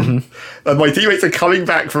goal. And my teammates are coming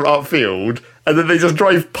back from upfield, and then they just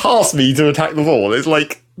drive past me to attack the ball. It's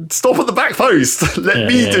like, stop at the back post. Let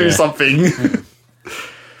me do something.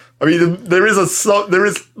 I mean, there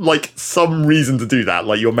is like some reason to do that.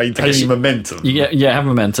 Like you're maintaining momentum. You have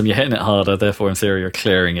momentum. You're hitting it harder. Therefore, in theory, you're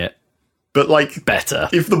clearing it. But like better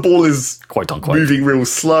if the ball is quite unquote moving real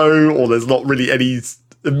slow, or there's not really any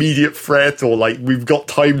immediate threat, or like we've got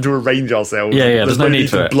time to arrange ourselves. Yeah. There's no need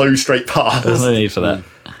to blow straight past. There's no need for that.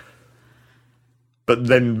 But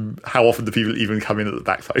then, how often do people even come in at the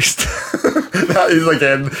back post? That is,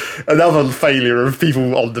 again, another failure of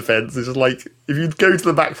people on defence. It's just like, if you go to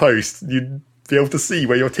the back post, you'd be able to see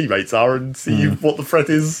where your teammates are and see what the threat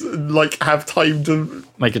is, and like have time to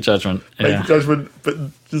make a judgment. But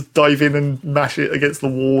just dive in and mash it against the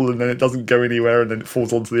wall, and then it doesn't go anywhere, and then it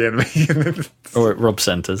falls onto the enemy. Or it robs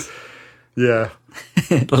centres. Yeah.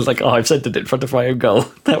 Like, I've centred it in front of my own goal.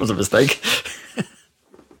 That was a mistake.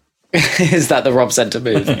 Is that the Rob Centre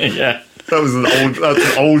move? Yeah. That's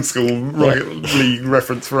an old school Rocket League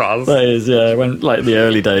reference for us. That is, yeah. When like the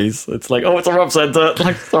early days, it's like, oh, it's a Rob Centre.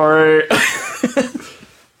 Like, sorry.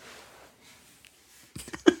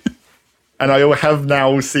 And I have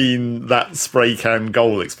now seen that spray can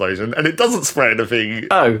goal explosion, and it doesn't spray anything.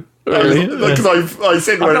 Oh, really? Because I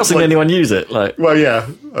said I've not seen anyone use it. Like, well, yeah.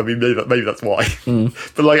 I mean, maybe that's why.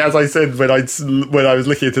 But like as I said when I was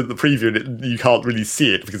looking at it at the preview, and you can't really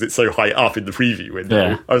see it because it's so high up in the preview window.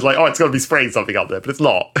 Yeah. I was like, oh, it's got to be spraying something up there, but it's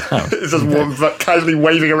not. It's just casually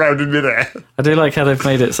waving around in midair. I do like how they've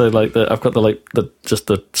made it so like I've got just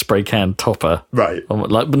the spray can topper, Right.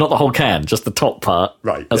 Like, but not the whole can, just the top part.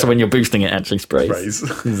 Right. And so when you're boosting, it actually sprays.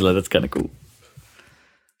 Sprays. That's kind of cool.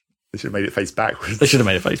 They should have made it face backwards. They should have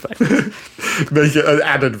made it face back. Make it an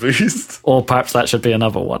added boost. Or perhaps that should be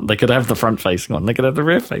another one. They could have the front-facing one. They could have the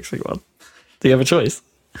rear-facing one. Do you have a choice?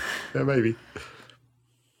 Yeah, maybe.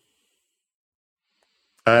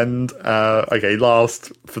 And, okay,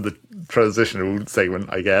 last for the transitional segment,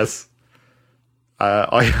 I guess.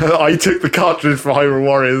 I took the cartridge for Hyrule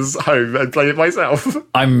Warriors home and played it myself.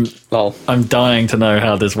 I'm Lol. dying to know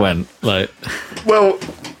how this went. Like, well...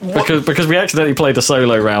 Because we accidentally played a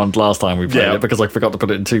solo round last time we played it because I forgot to put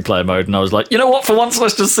it in 2-player mode, and I was like, you know what, for once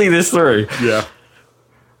let's just see this through. Yeah.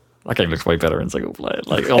 That game looks way better in single player.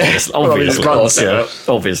 Like obviously,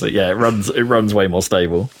 obviously, yeah, it runs way more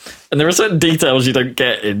stable. And there are certain details you don't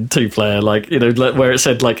get in 2-player, like where it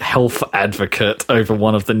said like health advocate over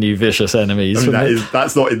one of the new vicious enemies. I mean,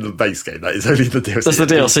 that's not in the base game. That is only the DLC. That's the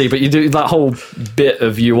DLC, but you do that whole bit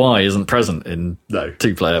of UI isn't present in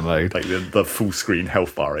 2-player mode. Like the full screen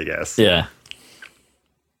health bar, I guess. Yeah.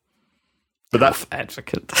 But health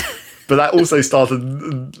advocate. But that also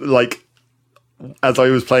started like. As I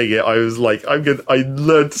was playing it, I was like, I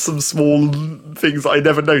learned some small things that I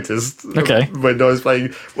never noticed. Okay. When I was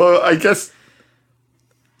playing. Well, I guess.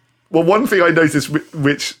 Well, one thing I noticed,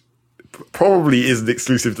 which probably isn't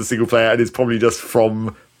exclusive to single player, and is probably just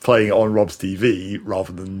from playing it on Rob's TV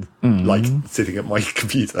rather than like sitting at my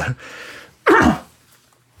computer,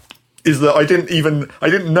 is that I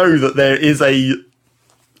didn't know that there is a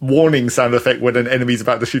warning sound effect when an enemy's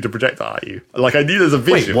about to shoot a projectile at you. Like, I knew there's a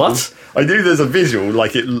visual. Wait, what? I knew there's a visual,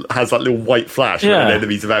 like it has that little white flash when an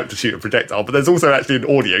enemy's about to shoot a projectile, but there's also actually an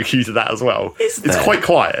audio cue to that as well. It's quite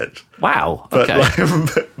quiet. Wow. But,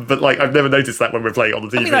 Okay. but I've never noticed that when we're playing on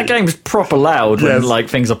the TV. I mean, that game's proper loud when like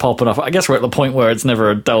things are popping off. I guess we're at the point where it's never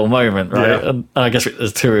a dull moment, right? Yeah. And I guess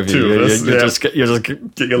there's two of you. Two of us, you're just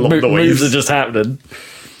getting a lot of noise. Moves are just happening.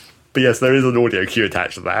 But yes, there is an audio cue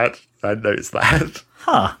attached to that. I noticed that.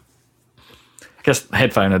 Huh. I guess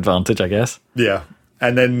headphone advantage, I guess. Yeah.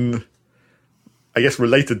 And then I guess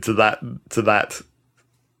related to that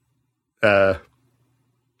well,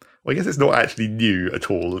 I guess it's not actually new at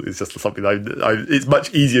all. It's just something it's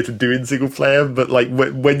much easier to do in single player, but like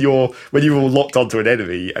when you're all locked onto an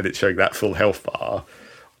enemy and it's showing that full health bar,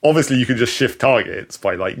 obviously you can just shift targets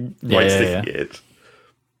by like right-sticking it.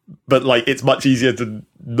 But like it's much easier to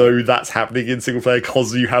know that's happening in single player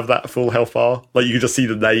because you have that full health bar. Like you can just see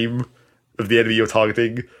the name of the enemy you're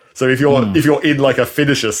targeting. So if you're in like a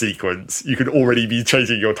finisher sequence, you can already be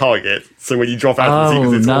changing your target. So when you drop out of the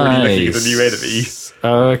sequence, it's already looking at the new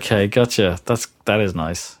enemy. Okay, gotcha. That is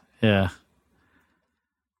nice. Yeah.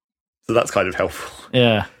 So that's kind of helpful.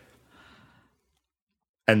 Yeah.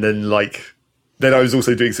 And then I was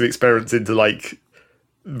also doing some experiments into like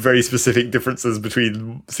very specific differences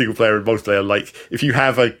between single player and multiplayer. Like if you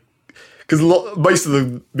have because most of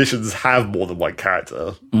the missions have more than one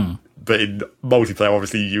character. But in multiplayer,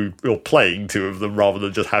 obviously, you're playing two of them rather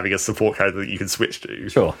than just having a support character that you can switch to.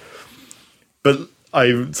 Sure. But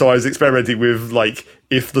I was experimenting with, like,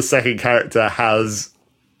 if the second character has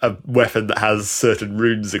a weapon that has certain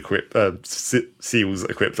runes seals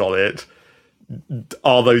equipped on it,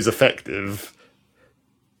 are those effective?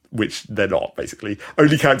 Which they're not, basically.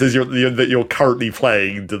 Only characters that you're currently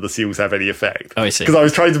playing do the seals have any effect. Oh, I see. Because I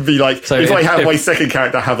was trying to be like, so if I have my second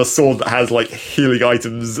character have a sword that has like healing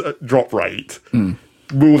items drop rate,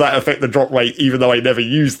 will that affect the drop rate even though I never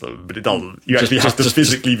use them? But it doesn't. You actually have to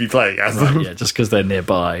physically be playing as them. Yeah, just because they're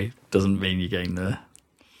nearby doesn't mean you gain the...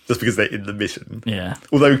 Just because they're in the mission. Yeah.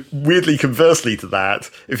 Although, weirdly, conversely to that,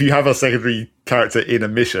 if you have a secondary character in a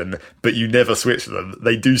mission, but you never switch them,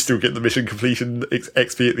 they do still get the mission completion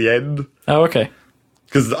XP at the end. Oh, okay.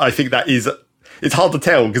 Because I think that is... It's hard to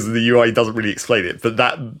tell because the UI doesn't really explain it, but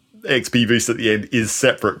that XP boost at the end is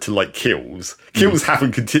separate to, like, kills. Kills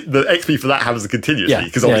happen... the XP for that happens continuously,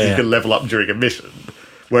 because obviously you can level up during a mission.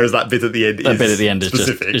 Whereas that bit at the end is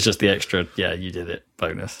specific. It's just the extra, you did it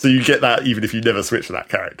bonus. So you get that even if you never switch to that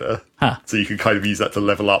character. Huh. So you can kind of use that to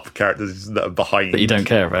level up characters that are behind. That you don't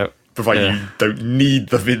care about. Provided you don't need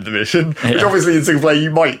them in the mission. Which obviously in single player you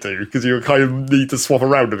might do, because you kind of need to swap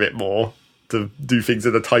around a bit more. to do things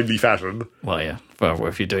in a timely fashion. Well, yeah. Well,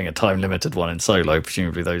 if you're doing a time limited one in solo,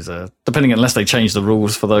 presumably those are depending unless they change the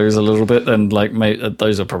rules for those a little bit. Then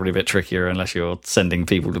those are probably a bit trickier unless you're sending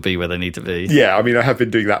people to be where they need to be. Yeah, I mean, I have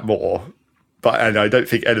been doing that more, and I don't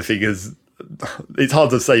think anything is. It's hard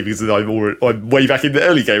to say because I'm way back in the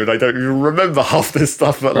early game and I don't even remember half this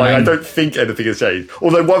stuff. But I don't think anything has changed.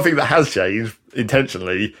 Although one thing that has changed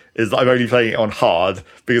intentionally is that I'm only playing it on hard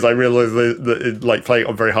because I realised that playing it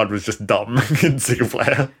on very hard was just dumb in single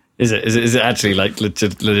player. Is it actually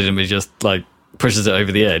legitimately just pushes it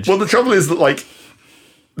over the edge? Well, the trouble is that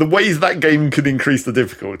the ways that game could increase the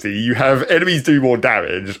difficulty, you have enemies do more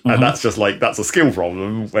damage, and that's just that's a skill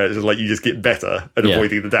problem where it's just you just get better at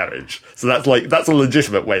avoiding the damage. So that's a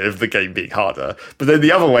legitimate way of the game being harder. But then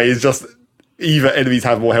the other way is just either enemies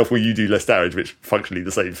have more health or you do less damage, which functionally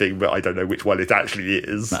the same thing, but I don't know which one it actually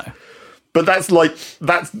is. No. But that's no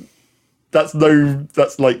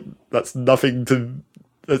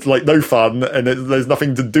fun, and there's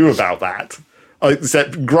nothing to do about that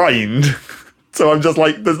except grind. So I'm just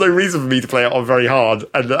there's no reason for me to play it on very hard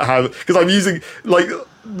and because I'm using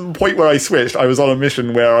the point where I switched, I was on a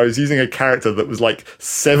mission where I was using a character that was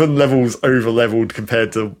 7 levels over leveled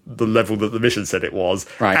compared to the level that the mission said it was.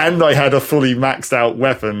 Right. And I had a fully maxed out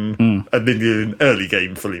weapon, a million early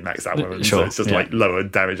game fully maxed out weapon. Sure, so it's just lower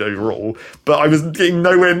damage overall. But I was getting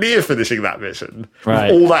nowhere near finishing that mission.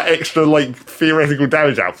 Right. With all that extra theoretical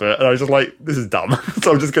damage output. And I was just this is dumb.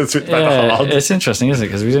 So I'm just going to switch back to hard. It's interesting, isn't it?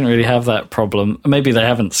 Because we didn't really have that problem. Maybe they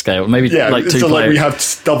haven't scaled. Maybe Yeah, two so player. we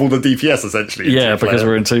have double the DPS essentially. Yeah, because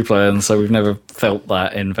we're in 2-player, and so we've never felt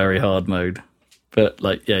that in very hard mode. But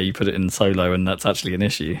you put it in solo, and that's actually an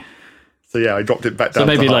issue. So yeah, I dropped it back down. So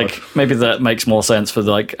maybe to hard. maybe that makes more sense for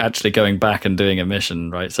actually going back and doing a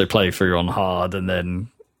mission, right? So play through on hard, and then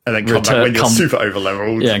come back when you're super over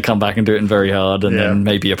leveled. Yeah, and come back and do it in very hard, and then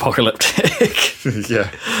maybe apocalyptic.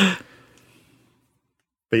 Yeah.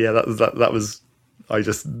 But yeah, that was. I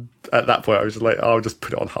just at that point I was just I'll just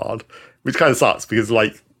put it on hard, which kind of sucks because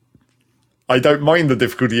I don't mind the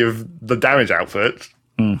difficulty of the damage output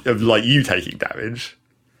of you taking damage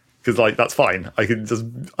because that's fine. I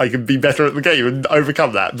can be better at the game and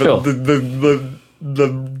overcome that. But sure.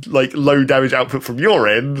 the low damage output from your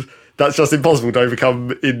end, that's just impossible to overcome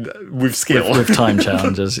with skill with time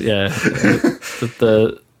challenges. Yeah,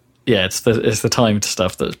 it's the timed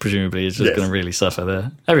stuff that presumably is just going to really suffer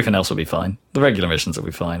there. Everything else will be fine. The regular missions will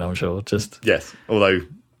be fine, I'm sure. Yes, although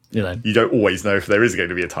you don't always know if there is going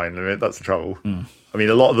to be a time limit. That's the trouble. I mean,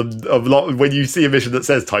 a lot when you see a mission that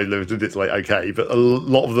says time limited, it's okay, but a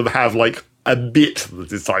lot of them have a bit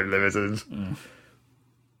that is time limited.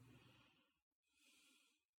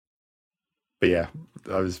 But yeah,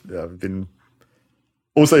 I've been.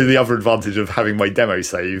 Also, the other advantage of having my demo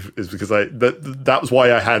save is because that was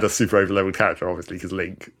why I had a super over-leveled character, obviously, because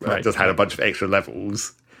Link just had a bunch of extra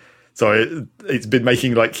levels. So it's been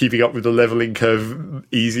making keeping up with the leveling curve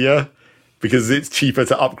easier because it's cheaper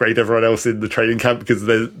to upgrade everyone else in the training camp because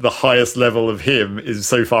the highest level of him is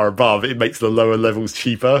so far above, it makes the lower levels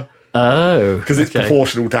cheaper. Oh. Because it's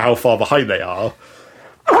proportional to how far behind they are.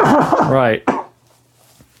 Right.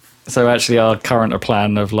 So actually our current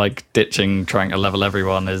plan of ditching trying to level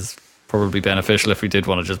everyone is probably beneficial if we did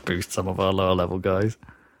want to just boost some of our lower level guys.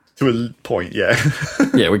 To a point, yeah.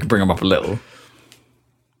 Yeah, we can bring them up a little.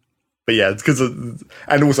 But yeah, it's because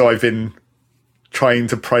and also I've been trying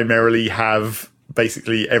to primarily have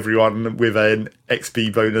basically everyone with an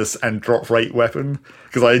XP bonus and drop rate weapon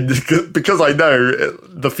because I know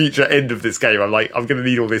the future end of this game. I'm I'm going to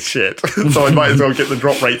need all this shit, so I might as well get the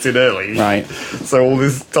drop rates in early. Right. So all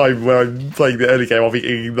this time where I'm playing the early game, I'll be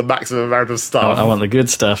getting the maximum amount of stuff. I want the good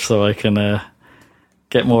stuff so I can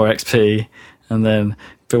get more XP and then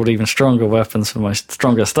build even stronger weapons for my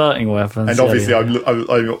stronger starting weapons. And obviously, I'm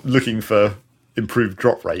looking for improved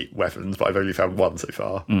drop rate weapons, but I've only found one so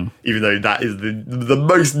far. Even though that is the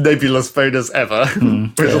most nebulous bonus ever,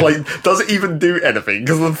 which doesn't even do anything.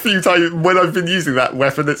 Because the few times when I've been using that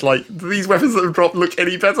weapon, it's do these weapons that have dropped look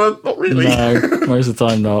any better? Not really. No, most of the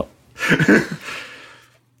time not. I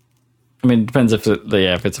mean, it depends if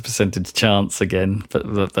it's a percentage chance again,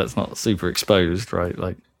 but that's not super exposed, right?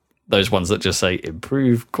 Those ones that just say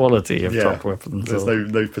improve quality of dropped weapons. There's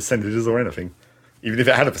no percentages or anything. Even if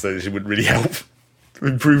it had a percentage, it wouldn't really help.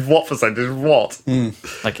 Improve what percentage? What?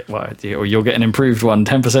 Or you'll get an improved one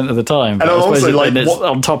 10% of the time. But and I'm also it's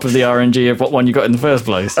on top of the RNG of what one you got in the first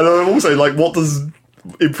place. And I'm also what does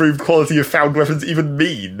improved quality of found weapons even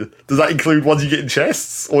mean? Does that include ones you get in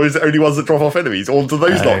chests, or is it only ones that drop off enemies, or do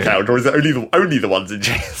those not count, or is it only the ones in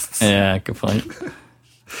chests? Yeah, good point.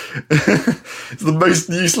 It's the most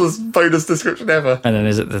useless bonus description ever. And then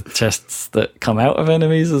is it the chests that come out of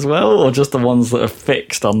enemies as well, or just the ones that are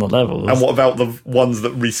fixed on the levels? And what about the ones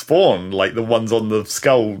that respawn, like the ones on the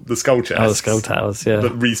skull chests? Oh, the skull towers, yeah.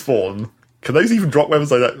 That respawn. Can those even drop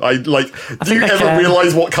weapons like that? Do you they ever can.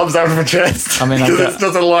 realise what comes out of a chest? I mean, because it's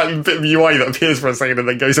just a light bit of UI that appears for a second and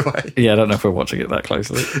then goes away. Yeah, I don't know if we're watching it that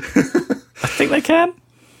closely. I think they can.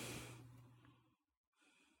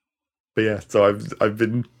 But yeah, so I've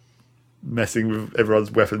been messing with everyone's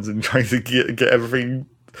weapons and trying to get everything,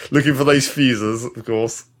 looking for those fuses, of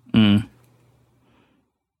course. Mm.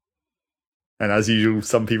 And as usual,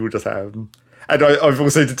 some people just have them. And I've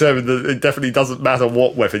also determined that it definitely doesn't matter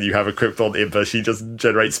what weapon you have equipped on Impa, she just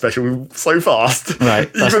generates special so fast.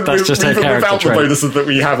 Right, that's just her even character without trait. the bonuses that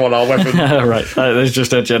we have on our weapon. Right, there's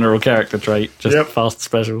just a general character trait, just Yep. fast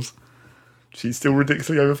specials. She's still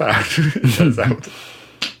ridiculously overpowered, it turns out.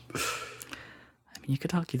 You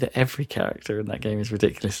could argue that every character in that game is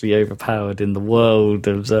ridiculously overpowered in the world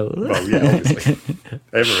of Zelda. Well, yeah, obviously.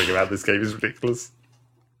 Everything about this game is ridiculous.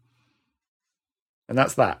 And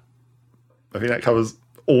that's that. I think that covers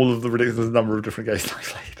all of the ridiculous number of different games I've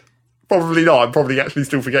played. Probably not. I'm probably actually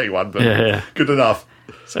still forgetting one, but Yeah. good enough.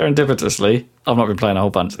 Serendipitously, I've not been playing a whole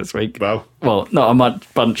bunch this week. Well, not a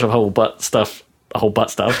bunch of whole butt stuff. A whole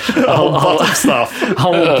butt stuff. A whole lot of stuff.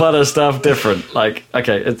 whole butt of stuff different. Like,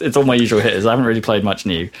 okay, it's all my usual hitters. I haven't really played much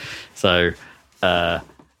new. So, yeah,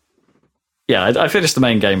 I finished the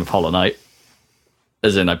main game of Hollow Knight.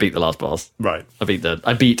 As in, I beat the last boss. Right. I beat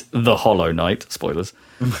the Hollow Knight. Spoilers.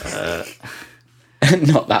 Not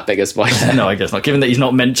that big a spoiler. No, I guess not. Given that he's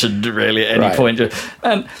not mentioned really at any Right. point.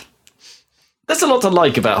 And there's a lot to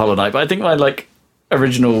like about Hollow Knight, but I think my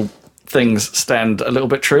original things stand a little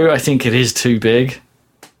bit true. I think it is too big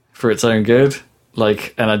for its own good.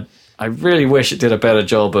 And I really wish it did a better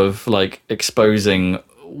job of exposing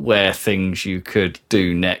where things you could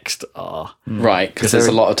do next are. Right, because there's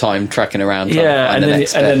a lot of time tracking around. Trying to find the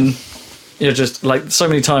next bit. then you're just so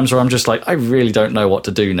many times where I'm just I really don't know what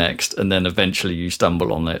to do next, and then eventually you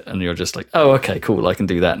stumble on it, and you're just oh, okay, cool, I can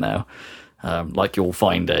do that now. You'll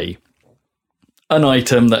find an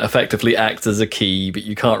item that effectively acts as a key, but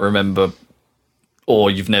you can't remember, or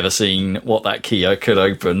you've never seen what that key could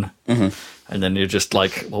open, and then you're just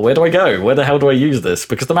well, where do I go? Where the hell do I use this?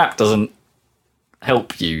 Because the map doesn't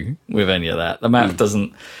help you with any of that. The map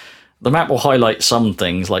doesn't. The map will highlight some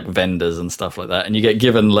things like vendors and stuff like that, and you get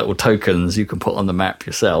given little tokens you can put on the map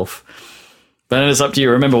yourself. But then it's up to you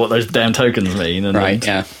to remember what those damn tokens mean, and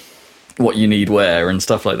what you need where and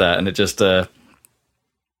stuff like that. And it just,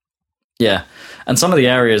 yeah. And some of the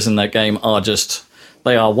areas in that game are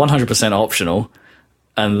they are 100% optional,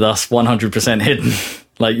 and thus 100% hidden.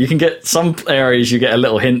 You can get some areas, you get a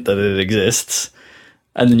little hint that it exists,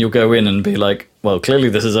 and then you'll go in and be well, clearly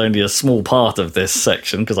this is only a small part of this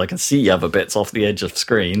section because I can see other bits off the edge of the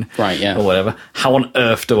screen. Right, yeah. Or whatever. How on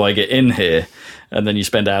earth do I get in here? And then you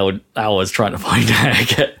spend hours trying to find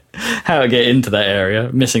out how to get into that area,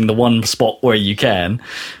 missing the one spot where you can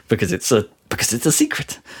because it's a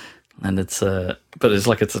secret. And it's but it's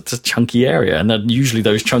it's a chunky area, and then usually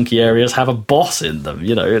those chunky areas have a boss in them.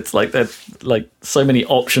 It's there's so many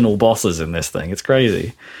optional bosses in this thing. It's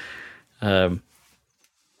crazy.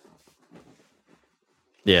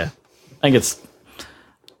 Yeah, I think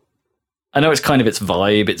I know it's kind of its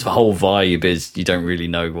vibe. Its whole vibe is you don't really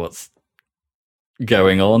know what's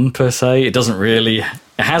going on per se. It doesn't really. It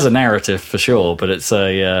has a narrative for sure, but it's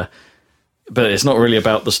but it's not really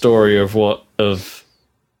about the story of what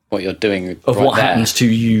you're doing of right what there. happens to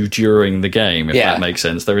you during the game. If that makes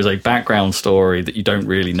sense, there is a background story that you don't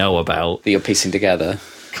really know about that you're piecing together,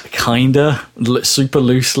 kinda super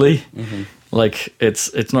loosely.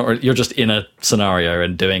 It's not really, you're just in a scenario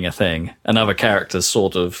and doing a thing, and other characters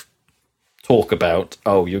sort of talk about,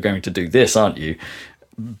 oh, you're going to do this, aren't you?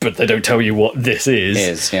 But they don't tell you what this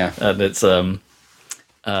is. And it's and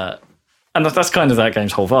that's kind of that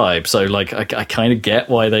game's whole vibe. So I kind of get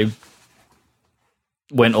why they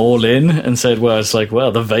went all in and said, well, it's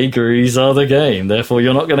the vagaries are the game, therefore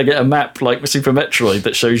you're not going to get a map like Super Metroid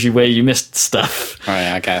that shows you where you missed stuff.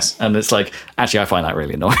 Right, I guess. And it's actually I find that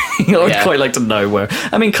really annoying. I would quite like to know where.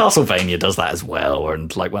 I mean, Castlevania does that as well,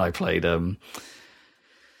 and when I played what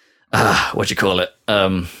do you call it,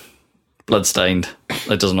 Bloodstained,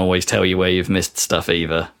 it doesn't always tell you where you've missed stuff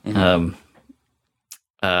either.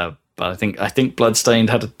 But I think Bloodstained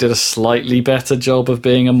did a slightly better job of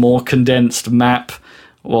being a more condensed map,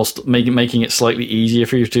 whilst making it slightly easier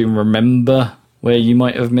for you to remember where you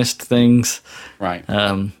might have missed things. Right.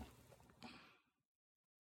 And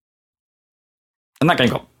that game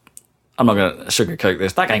got I'm not going to sugarcoat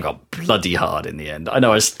this. That game got bloody hard in the end. I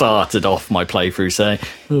know I started off my playthrough saying,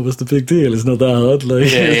 "Oh, what's the big deal? It's not that hard." Like,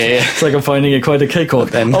 it's like I'm finding it quite a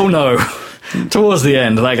cakewalk. Then, oh no! Towards the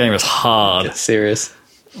end, that game was hard. It's serious.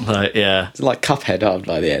 Like, yeah, it's like Cuphead hard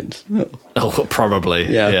by the end. Oh,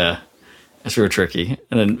 probably. Yeah. It's real tricky.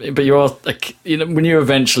 And then, but you are, like, when you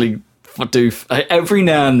eventually do, every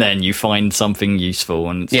now and then you find something useful,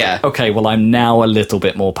 and it's like, okay, well, I'm now a little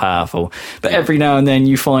bit more powerful. But every now and then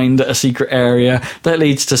you find a secret area that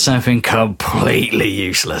leads to something completely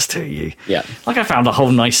useless to you. Yeah. Like, I found a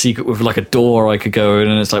whole nice secret with like a door I could go in,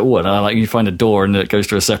 and it's like, oh, and like you find a door and it goes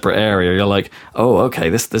to a separate area. You're like, oh, okay,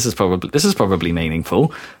 this is probably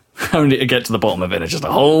meaningful. Only to get to the bottom of it, it's just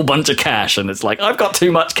a whole bunch of cash, and it's like, I've got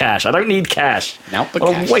too much cash. I don't need cash. What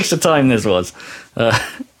a waste of time this was.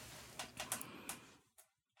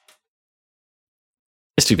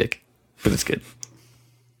 It's too big, but it's good.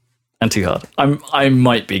 And too hard. I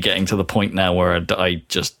might be getting to the point now where I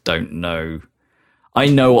just don't know. I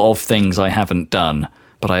know of things I haven't done,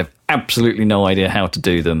 but I have absolutely no idea how to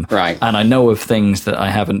do them. Right. And I know of things that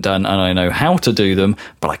I haven't done, and I know how to do them,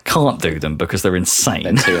 but I can't do them because they're insane.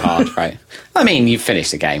 They're too hard, right? I mean, you've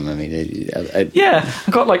finished the game. I mean, yeah,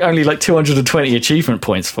 I got only 220 achievement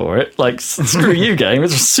points for it. Like, screw you, game.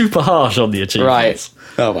 It's super harsh on the achievements.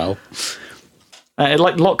 Right. Oh well. It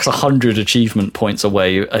locks 100 achievement points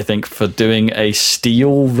away, I think, for doing a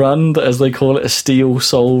steal run, as they call it, a steal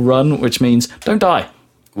soul run, which means don't die.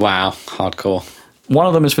 Wow, hardcore. One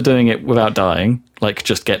of them is for doing it without dying, like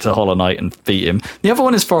just get to Hollow Knight and beat him. The other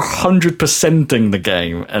one is for 100%ing the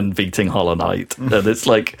game and beating Hollow Knight. And it's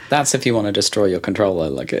like... That's if you want to destroy your controller.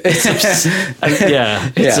 Like it's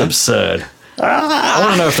absurd. I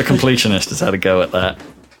want to know if the completionist has had a go at that.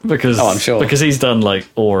 Because, I'm sure. Because he's done like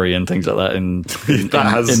Ori and things like that in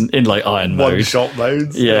like Iron mode. One-shot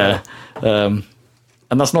modes. Yeah. And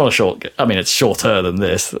that's not a short. I mean, it's shorter than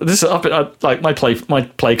this. This is like my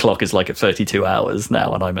play clock is like at 32 hours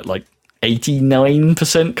now, and I'm at like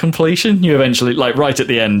 89% completion. You eventually, like right at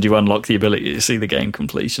the end, you unlock the ability to see the game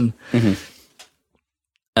completion,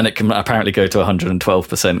 and it can apparently go to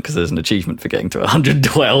 112% because there's an achievement for getting to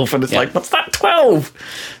 112, and it's like, what's that 12?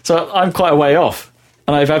 So I'm quite a way off.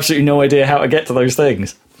 And I have absolutely no idea how to get to those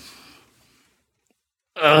things.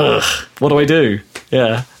 Ugh. What do I do?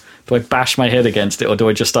 Yeah. Do I bash my head against it, or do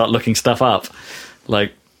I just start looking stuff up?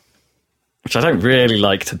 Like, which I don't really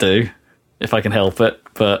like to do, if I can help it.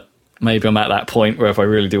 But maybe I'm at that point where if I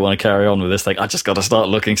really do want to carry on with this thing, I just got to start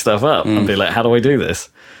looking stuff up and be like, how do I do this?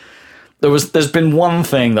 There's been one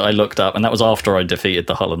thing that I looked up, and that was after I defeated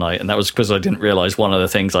the Hollow Knight, and that was because I didn't realise one of the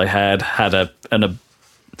things I had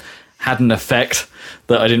an effect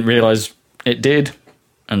that I didn't realise it did.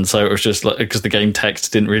 And so it was just like, because the game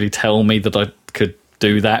text didn't really tell me that I could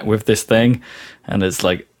do that with this thing. And it's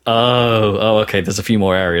like, oh, okay, there's a few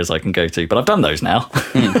more areas I can go to, but I've done those now.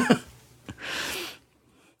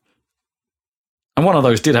 And one of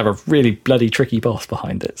those did have a really bloody tricky boss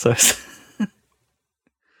behind it. So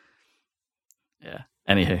yeah,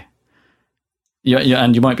 anywho. Yeah,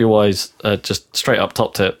 and you might be wise, just straight up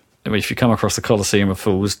top tip, if you come across the Colosseum of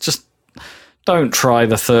Fools, just don't try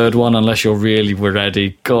the third one unless you're really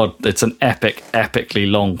ready. God, it's an epically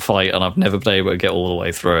long fight, and I've never been able to get all the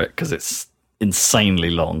way through it because it's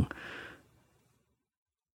insanely long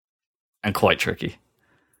and quite tricky.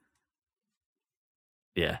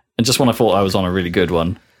 Yeah, and just when I thought I was on a really good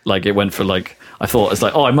one, like it went for like, I thought it's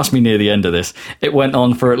like, oh, I must be near the end of this. It went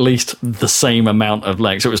on for at least the same amount of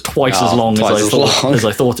length. So it was twice as long as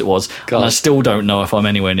I thought it was. God. And I still don't know if I'm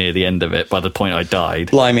anywhere near the end of it by the point I died.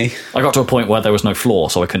 Blimey. I got to a point where there was no floor,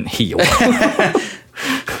 so I couldn't heal.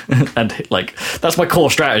 And like, that's my core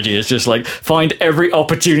strategy, is just like find every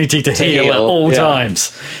opportunity to heal at all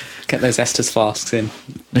times. Get those Estus flasks in.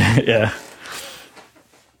 Yeah.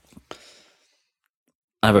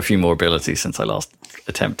 I have a few more abilities since I last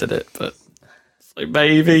attempted it, but like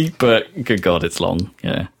maybe. But good God, it's long.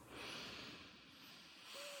 Yeah.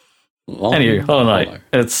 Anyway, Hollow Knight.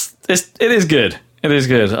 It is good. It is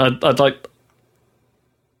good. I'd like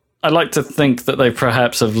to think that they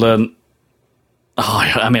perhaps have learned.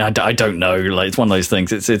 Oh, I mean, I don't know. Like, it's one of those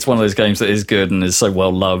things. It's one of those games that is good and is so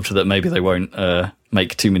well loved that maybe they won't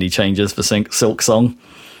make too many changes for Silk Song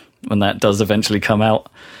when that does eventually come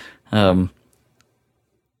out.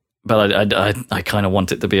 But I kind of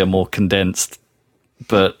want it to be a more condensed,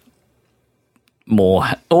 but more,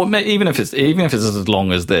 or even if it's as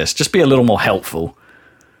long as this, just be a little more helpful.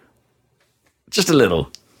 Just a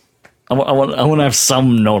little. I want to have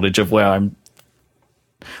some knowledge of where I'm,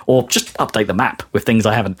 or just update the map with things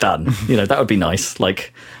I haven't done. You know, that would be nice.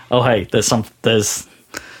 Like, oh hey, there's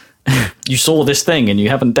you saw this thing and you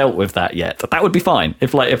haven't dealt with that yet. That would be fine.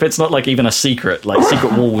 If it's not like even a secret, like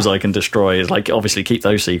secret walls I can destroy, like obviously keep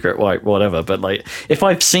those secret, whatever. But like if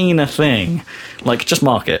I've seen a thing, like just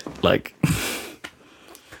mark it. Like,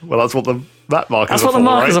 well, that's what the map markers. That's are what for, the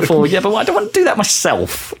markers right? are for. Yeah, but I don't want to do that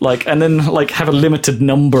myself. Like, and then like have a limited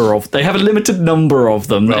number of. They have a limited number of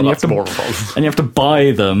them, Well, and you that's have to more fun. and you have to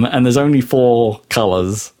buy them, and there's only 4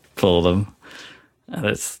 colours for them, and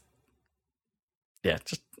it's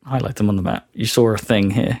just highlight them on the map. You saw a thing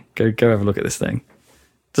here. Go have a look at this thing.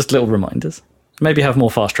 Just little reminders. Maybe have more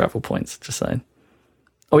fast travel points. Just saying.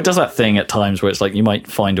 Oh, it does that thing at times where it's like you might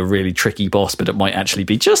find a really tricky boss, but it might actually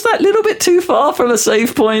be just that little bit too far from a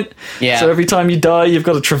save point. Yeah. So every time you die, you've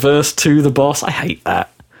got to traverse to the boss. I hate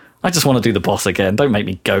that. I just want to do the boss again. Don't make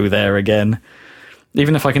me go there again.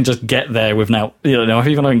 Even if I can just get there without, even if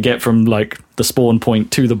I can get from like the spawn point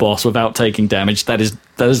to the boss without taking damage, that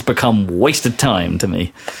has become wasted time to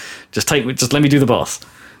me. Just let me do the boss.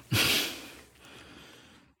 It's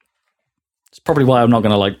probably why I'm not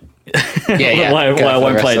going to like. why I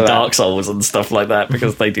won't play Dark Souls and stuff like that,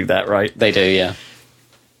 because they do that, right? They do, yeah.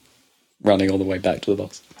 Running all the way back to the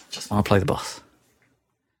boss. Just want to play the boss.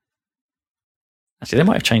 Actually, they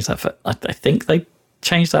might have changed that for. I think they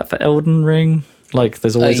changed that for Elden Ring. Like,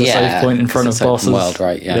 there's always a save point in front of bosses. World,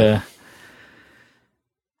 right? Yeah.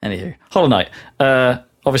 Anywho, Hollow Knight.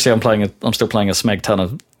 Obviously, I'm still playing a smeg ton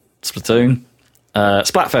of Splatoon.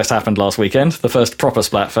 Splatfest happened last weekend, the first proper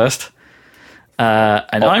Splatfest,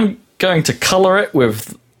 and I'm going to colour it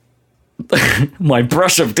with my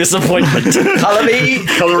brush of disappointment. Colour me.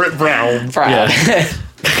 Colour it brown. Yeah.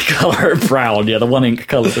 Colour it brown. Yeah, the one ink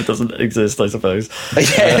colour that doesn't exist, I suppose.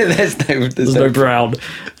 Yeah, there's no brown.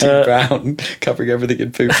 Brown covering everything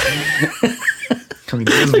in poop.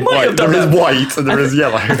 There is white and there is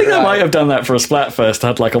yellow. I think I might have done that for a Splatfest.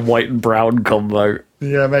 Had like a white and brown combo.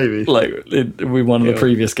 Yeah, maybe. Like with one of the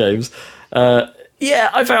previous games.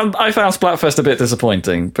 I found Splatfest a bit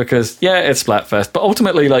disappointing because it's Splatfest, but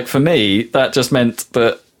ultimately, like for me, that just meant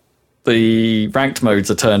that the ranked modes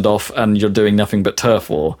are turned off and you're doing nothing but turf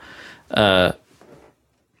war,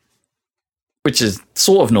 which is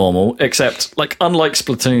sort of normal, except like unlike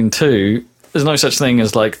Splatoon 2, there's no such thing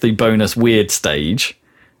as like the bonus weird stage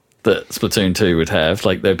that Splatoon 2 would have.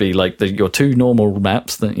 Like there'd be like your 2 normal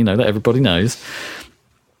maps that that everybody knows,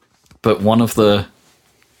 but one of the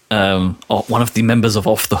members of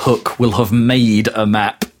Off the Hook will have made a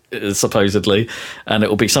map, supposedly, and it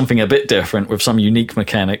will be something a bit different with some unique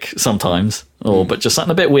mechanic sometimes, but just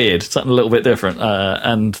something a bit weird, something a little bit different,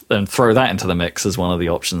 and then throw that into the mix as one of the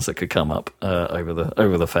options that could come up over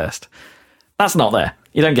the fest. That's not there.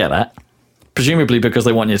 You don't get that. Presumably because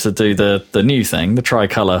they want you to do the new thing, the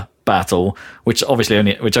tricolour battle, which obviously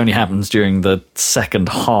only happens during the second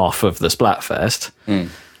half of the Splatfest.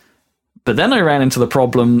 But then I ran into the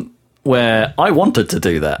problem where I wanted to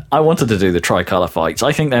do that. I wanted to do the tricolour fights.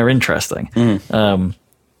 I think they're interesting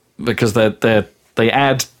because they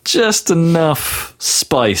add just enough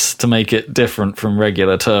spice to make it different from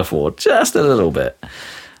regular turf war, just a little bit.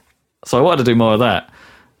 So I wanted to do more of that.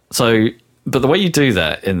 But the way you do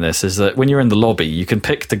that in this is that when you're in the lobby, you can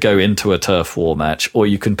pick to go into a turf war match, or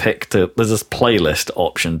you can pick to. There's this playlist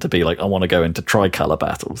option to be like, I want to go into tricolour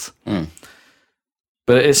battles.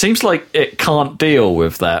 But it seems like it can't deal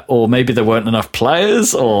with that, or maybe there weren't enough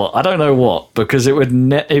players, or I don't know what. Because it would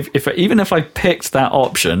even if I picked that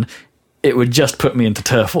option, it would just put me into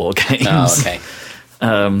turf war games. Oh, okay.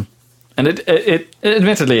 And it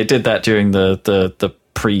admittedly it did that during the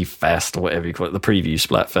pre-fest or whatever you call it, the preview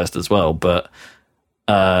Splatfest as well. But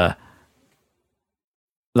that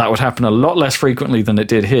would happen a lot less frequently than it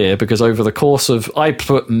did here, because over the course of I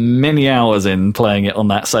put many hours in playing it on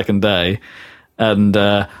that second day. And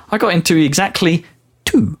I got into exactly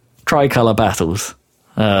 2 tricolour battles.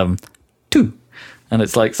 2. And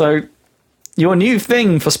it's like, so your new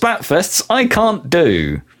thing for Splatfests, I can't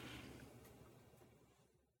do.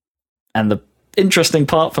 And the interesting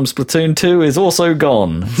part from Splatoon 2 is also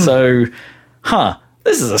gone. So,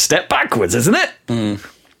 this is a step backwards, isn't it?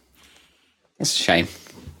 It's a shame.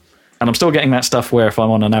 And I'm still getting that stuff where if I'm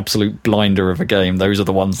on an absolute blinder of a game, those are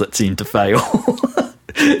the ones that seem to fail.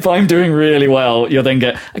 If I'm doing really well, you'll then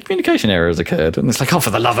get a communication error has occurred, and it's like, for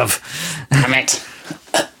the love of, damn it.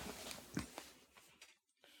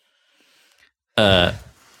 That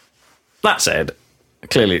said,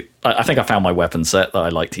 clearly, I think I found my weapon set that I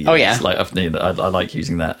like to use. Oh yeah, like I like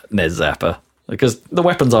using that Nez Zapper because the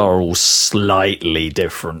weapons are all slightly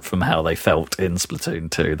different from how they felt in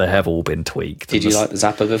Splatoon 2. They have all been tweaked. Did you like the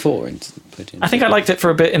Zapper before in Splatoon 2? I think I liked it for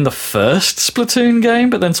a bit in the first Splatoon game,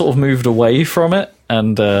 but then sort of moved away from it.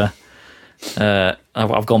 And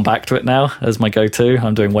I've gone back to it now as my go-to.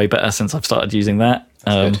 I'm doing way better since I've started using that.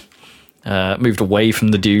 Moved away from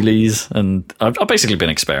the dualies, and I've basically been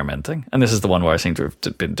experimenting. And this is the one where I seem to have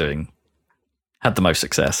had the most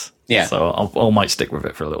success. Yeah. So I might stick with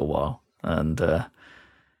it for a little while, and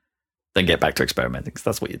then get back to experimenting. Because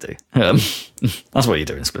that's what you do. That's what you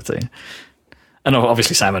do in Splatoon. And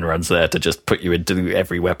obviously Salmon Run's there to just put you into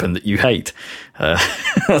every weapon that you hate.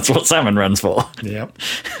 That's what Salmon Run's for. Yep.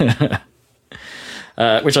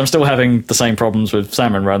 Which I'm still having the same problems with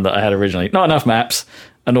Salmon Run that I had originally. Not enough maps.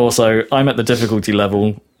 And also, I'm at the difficulty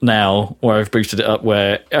level now where I've boosted it up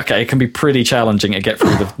where, okay, it can be pretty challenging to get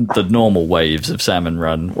through the normal waves of Salmon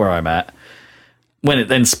Run where I'm at. When it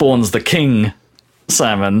then spawns the King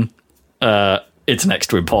Salmon, it's next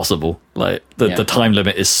to impossible. Like the time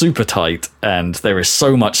limit is super tight, and there is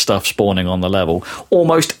so much stuff spawning on the level.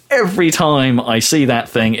 Almost every time I see that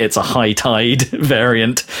thing, it's a high tide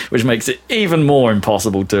variant, which makes it even more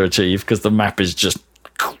impossible to achieve because the map is just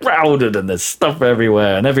crowded and there's stuff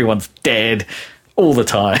everywhere and everyone's dead all the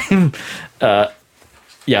time. I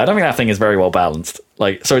don't think that thing is very well balanced.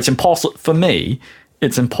 Like, so it's impossible for me.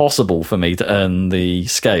 It's impossible for me to earn the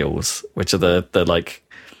scales, which are the like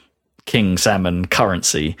King Salmon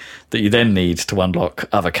currency that you then need to unlock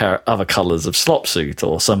other colours of slop suit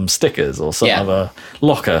or some stickers or some other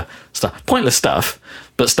locker stuff. Pointless stuff,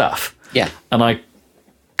 but stuff. Yeah. And I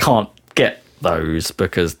can't get those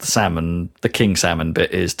because the King Salmon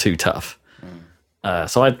bit is too tough.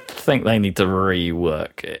 So I think they need to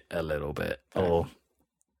rework it a little bit, or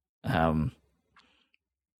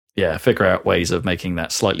figure out ways of making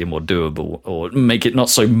that slightly more doable, or make it not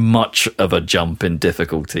so much of a jump in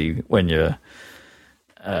difficulty when you're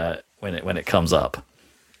when it comes up.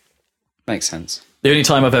 Makes sense. The only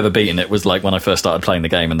time I've ever beaten it was like when I first started playing the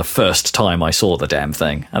game, and the first time I saw the damn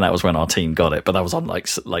thing, and that was when our team got it. But that was on like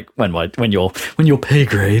when your pay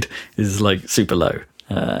grade is like super low.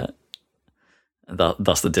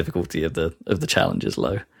 Thus the difficulty of the challenge is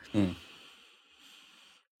low.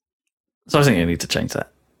 So I think you need to change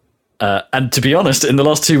that. And to be honest, in the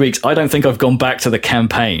last 2 weeks, I don't think I've gone back to the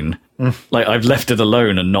campaign. Like, I've left it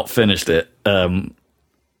alone and not finished it.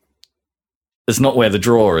 It's not where the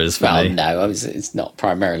draw is for me. No, it's not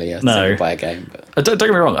primarily a single-player game. But Don't get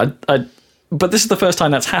me wrong. But this is the first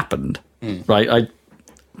time that's happened, right? I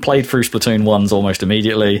played through Splatoon 1s almost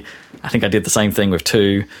immediately. I think I did the same thing with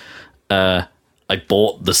 2. I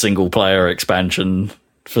bought the single-player expansion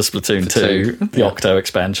for Splatoon 2, the Octo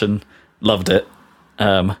expansion. Loved it.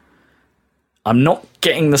 I'm not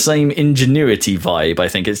getting the same ingenuity vibe. I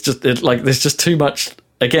think it's just like there's just too much.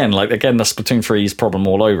 Again, the Splatoon 3's problem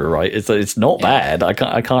all over, right? It's not bad. I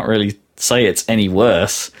can't really say it's any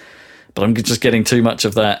worse, but I'm just getting too much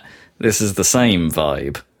of that. This is the same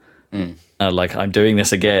vibe. Like I'm doing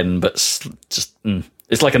this again, but just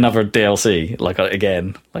it's like another DLC. Like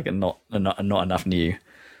again, like not enough new.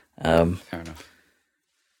 Fair enough.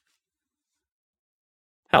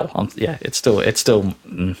 Hell, it's still.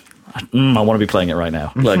 I want to be playing it right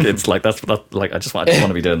now. Like it's like that's like I just want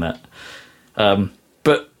to be doing that.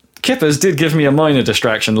 But Kippers did give me a minor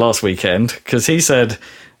distraction last weekend because he said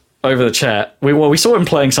over the chat we saw him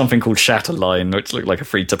playing something called Shatterline, which looked like a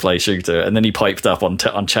free to play shooter, and then he piped up on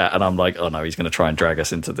chat, and I'm like, oh no, he's going to try and drag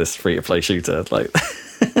us into this free to play shooter. Like,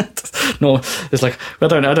 no, it's like I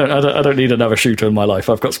don't need another shooter in my life.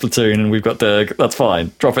 I've got Splatoon and we've got Dirk. That's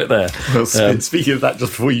fine. Drop it there. Well, speaking of that,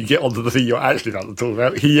 just before you get onto the thing you're actually about to talk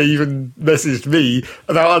about, he even messaged me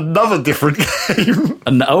about another different game.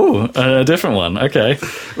 A different one. Okay,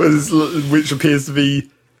 which appears to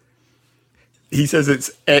be. He says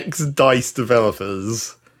it's ex-DICE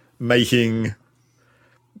developers making.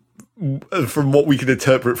 From what we can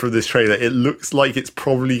interpret from this trailer, it looks like it's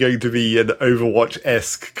probably going to be an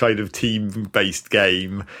Overwatch-esque kind of team-based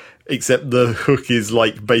game, except the hook is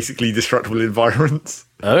like basically destructible environments.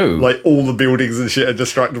 Oh. Like all the buildings and shit are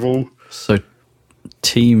destructible. So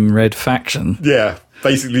Team Red Faction. Yeah,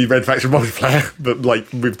 basically Red Faction multiplayer, but like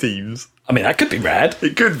with teams. I mean, that could be rad.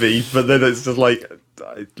 It could be, but then it's just like,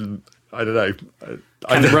 I don't know.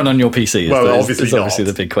 Can it run on your PC? Obviously is obviously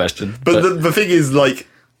the big question. But the thing is, like,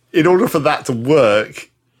 in order for that to work,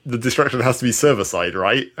 the destruction has to be server-side,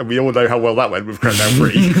 right? And we all know how well that went with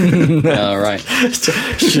Crackdown 3. All right.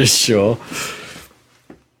 Sure.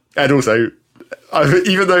 And also,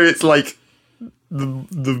 even though it's like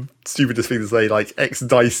the stupidest thing to say, like,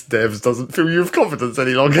 ex-DICE devs doesn't fill you with confidence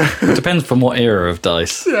any longer. It depends from what era of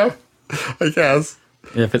DICE. Yeah, I guess.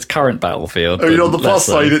 Yeah, if it's current Battlefield. I mean, on the plus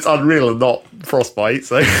side, it's Unreal and not Frostbite,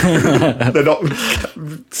 so they're not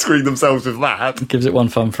screwing themselves with that. Gives it one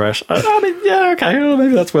fun fresh. I mean, yeah, okay, well,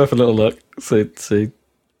 maybe that's worth a little look. See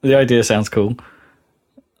The idea sounds cool.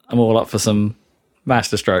 I'm all up for some mass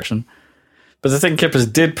destruction. But the thing Kippers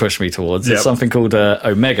did push me towards is something called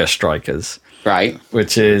Omega Strikers. Right.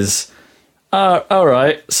 Which is, all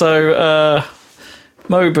right, so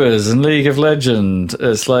MOBAs and League of Legends,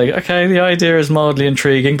 it's like, okay, the idea is mildly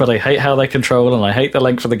intriguing, but I hate how they control, and I hate the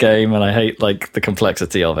length of the game, and I hate, like, the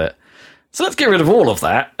complexity of it. So let's get rid of all of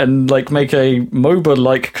that and, like, make a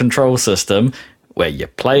MOBA-like control system where you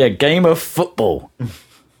play a game of football.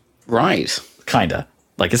 Right. Kinda.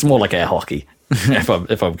 Like, it's more like air hockey. if I'm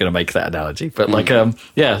going to make that analogy, but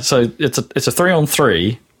so it's a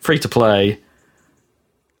 3-on-3 free to play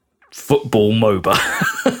football MOBA.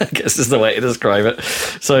 I guess is the way to describe it.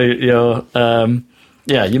 So you're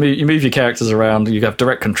you move your characters around. You have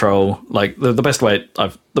direct control. Like the best way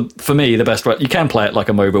for me, the best way you can play it like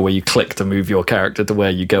a MOBA where you click to move your character to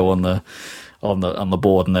where you go on the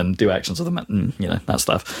board and then do actions with them, and, that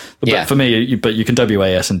stuff. But for me, you can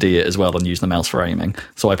WAS and D it as well and use the mouse for aiming.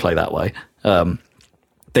 So I play that way.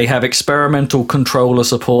 They have experimental controller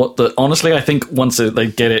support that, honestly, I think once they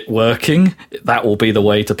get it working, that will be the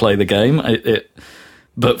way to play the game.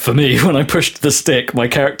 But for me, when I pushed the stick, my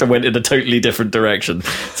character went in a totally different direction.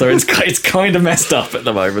 So it's kind of messed up at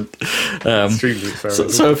the moment. Extremely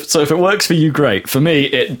experimental. So if it works for you, great. For me,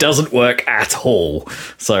 it doesn't work at all.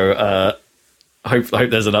 So I hope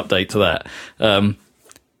there's an update to that.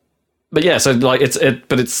 But yeah, so like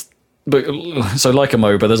so like a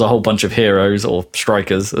MOBA, there's a whole bunch of heroes or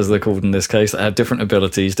strikers, as they're called in this case, that have different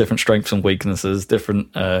abilities, different strengths and weaknesses, different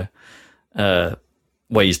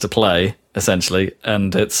ways to play, essentially.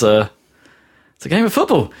 And it's a game of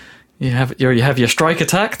football. You have your strike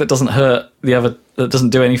attack that doesn't hurt that doesn't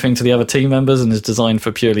do anything to the other team members and is designed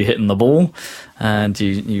for purely hitting the ball, and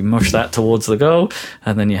you mush that towards the goal.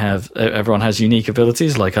 And then you have everyone has unique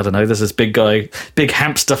abilities. Like, I don't know, there's this big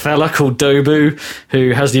hamster fella called Dobu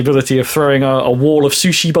who has the ability of throwing a wall of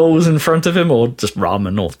sushi bowls in front of him, or just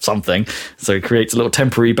ramen or something. So he creates a little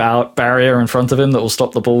temporary barrier in front of him that will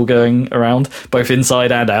stop the ball going around both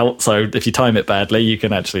inside and out. So if you time it badly, you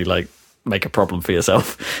can actually make a problem for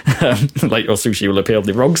yourself. Like your sushi will appear on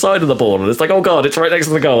the wrong side of the board, and it's like, oh god, it's right next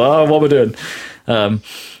to the goal. Oh, what am I doing?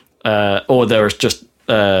 Or there are just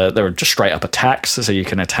straight up attacks, so you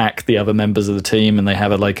can attack the other members of the team, and they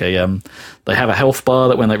have a health bar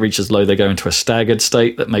that when it reaches low, they go into a staggered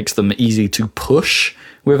state that makes them easy to push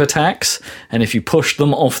with attacks. And if you push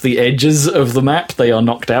them off the edges of the map, they are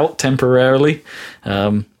knocked out temporarily.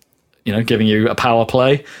 Giving you a power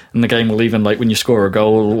play, and the game will even, like, when you score a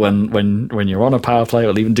goal, when you're on a power play,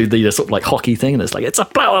 it'll even do the sort of like hockey thing, and it's like, it's a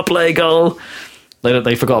power play goal.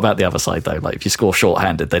 They forgot about the other side though. Like, if you score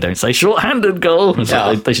short-handed, they don't say short-handed goal.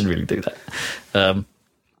 Like, they should really do that.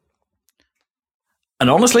 And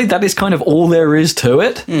honestly, that is kind of all there is to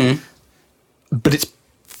it. But it's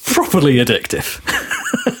properly addictive.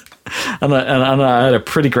 and I had a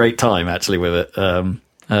pretty great time actually with it.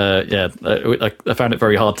 I found it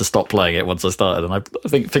very hard to stop playing it once I started, and I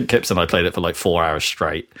think Kips and I played it for like 4 hours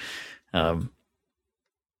straight.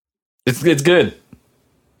 It's good,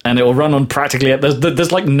 and it will run on practically.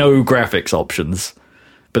 There's like no graphics options,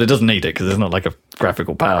 but it doesn't need it because it's not like a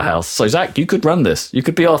graphical powerhouse. So Zach, you could run this. You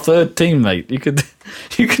could be our third teammate.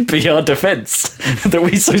 You could be our defense that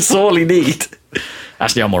we so sorely need.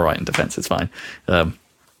 Actually, I'm all right in defense. It's fine. I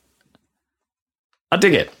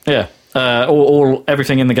dig it. Yeah.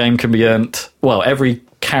 Everything in the game can be earned. Well, every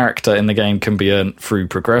character in the game can be earned through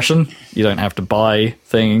progression. You don't have to buy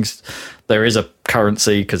things. There is a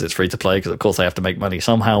currency because it's free to play, because of course they have to make money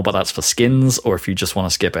somehow, but that's for skins, or if you just want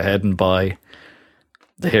to skip ahead and buy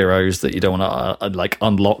the heroes that you don't want to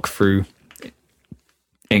unlock through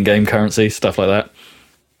in-game currency, stuff like that.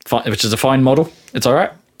 Which is a fine model. It's all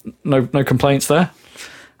right. No complaints there.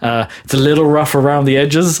 It's a little rough around the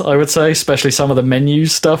edges, I would say, especially some of the menu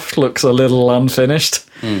stuff looks a little unfinished.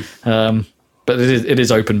 But it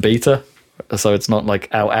is open beta, so it's not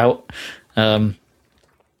like out. And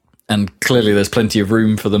clearly there's plenty of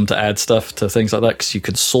room for them to add stuff to things like that, because you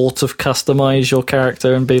can sort of customize your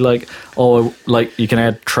character and be like, you can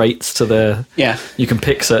add traits to their... Yeah. You can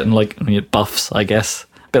pick certain buffs, I guess.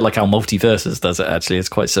 A bit like how Multiverses does it, actually. It's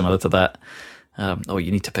quite similar to that.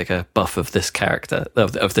 You need to pick a buff of this character,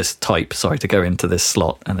 of this type, to go into this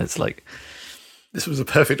slot. And it's like... This was a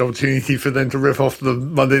perfect opportunity for them to rip off the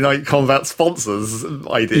Monday Night Combat sponsors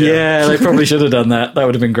idea. Yeah, they probably should have done that. That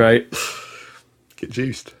would have been great. Get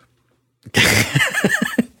juiced.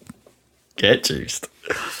 Get juiced.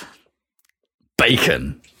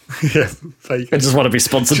 Bacon. Yes, bacon. I just want to be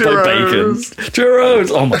sponsored by bacon.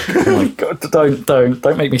 Churros! Oh my god,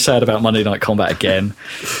 don't make me sad about Monday Night Combat again.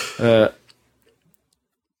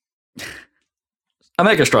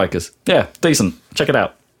 Omega Strikers. Yeah, decent. Check it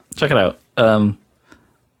out.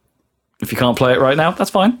 If you can't play it right now,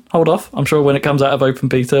 that's fine. Hold off. I'm sure when it comes out of open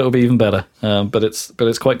beta, it'll be even better. But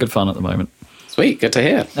it's quite good fun at the moment. Sweet, good to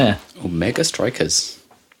hear. Yeah. Omega Strikers.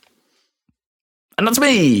 And that's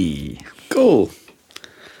me. Cool.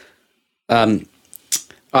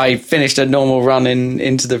 I finished a normal run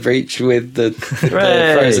Into the Breach with the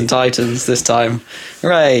Frozen Titans this time.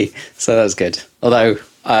 Hooray! So that was good. Although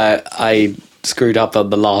I screwed up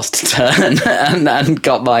on the last turn and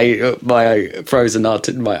got my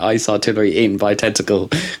ice artillery in by tentacle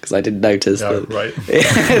because I didn't notice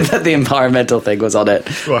that the environmental thing was on it.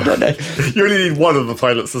 Well, you only need one of the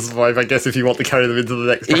pilots to survive, I guess, if you want to carry them into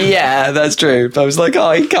the next round. Yeah, that's true. But I was like,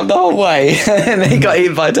 he come the whole way and he got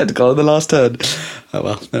eaten by a tentacle on the last turn. Oh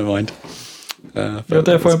well, never mind. Your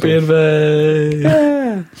death won't be in vain.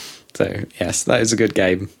 Yeah. So, yes, that is a good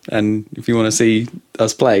game. And if you want to see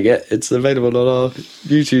us playing it, it's available on our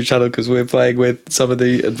YouTube channel because we're playing with some of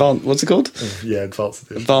the advanced... What's it called? Yeah, Advanced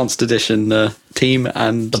Edition. Advanced Edition team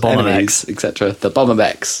and the enemies, etc. The Bomber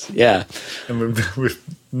Mechs, yeah. And we've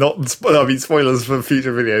not... spoilers for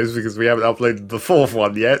future videos because we haven't uploaded the fourth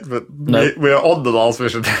one yet, but we're on the last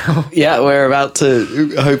mission now. Yeah, we're about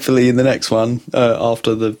to, hopefully, in the next one,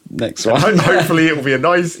 after the next one. Hopefully it will be a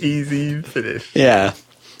nice, easy finish. Yeah.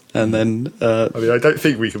 And then... I don't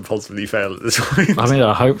think we can possibly fail at this point.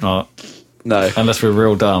 I hope not. No. Unless we're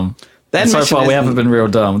real dumb. Then so far, we haven't been real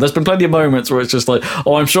dumb. There's been plenty of moments where it's just like,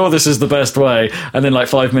 I'm sure this is the best way. And then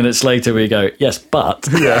 5 minutes later, we go, yes, but...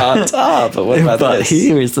 Yeah. But what about but this?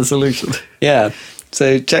 Here is the solution. Yeah.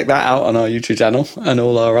 So check that out on our YouTube channel and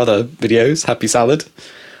all our other videos. Happy Salad.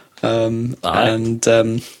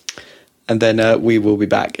 And then we will be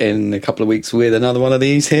back in a couple of weeks with another one of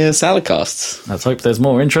these here SaladCasts. Let's hope there's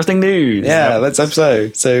more interesting news. Yeah, let's hope so.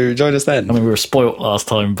 So join us then. I mean, we were spoilt last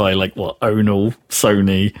time by Onal,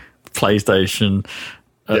 Sony, PlayStation.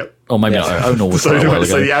 Yep. Or maybe not. Onal was quite a while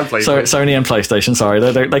ago. Sony and PlayStation. Sony and PlayStation, sorry.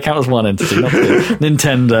 They count as one entity, not two.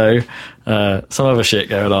 Nintendo, some other shit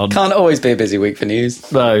going on. Can't always be a busy week for news.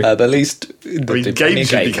 No. But at least... games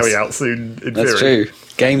should be coming out soon, in That's theory. true.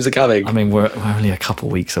 Games are coming. I mean, we're only a couple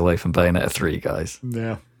weeks away from Bayonetta 3, guys.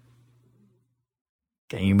 Yeah.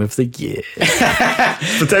 Game of the year.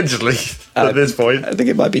 Potentially, at this point. I think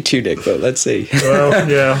it might be Tunic, but let's see. Well,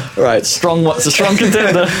 yeah. Right. It's a strong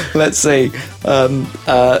contender. Let's see.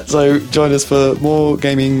 So join us for more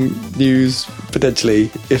gaming news,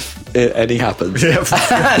 potentially, if any happens. Yep.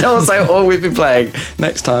 And also all we've been playing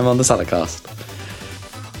next time on the SaladCast.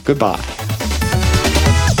 Goodbye.